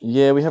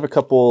 Yeah, we have a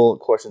couple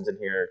questions in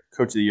here.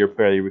 Coach of the Year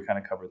player, we kind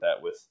of covered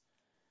that with.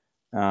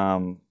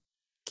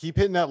 Keep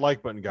hitting that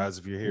like button, guys.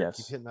 If you're here, yes.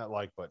 Keep hitting that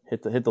like button.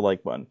 Hit the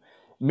like button.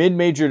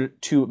 Mid-major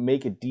to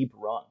make a deep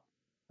run.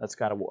 That's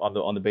kind of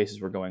on the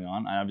basis we're going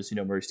on. I obviously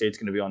know Murray State's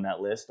going to be on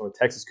that list, or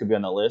Texas could be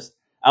on that list.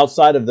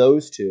 Outside of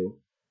those two,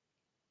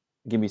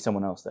 give me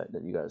someone else that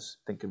you guys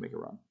think could make a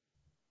run.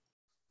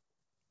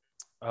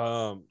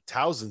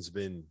 Towson's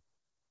been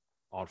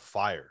on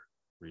fire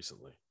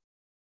recently.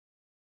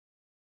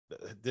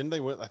 Didn't they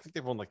win? I think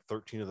they've won like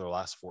 13 of their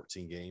last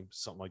 14 games,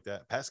 something like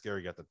that. Pat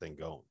Scary got the thing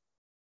going.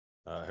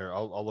 Here,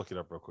 I'll look it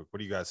up real quick. What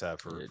do you guys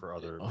have for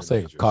other? I'll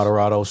say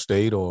Colorado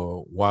State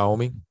or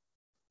Wyoming.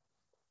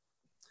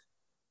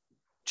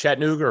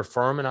 Chattanooga or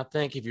Furman, I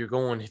think if you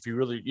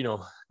really,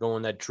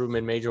 going that true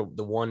mid-major,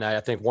 I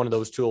think one of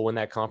those two will win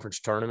that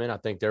conference tournament. I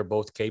think they're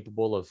both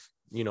capable of,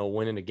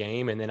 winning the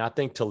game. And then I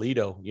think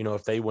Toledo,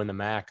 if they win the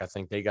MAC, I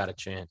think they got a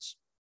chance.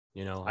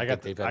 I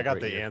got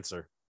the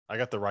answer. I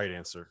got the right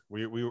answer.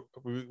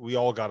 We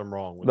all got them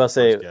wrong. Go ahead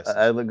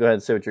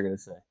and say what you're going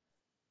to say.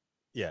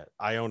 Yeah,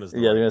 Iona's.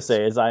 They're going to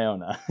say it's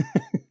Iona.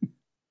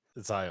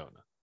 It's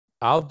Iona.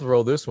 I'll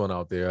throw this one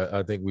out there.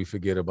 I think we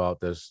forget about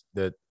this,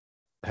 that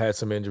had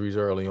some injuries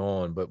early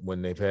on, but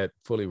when they've had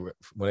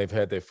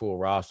their full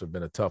roster,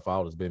 been a tough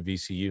out. It's been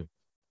VCU.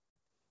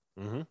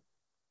 Mm-hmm.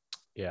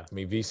 Yeah, I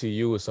mean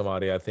VCU is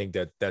somebody I think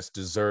that's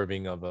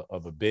deserving of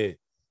a bid,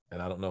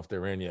 and I don't know if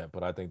they're in yet,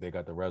 but I think they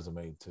got the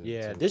resume to.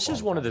 Yeah, this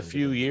is one of the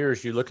few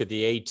years you look at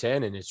the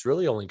A-10, and it's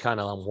really only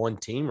kind of on one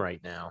team right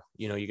now.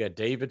 You got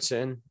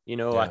Davidson.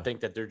 I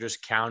think that they're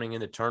just counting in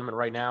the tournament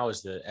right now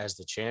as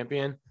the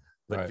champion.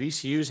 But right.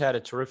 VCU's had a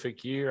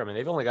terrific year. I mean,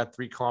 they've only got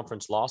 3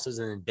 conference losses,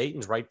 and then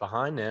Dayton's right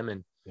behind them.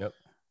 And,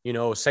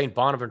 St.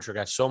 Bonaventure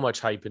got so much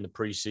hype in the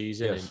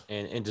preseason, yes.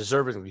 and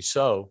deservedly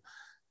so.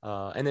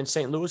 And then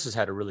St. Louis has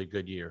had a really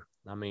good year.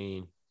 I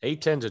mean,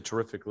 A-10's a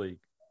terrific league.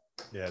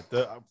 Yeah.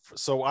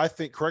 So I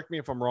think, correct me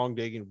if I'm wrong,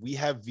 Dagan, we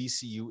have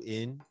VCU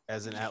in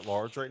as an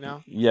at-large right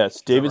now?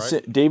 Yes.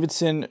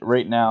 Davidson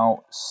right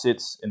now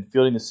sits in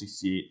fielding the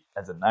 68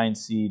 as a 9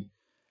 seed.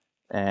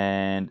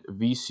 And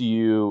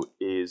VCU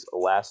is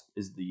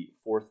the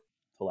 4th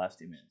to last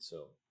team in,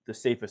 so the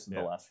safest in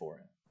the last 4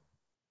 in.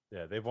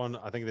 Yeah, they've won.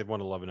 I think they've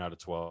won 11 out of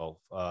 12.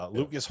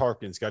 Lucas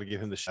Harkins, got to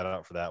give him the shout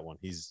out for that one.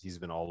 He's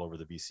been all over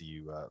the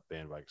VCU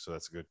bandwagon, so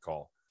that's a good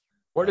call.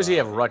 Where does he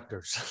have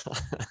Rutgers?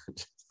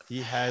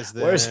 He has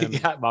them. Where's he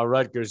got my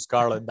Rutgers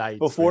Scarlet Knights?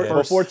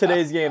 Before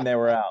today's game, they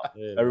were out.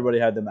 Everybody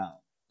had them out.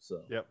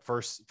 So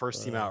first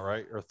team out,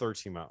 right, or third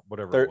team out,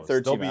 whatever.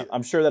 Third team out.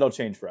 I'm sure that'll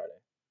change Friday.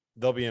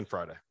 They'll be in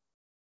Friday.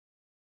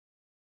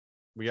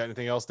 We got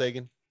anything else,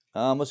 Dagan?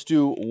 Let's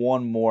do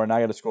one more. Now I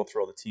got to scroll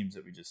through all the teams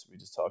that we just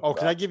talked about. Oh,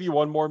 can I give you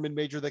one more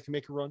mid-major that can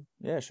make a run?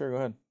 Yeah, sure. Go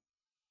ahead.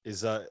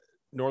 Is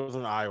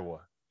Northern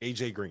Iowa,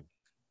 AJ Green.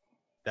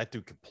 That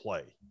dude can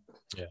play.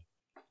 Yeah.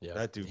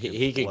 That dude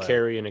he can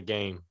carry in a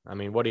game. I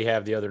mean, what did he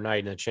have the other night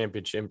in the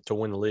championship to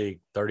win the league?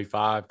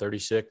 35,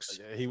 36?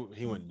 Yeah,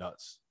 he went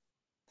nuts.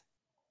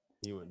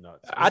 He went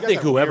nuts. I He's got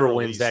think that whoever weird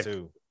wins release, that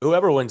too.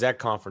 whoever wins that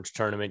conference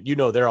tournament,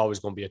 they're always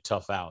going to be a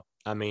tough out.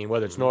 I mean,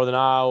 whether it's Northern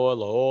Iowa,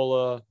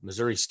 Loyola,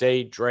 Missouri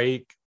State,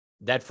 Drake,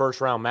 that first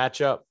round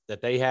matchup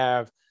that they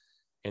have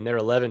and their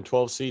 11,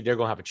 12 seed, they're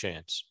going to have a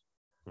chance.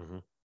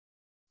 All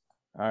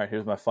right,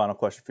 here's my final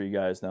question for you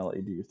guys. Now I'll let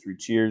you do your 3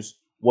 cheers.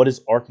 What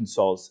is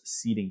Arkansas's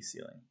seeding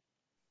ceiling?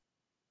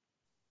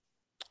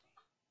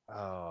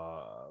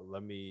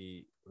 Let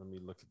me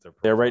look at their.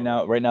 They're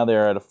profile. right now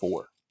they're at a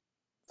 4.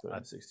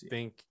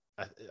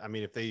 I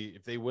mean, if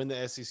they win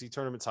the SEC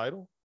tournament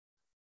title,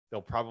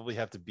 they'll probably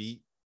have to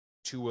beat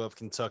 2 of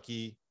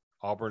Kentucky,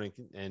 Auburn,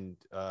 and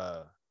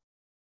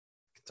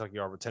Kentucky,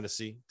 Auburn,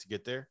 Tennessee to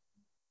get there.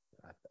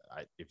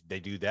 If they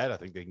do that, I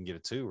think they can get a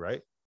 2,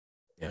 right?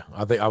 Yeah,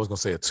 I think I was going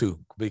to say a 2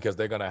 because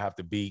they're going to have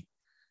to beat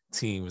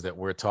teams that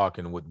we're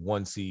talking with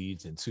 1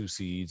 seeds and 2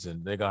 seeds,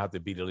 and they're going to have to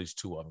beat at least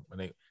 2 of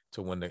them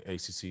to win the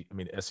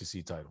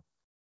SEC title.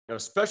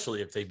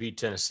 Especially if they beat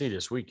Tennessee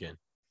this weekend.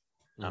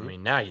 I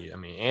mean,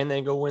 and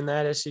then go win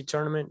that SEC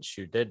tournament.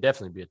 Shoot, they'd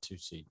definitely be a 2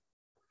 seed.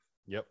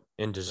 Yep,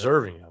 and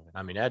deserving of it.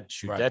 I mean,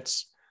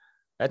 that's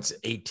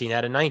 18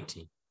 out of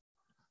 19.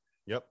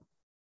 Yep.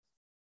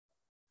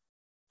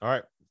 All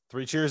right,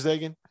 3 cheers,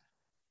 Dagan.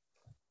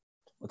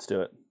 Let's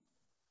do it.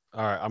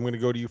 All right, I'm going to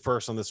go to you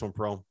first on this one,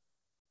 Pro.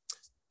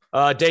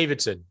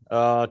 Davidson,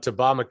 to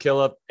Bob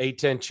McKillop,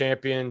 A-10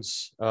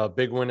 champions,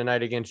 big win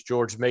tonight against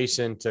George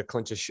Mason to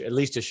clinch at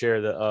least to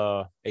share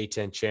the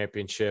A-10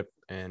 championship,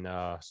 and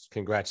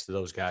congrats to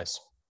those guys.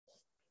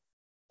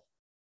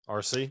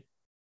 RC?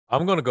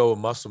 I'm going to go with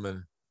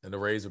Musselman and the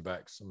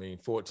Razorbacks. I mean,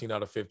 14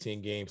 out of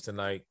 15 games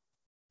tonight,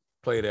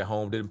 played at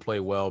home, didn't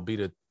play well, beat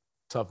a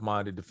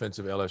tough-minded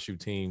defensive LSU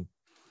team,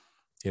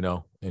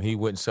 and he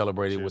went and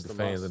celebrated with the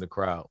fans in the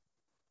crowd.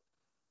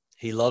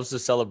 He loves the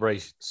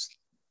celebrations.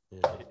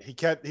 Yeah. He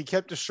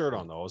kept his shirt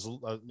on though. It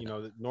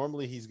was,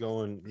 normally he's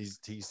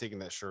taking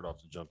that shirt off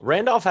to jump.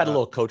 Randolph had a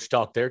little coach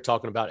talk there,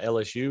 talking about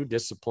LSU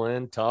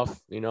discipline,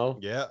 tough,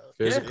 Yeah,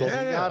 physical.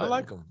 Yeah, I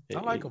like him.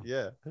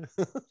 Yeah,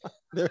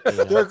 they're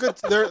a good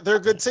they're a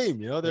good team.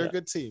 They're a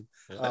good team.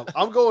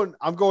 I'm going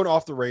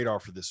off the radar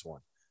for this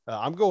one.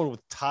 I'm going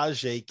with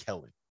Tajay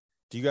Kelly.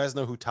 Do you guys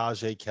know who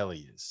Tajay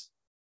Kelly is?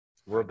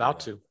 We're about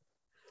to.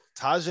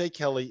 Tajay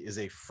Kelly is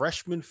a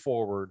freshman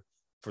forward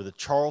for the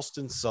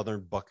Charleston Southern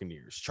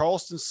Buccaneers.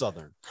 Charleston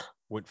Southern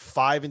went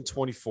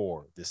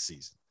 5-24 this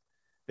season.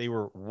 They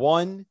were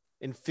 1-15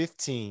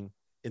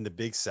 in the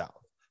Big South.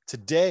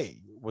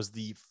 Today was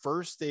the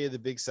first day of the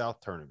Big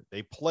South tournament.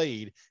 They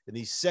played in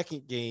the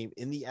second game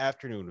in the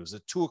afternoon. It was a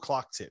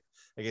 2:00 tip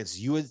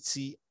against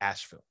UNC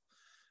Asheville.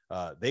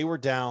 They were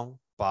down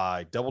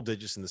by double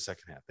digits in the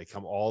second half. They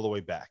come all the way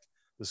back.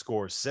 The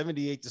score is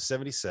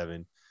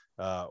 78-77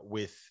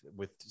 with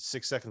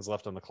 6 seconds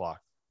left on the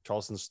clock.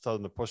 Charleston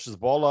Southern pushes the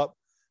ball up.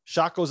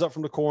 Shot goes up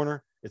from the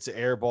corner. It's an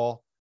air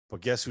ball.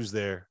 But guess who's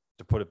there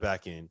to put it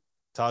back in?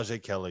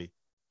 Tajay Kelly.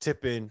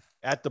 Tip in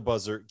at the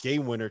buzzer.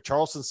 Game winner.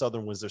 Charleston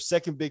Southern wins their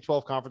second Big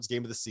 12 conference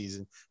game of the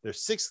season, their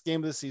 6th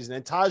game of the season.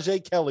 And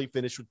Tajay Kelly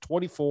finished with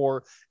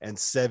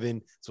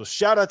 24-7. So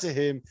shout out to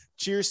him.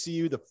 Cheers to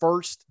you, the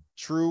first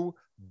true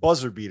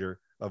buzzer beater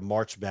of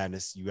March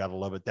Madness. You got to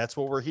love it. That's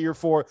what we're here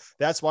for.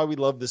 That's why we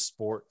love this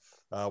sport.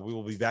 We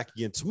will be back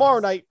again tomorrow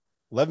night,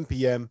 11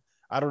 p.m.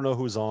 I don't know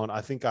who's on. I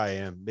think I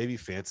am. Maybe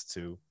Fanta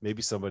too.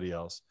 Maybe somebody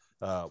else.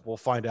 We'll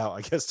find out, I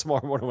guess,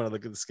 tomorrow morning when I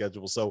look at the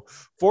schedule. So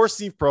for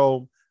Steve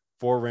Prohm,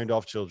 for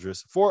Randolph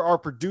Childress, for our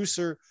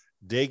producer,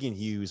 Dagan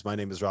Hughes, my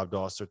name is Rob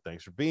Doster.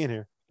 Thanks for being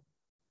here.